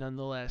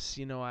nonetheless,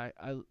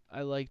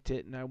 I liked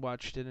it, and I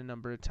watched it a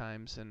number of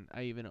times, and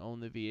I even own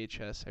the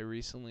VHS. I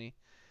recently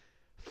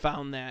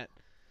found that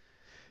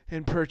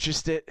and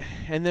purchased it.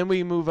 And then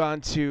we move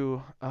on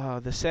to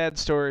The Sad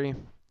Story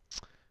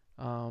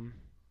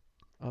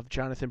of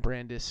Jonathan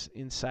Brandis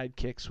in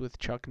Sidekicks with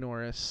Chuck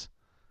Norris.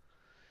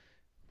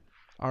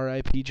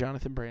 R.I.P.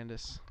 Jonathan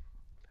Brandis.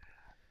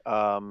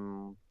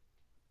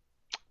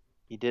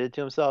 He did it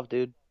to himself,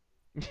 dude.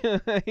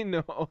 I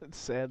know. It's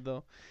sad,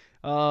 though.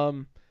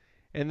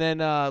 And then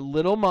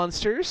Little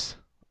Monsters.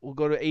 We'll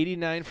go to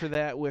 89 for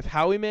that with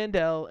Howie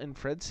Mandel and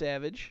Fred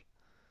Savage.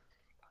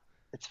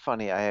 It's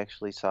funny. I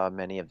actually saw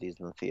many of these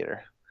in the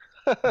theater.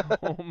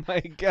 Oh,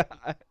 my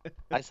God.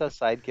 I saw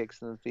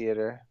Sidekicks in the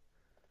theater.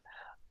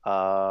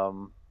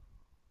 What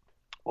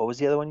was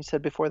the other one you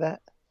said before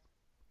that?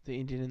 The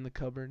Indian in the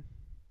Cupboard.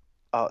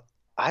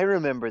 I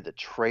remember the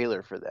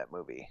trailer for that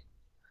movie,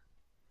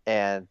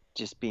 and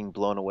just being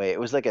blown away. It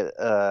was like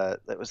a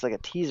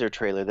teaser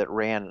trailer that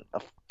ran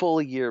a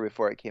full year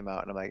before it came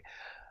out, and I'm like,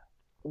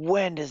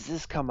 when does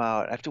this come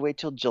out? I have to wait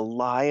till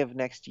July of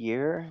next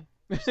year.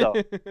 So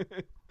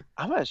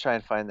I'm gonna try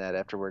and find that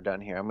after we're done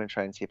here. I'm gonna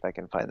try and see if I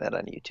can find that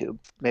on YouTube.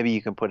 Maybe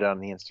you can put it on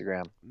the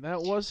Instagram.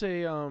 That was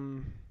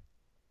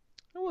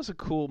a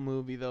cool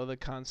movie, though. The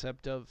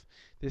concept of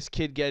this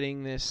kid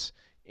getting this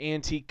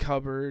antique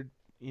cupboard,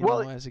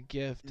 as a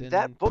gift, and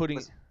that book putting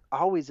was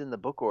always in the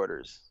book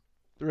orders.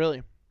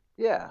 Really?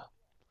 Yeah.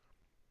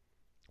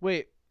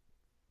 Wait.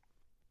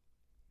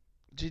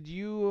 Did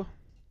you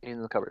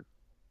in the cupboard?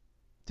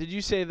 Did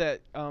you say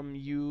that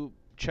you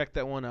checked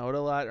that one out a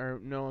lot, or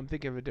no? I'm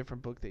thinking of a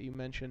different book that you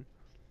mentioned.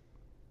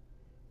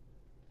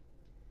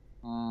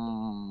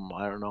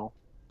 I don't know.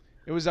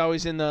 It was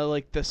always in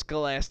the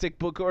Scholastic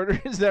book order.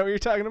 Is that what you're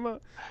talking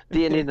about?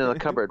 The Indian in the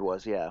Cupboard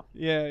was, yeah.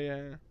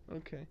 Yeah.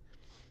 Okay.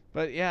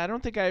 But yeah, I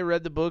don't think I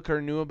read the book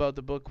or knew about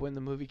the book when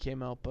the movie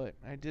came out, but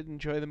I did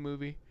enjoy the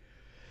movie.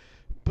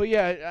 But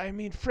yeah, I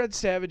mean, Fred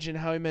Savage and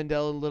Howie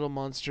Mandel and Little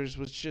Monsters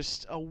was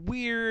just a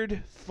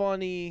weird,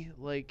 funny,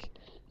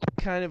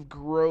 kind of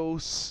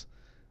gross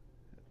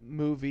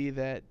movie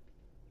that,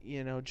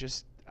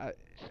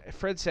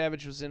 Fred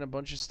Savage was in a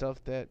bunch of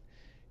stuff that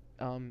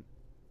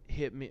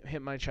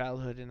hit my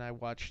childhood, and I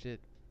watched it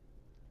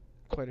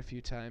quite a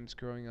few times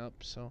growing up,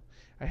 so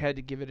I had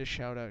to give it a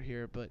shout out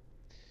here. But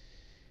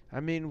I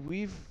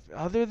mean,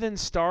 other than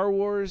Star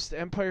Wars,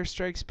 Empire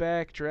Strikes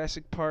Back,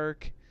 Jurassic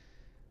Park,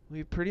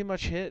 we pretty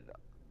much hit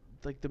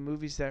the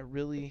movies that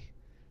really,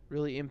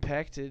 really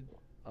impacted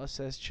us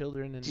as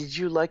children. And did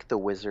you like The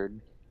Wizard?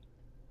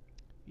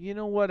 You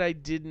know what? I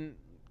didn't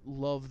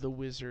love The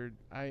Wizard.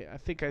 I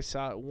think I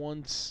saw it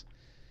once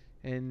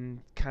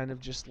and kind of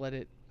just let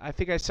it. I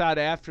think I saw it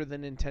after the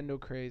Nintendo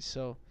craze,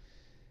 so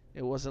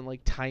it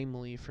wasn't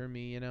timely for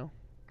me,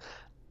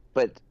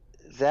 But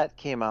that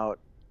came out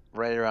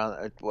right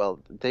around. Well,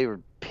 they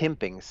were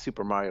pimping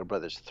Super Mario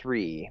Brothers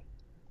 3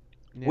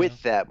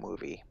 with that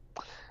movie,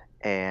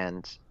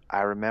 and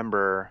I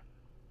remember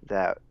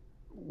that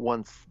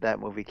once that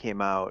movie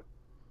came out,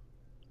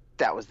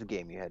 that was the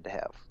game you had to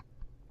have.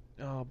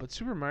 Oh, but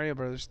Super Mario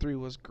Brothers 3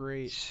 was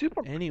great.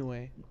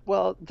 Anyway.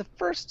 Well, the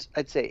first,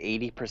 I'd say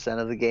 80%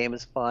 of the game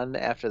is fun.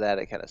 After that,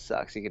 it kind of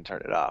sucks. You can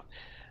turn it off.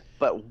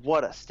 But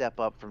what a step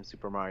up from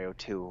Super Mario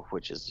 2,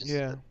 which is just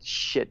a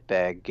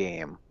shitbag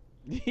game.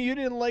 You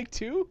didn't like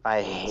 2?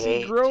 I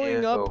hate 2.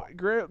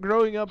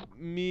 Growing up,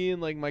 me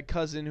and my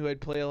cousin who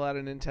I'd play a lot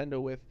of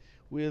Nintendo with,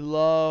 we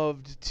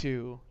loved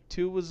 2.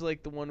 2 was the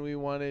one we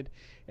wanted,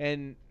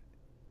 and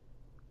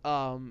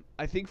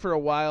I think for a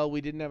while we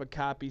didn't have a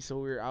copy, so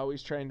we were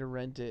always trying to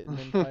rent it, and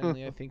then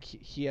finally I think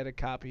he had a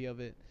copy of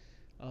it.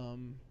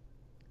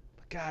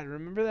 God,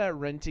 remember that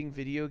renting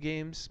video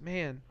games?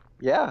 Man.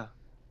 Yeah.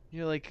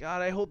 You're like,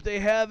 God, I hope they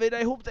have it.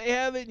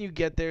 And you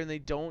get there and they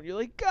don't. You're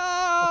like,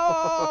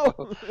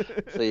 go!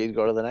 So you'd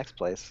go to the next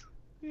place.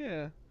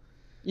 Yeah.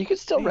 You can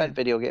still rent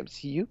video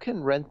games. You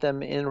can rent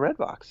them in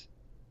Redbox.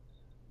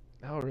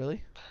 Oh,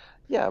 really?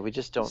 Yeah, we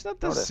just don't. It's not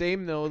the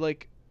same, though.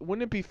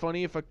 Wouldn't it be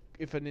funny if a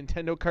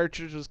Nintendo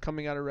cartridge was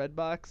coming out of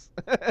Redbox?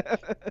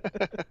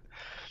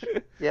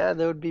 Yeah,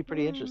 that would be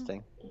pretty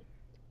interesting.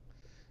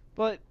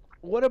 But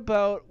what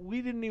about,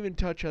 we didn't even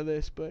touch on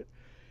this, but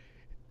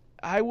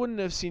I wouldn't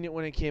have seen it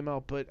when it came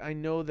out, but I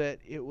know that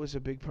it was a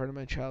big part of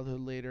my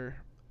childhood later.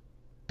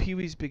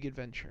 Pee-wee's Big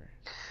Adventure.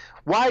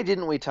 Why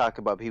didn't we talk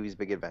about Pee-wee's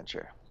Big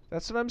Adventure?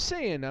 That's what I'm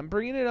saying. I'm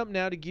bringing it up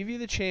now to give you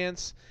the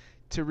chance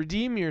to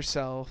redeem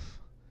yourself,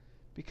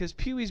 because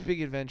Pee-wee's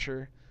Big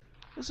Adventure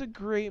was a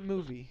great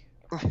movie.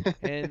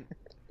 And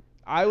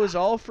I was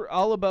all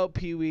about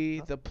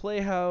Pee-wee, the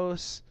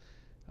Playhouse,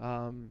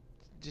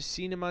 just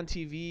seeing him on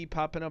TV,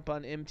 popping up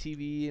on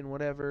MTV and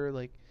whatever.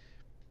 Like,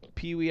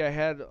 Pee-wee, I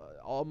had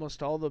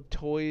almost all the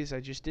toys. I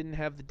just didn't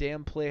have the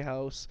damn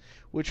Playhouse,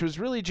 which was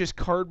really just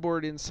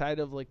cardboard inside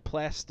of, like,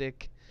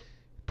 plastic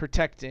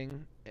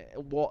protecting.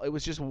 It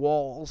was just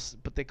walls,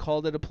 but they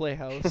called it a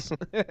Playhouse.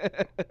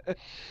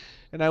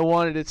 And I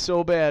wanted it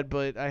so bad,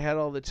 but I had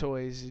all the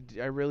toys.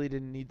 I really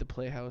didn't need the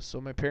Playhouse,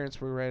 so my parents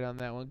were right on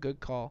that one.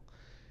 Good call.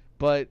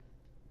 But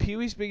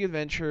Pee-wee's Big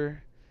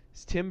Adventure,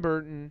 it's Tim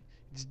Burton.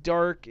 It's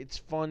dark, it's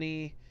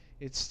funny.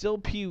 It's still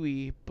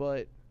Pee-wee,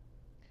 but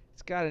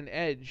it's got an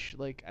edge.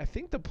 Like, I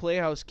think the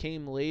Playhouse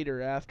came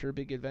later after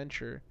Big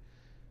Adventure.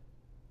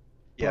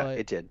 Yeah,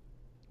 it did.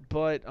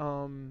 But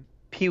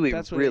Pee-wee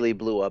really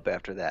blew up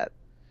after that.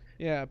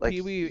 Yeah, like,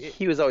 Pee-wee.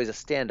 He was always a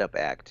stand-up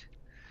act.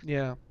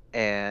 Yeah.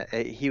 And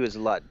he was a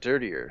lot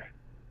dirtier.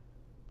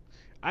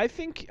 I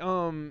think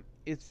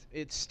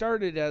it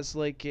started as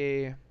like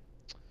a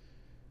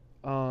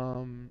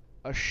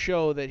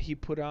show that he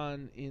put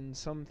on in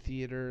some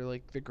theater,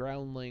 like the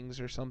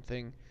Groundlings or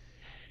something,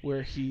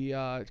 where he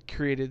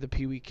created the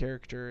Pee-wee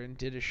character and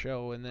did a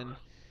show, and then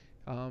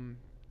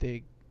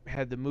they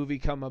had the movie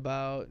come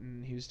about,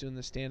 and he was doing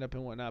the stand-up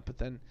and whatnot. But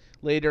then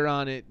later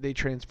on, they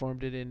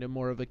transformed it into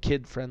more of a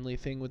kid-friendly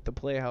thing with the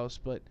Playhouse.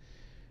 But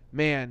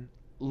man,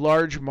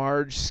 Large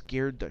Marge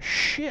scared the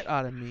shit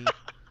out of me.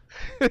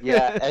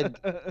 Yeah,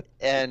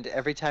 and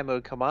every time it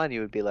would come on,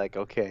 you would be like,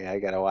 okay, I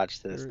gotta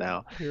watch this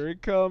now. Here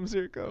it comes,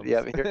 here it comes.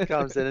 Yeah, here it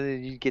comes, and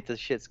then you get the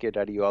shit scared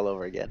out of you all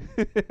over again.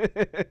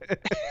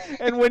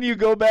 And when you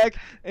go back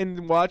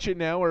and watch it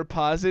now or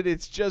pause it,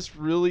 it's just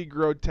really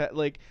grotesque,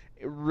 like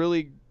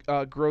really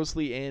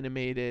grossly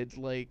animated,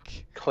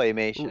 like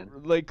claymation.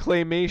 Like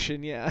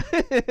claymation, yeah.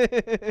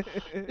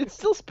 It's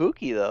still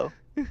spooky though.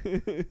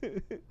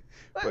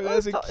 But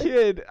as a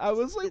kid, I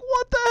was like,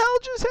 what the hell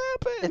just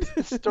happened?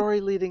 It's the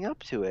story leading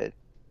up to it.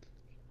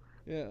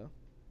 Yeah.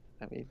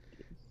 I mean,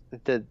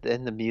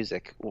 the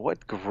music. What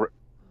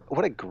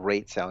a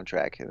great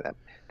soundtrack.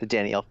 The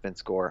Danny Elfman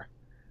score.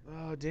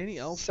 Oh, Danny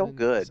Elfman. So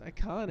good. Is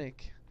iconic.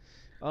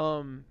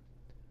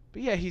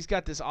 But yeah, he's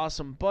got this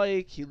awesome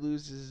bike. He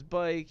loses his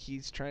bike.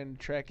 He's trying to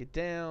track it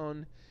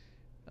down.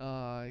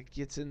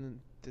 Gets in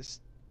this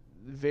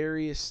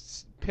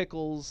various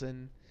pickles,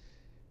 and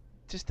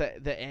just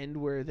the end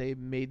where they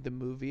made the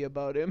movie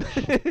about him.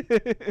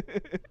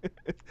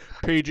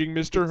 Paging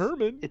Mr.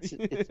 Herman.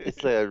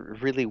 It's a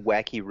really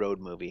wacky road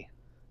movie.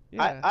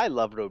 Yeah. I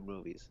love road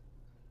movies.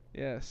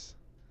 Yes.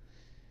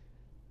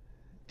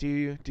 Do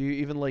you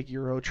even like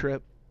Euro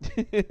Trip?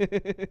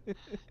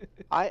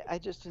 I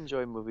just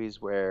enjoy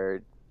movies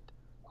where,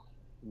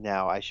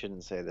 now I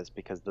shouldn't say this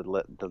because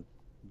the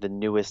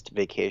newest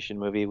Vacation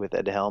movie with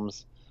Ed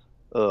Helms,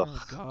 ugh,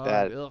 Oh, God,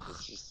 that ugh.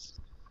 is just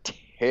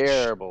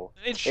terrible.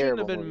 It shouldn't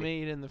have terrible been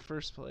movie. made in the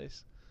first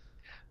place.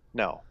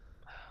 No,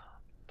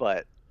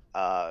 but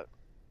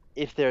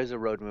if there's a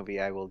road movie,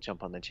 I will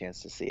jump on the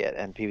chance to see it.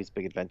 And Pee-wee's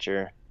Big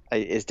Adventure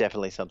is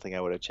definitely something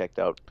I would have checked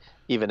out,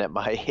 even at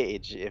my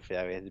age, if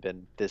I had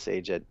been this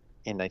age in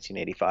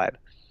 1985.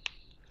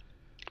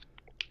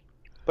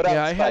 But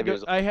Yeah, I was 5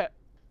 years old.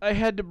 I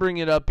had to bring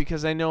it up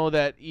because I know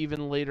that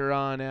even later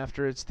on,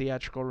 after its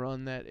theatrical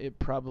run, that it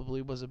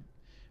probably was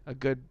a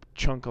good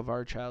chunk of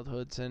our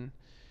childhoods, and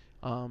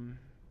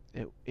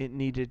it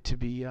needed to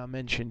be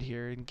mentioned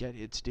here and get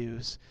its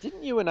dues.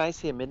 Didn't you and I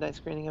see a midnight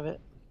screening of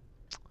it?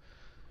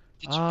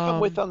 Did you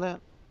come with on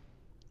that?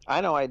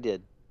 I know I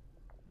did.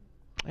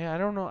 Yeah, I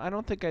don't know. I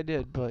don't think I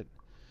did, but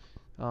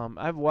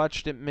I've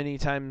watched it many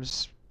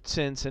times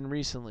since and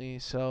recently,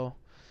 so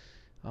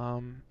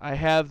I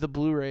have the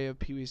Blu-ray of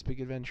Pee-wee's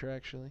Big Adventure,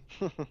 actually.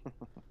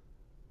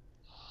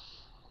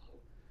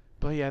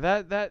 But yeah,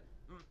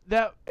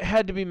 that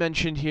had to be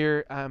mentioned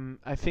here.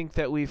 I think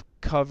that we've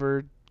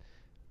covered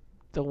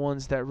the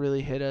ones that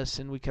really hit us,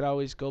 and we could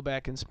always go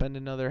back and spend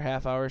another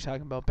half hour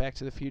talking about Back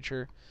to the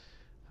Future.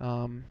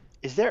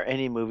 Is there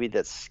any movie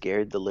that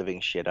scared the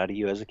living shit out of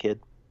you as a kid?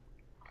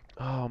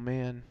 Oh,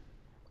 man.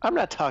 I'm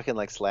not talking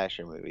like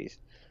slasher movies.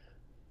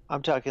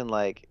 I'm talking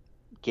like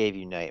gave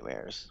you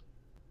nightmares.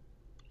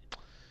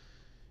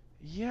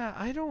 Yeah,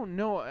 I don't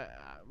know.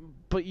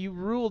 But you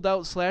ruled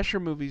out slasher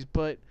movies,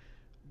 but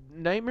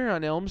Nightmare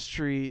on Elm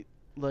Street,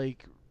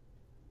 like,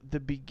 the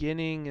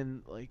beginning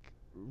and, like,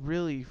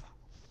 really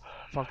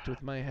fucked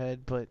with my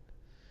head, but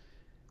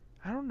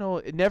I don't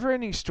know. Never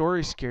Ending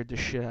Story scared the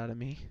shit out of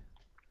me.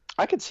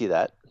 I could see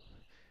that.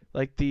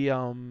 Like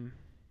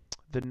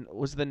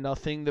was the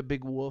Nothing, the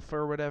big wolf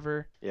or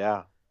whatever?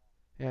 Yeah.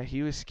 Yeah,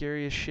 he was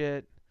scary as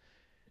shit.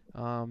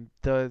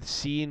 The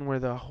scene where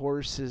the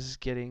horse is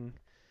getting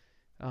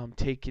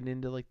taken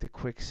into like the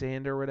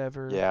quicksand or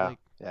whatever. Yeah. Like,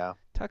 yeah.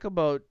 Talk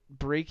about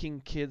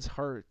breaking kids'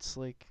 hearts.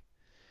 Like,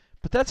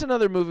 but that's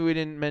another movie we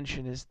didn't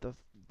mention is the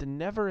The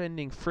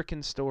Never-Ending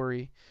Frickin'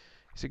 Story.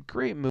 It's a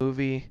great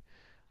movie.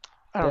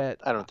 I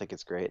don't think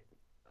it's great.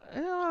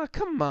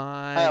 Come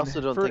on. I also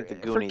don't think The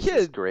Goonies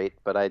is great,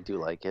 but I do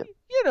like it.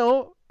 You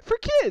know, for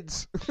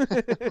kids.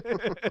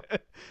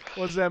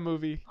 What's that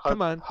movie?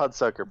 Come on.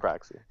 Hudsucker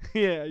Proxy.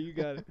 Yeah, you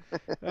got it.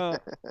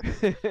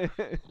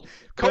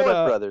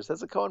 Coen Brothers.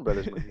 That's a Coen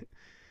Brothers movie.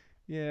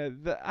 Yeah,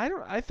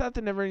 I thought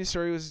The Neverending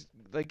Story was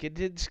like, it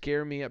did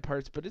scare me at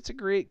parts, but it's a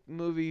great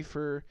movie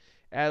for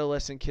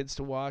adolescent kids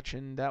to watch,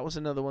 and that was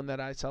another one that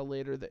I saw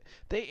later. That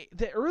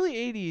the early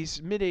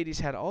 80s, mid 80s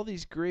had all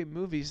these great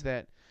movies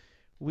that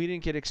we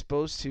didn't get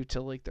exposed to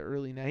till like the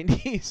early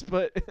 90s,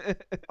 but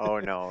oh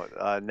no,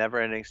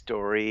 Neverending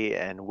Story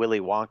and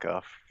Willy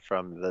Wonka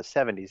from the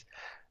 70s.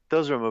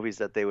 Those were movies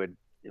that they would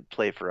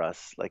play for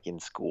us like in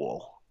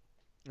school.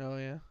 Oh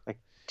yeah. Like,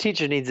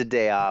 teacher needs a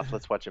day off,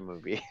 let's watch a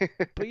movie.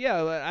 But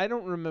yeah, I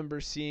don't remember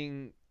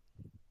seeing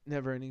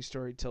Neverending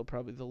Story till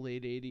probably the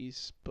late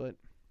 80s, but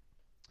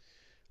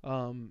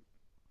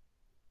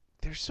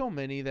there's so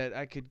many that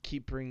I could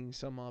keep bringing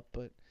some up,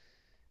 but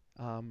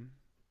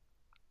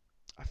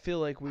I feel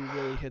like we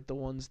really hit the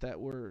ones that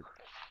were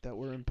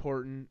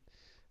important.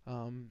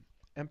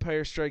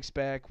 Empire Strikes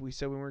Back, we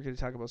said we weren't going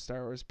to talk about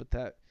Star Wars, but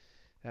that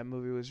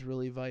movie was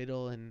really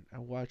vital, and I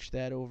watched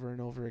that over and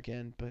over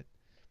again. But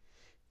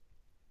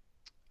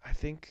I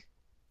think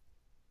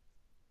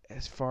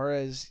as far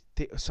as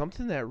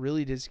something that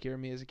really did scare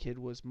me as a kid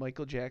was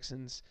Michael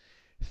Jackson's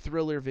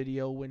Thriller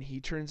video when he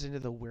turns into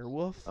the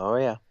werewolf. Oh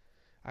yeah.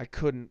 I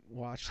couldn't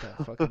watch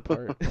that fucking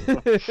part.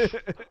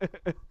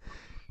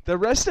 The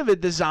rest of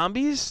it, the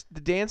zombies, the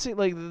dancing,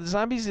 like the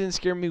zombies didn't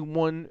scare me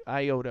one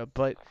iota,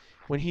 but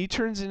when he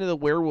turns into the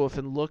werewolf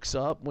and looks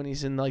up when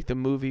he's in like the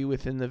movie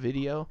within the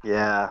video.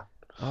 Yeah.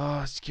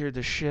 Oh, it scared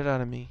the shit out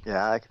of me.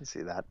 Yeah, I can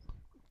see that.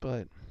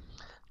 But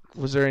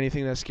was there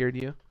anything that scared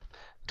you?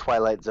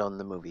 Twilight Zone,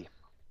 the movie.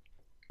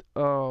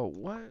 Oh,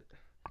 what?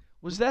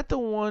 Was that the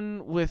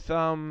one with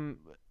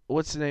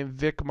what's the name,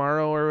 Vic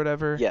Morrow or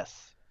whatever?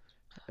 Yes.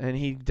 And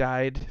he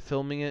died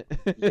filming it?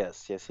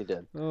 Yes, he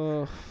did.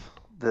 Oh.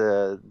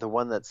 The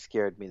one that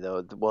scared me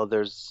though, well,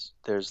 there's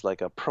like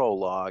a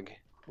prologue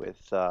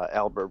with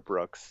Albert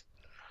Brooks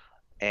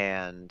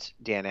and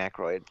Dan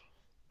Aykroyd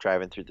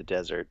driving through the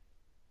desert,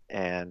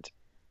 and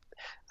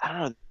I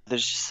don't know,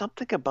 there's just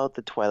something about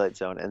the Twilight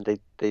Zone, and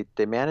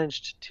they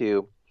managed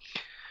to.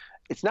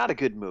 It's not a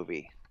good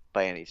movie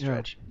by any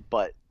stretch,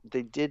 but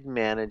they did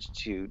manage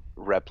to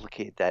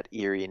replicate that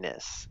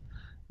eeriness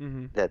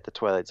that the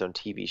Twilight Zone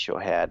TV show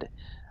had.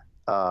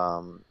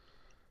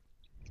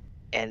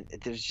 And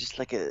there's just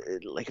like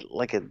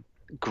a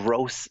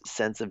gross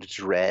sense of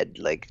dread,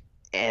 like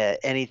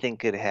anything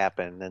could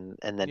happen,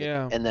 and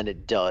then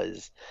it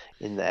does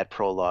in that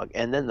prologue.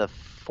 And then the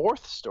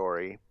fourth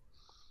story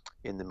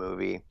in the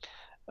movie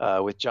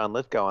with John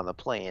Lithgow on the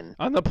plane.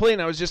 On the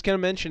plane, I was just gonna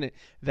mention it.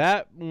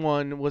 That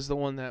one was the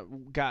one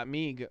that got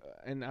me,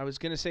 and I was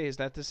gonna say, is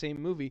that the same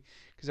movie?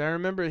 Because I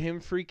remember him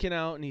freaking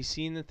out and he's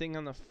seeing the thing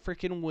on the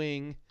freaking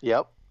wing.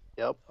 Yep.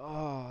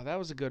 Oh, that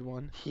was a good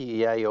one.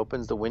 He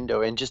opens the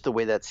window, and just the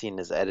way that scene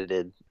is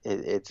edited,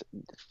 it's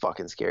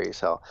fucking scary as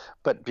hell.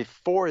 But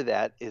before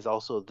that is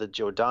also the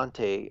Joe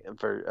Dante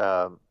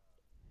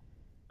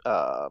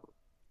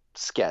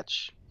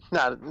sketch,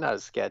 not a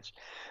sketch,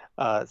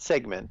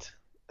 segment.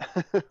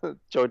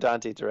 Joe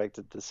Dante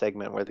directed the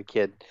segment where the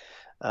kid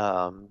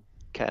kind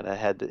of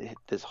had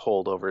this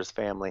hold over his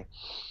family,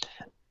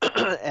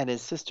 and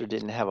his sister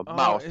didn't have a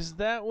mouth. Is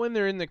that when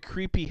they're in the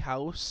creepy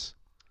house?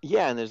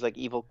 Yeah, and there's like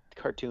evil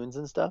cartoons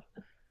and stuff.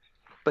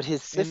 But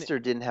his sister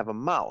didn't have a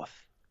mouth.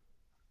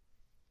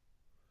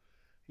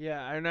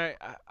 Yeah, and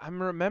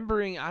I'm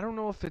remembering, I don't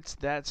know if it's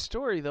that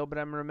story though, but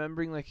I'm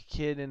remembering like a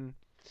kid, and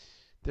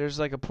there's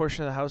like a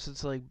portion of the house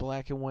that's like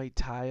black and white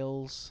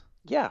tiles.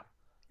 Yeah,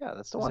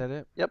 that's the one. Is that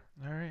it? Yep.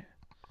 All right.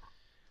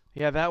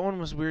 Yeah, that one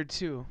was weird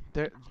too.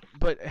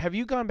 But have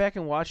you gone back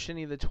and watched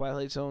any of the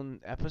Twilight Zone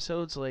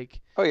episodes?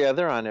 Like. Oh yeah,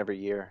 they're on every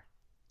year.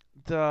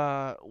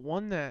 The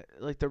one that,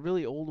 like the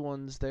really old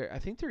ones, I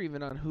think they're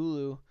even on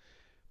Hulu,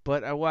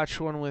 but I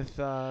watched one with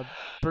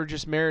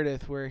Burgess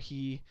Meredith where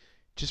he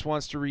just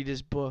wants to read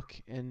his book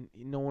and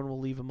no one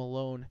will leave him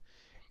alone,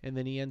 and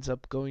then he ends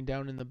up going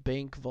down in the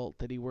bank vault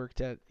that he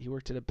worked at. He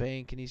worked at a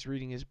bank and he's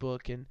reading his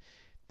book, and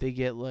they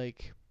get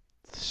like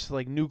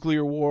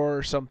nuclear war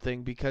or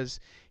something because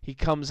he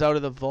comes out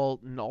of the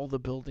vault and all the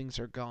buildings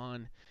are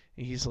gone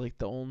and he's like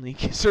the only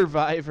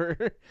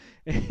survivor.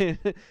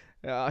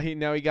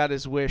 He got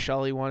his wish.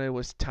 All he wanted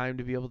was time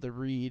to be able to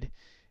read,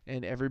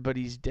 and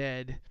everybody's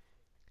dead.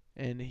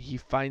 And he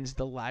finds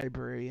the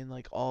library, and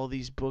like all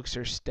these books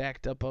are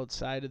stacked up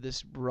outside of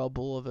this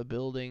rubble of a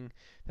building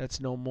that's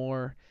no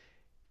more.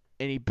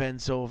 And he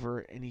bends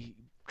over and he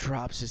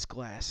drops his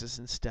glasses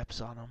and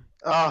steps on them.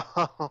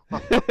 Oh.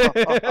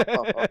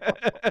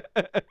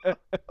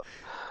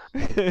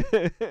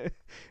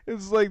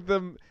 It's like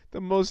the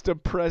most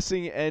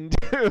depressing end.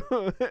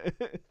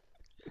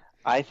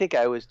 I think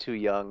I was too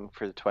young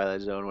for the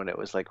Twilight Zone when it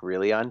was like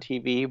really on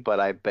TV, but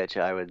I bet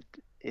you I would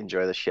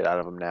enjoy the shit out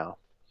of them now.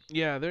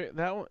 Yeah,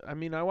 that one, I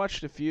mean, I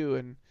watched a few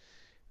and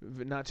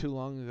not too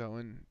long ago,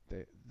 and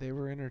they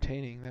were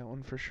entertaining. That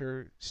one for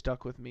sure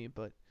stuck with me.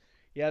 But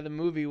yeah, the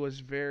movie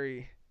was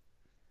very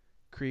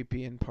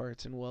creepy in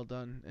parts and well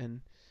done.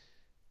 And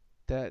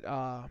that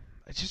I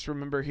just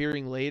remember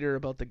hearing later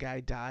about the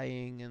guy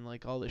dying and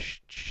like all the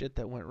shit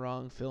that went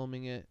wrong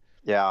filming it.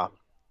 Yeah.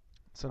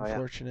 It's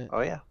unfortunate.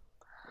 Oh yeah.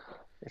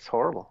 It's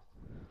horrible.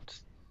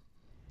 It's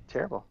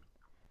terrible.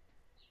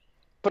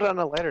 But on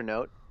a lighter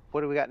note,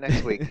 what do we got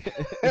next week?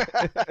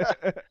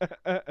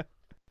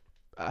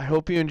 I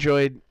hope you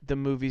enjoyed the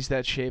movies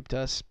that shaped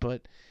us,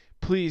 but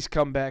please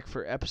come back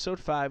for episode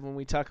 5 when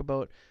we talk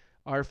about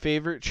our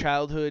favorite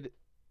childhood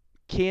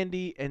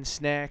candy and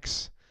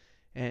snacks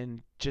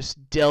and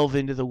just delve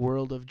into the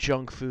world of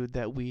junk food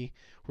that we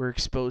were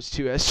exposed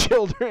to as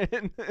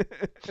children.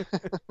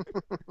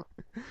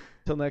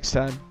 Till next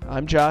time,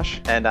 I'm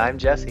Josh. And I'm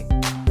Jesse.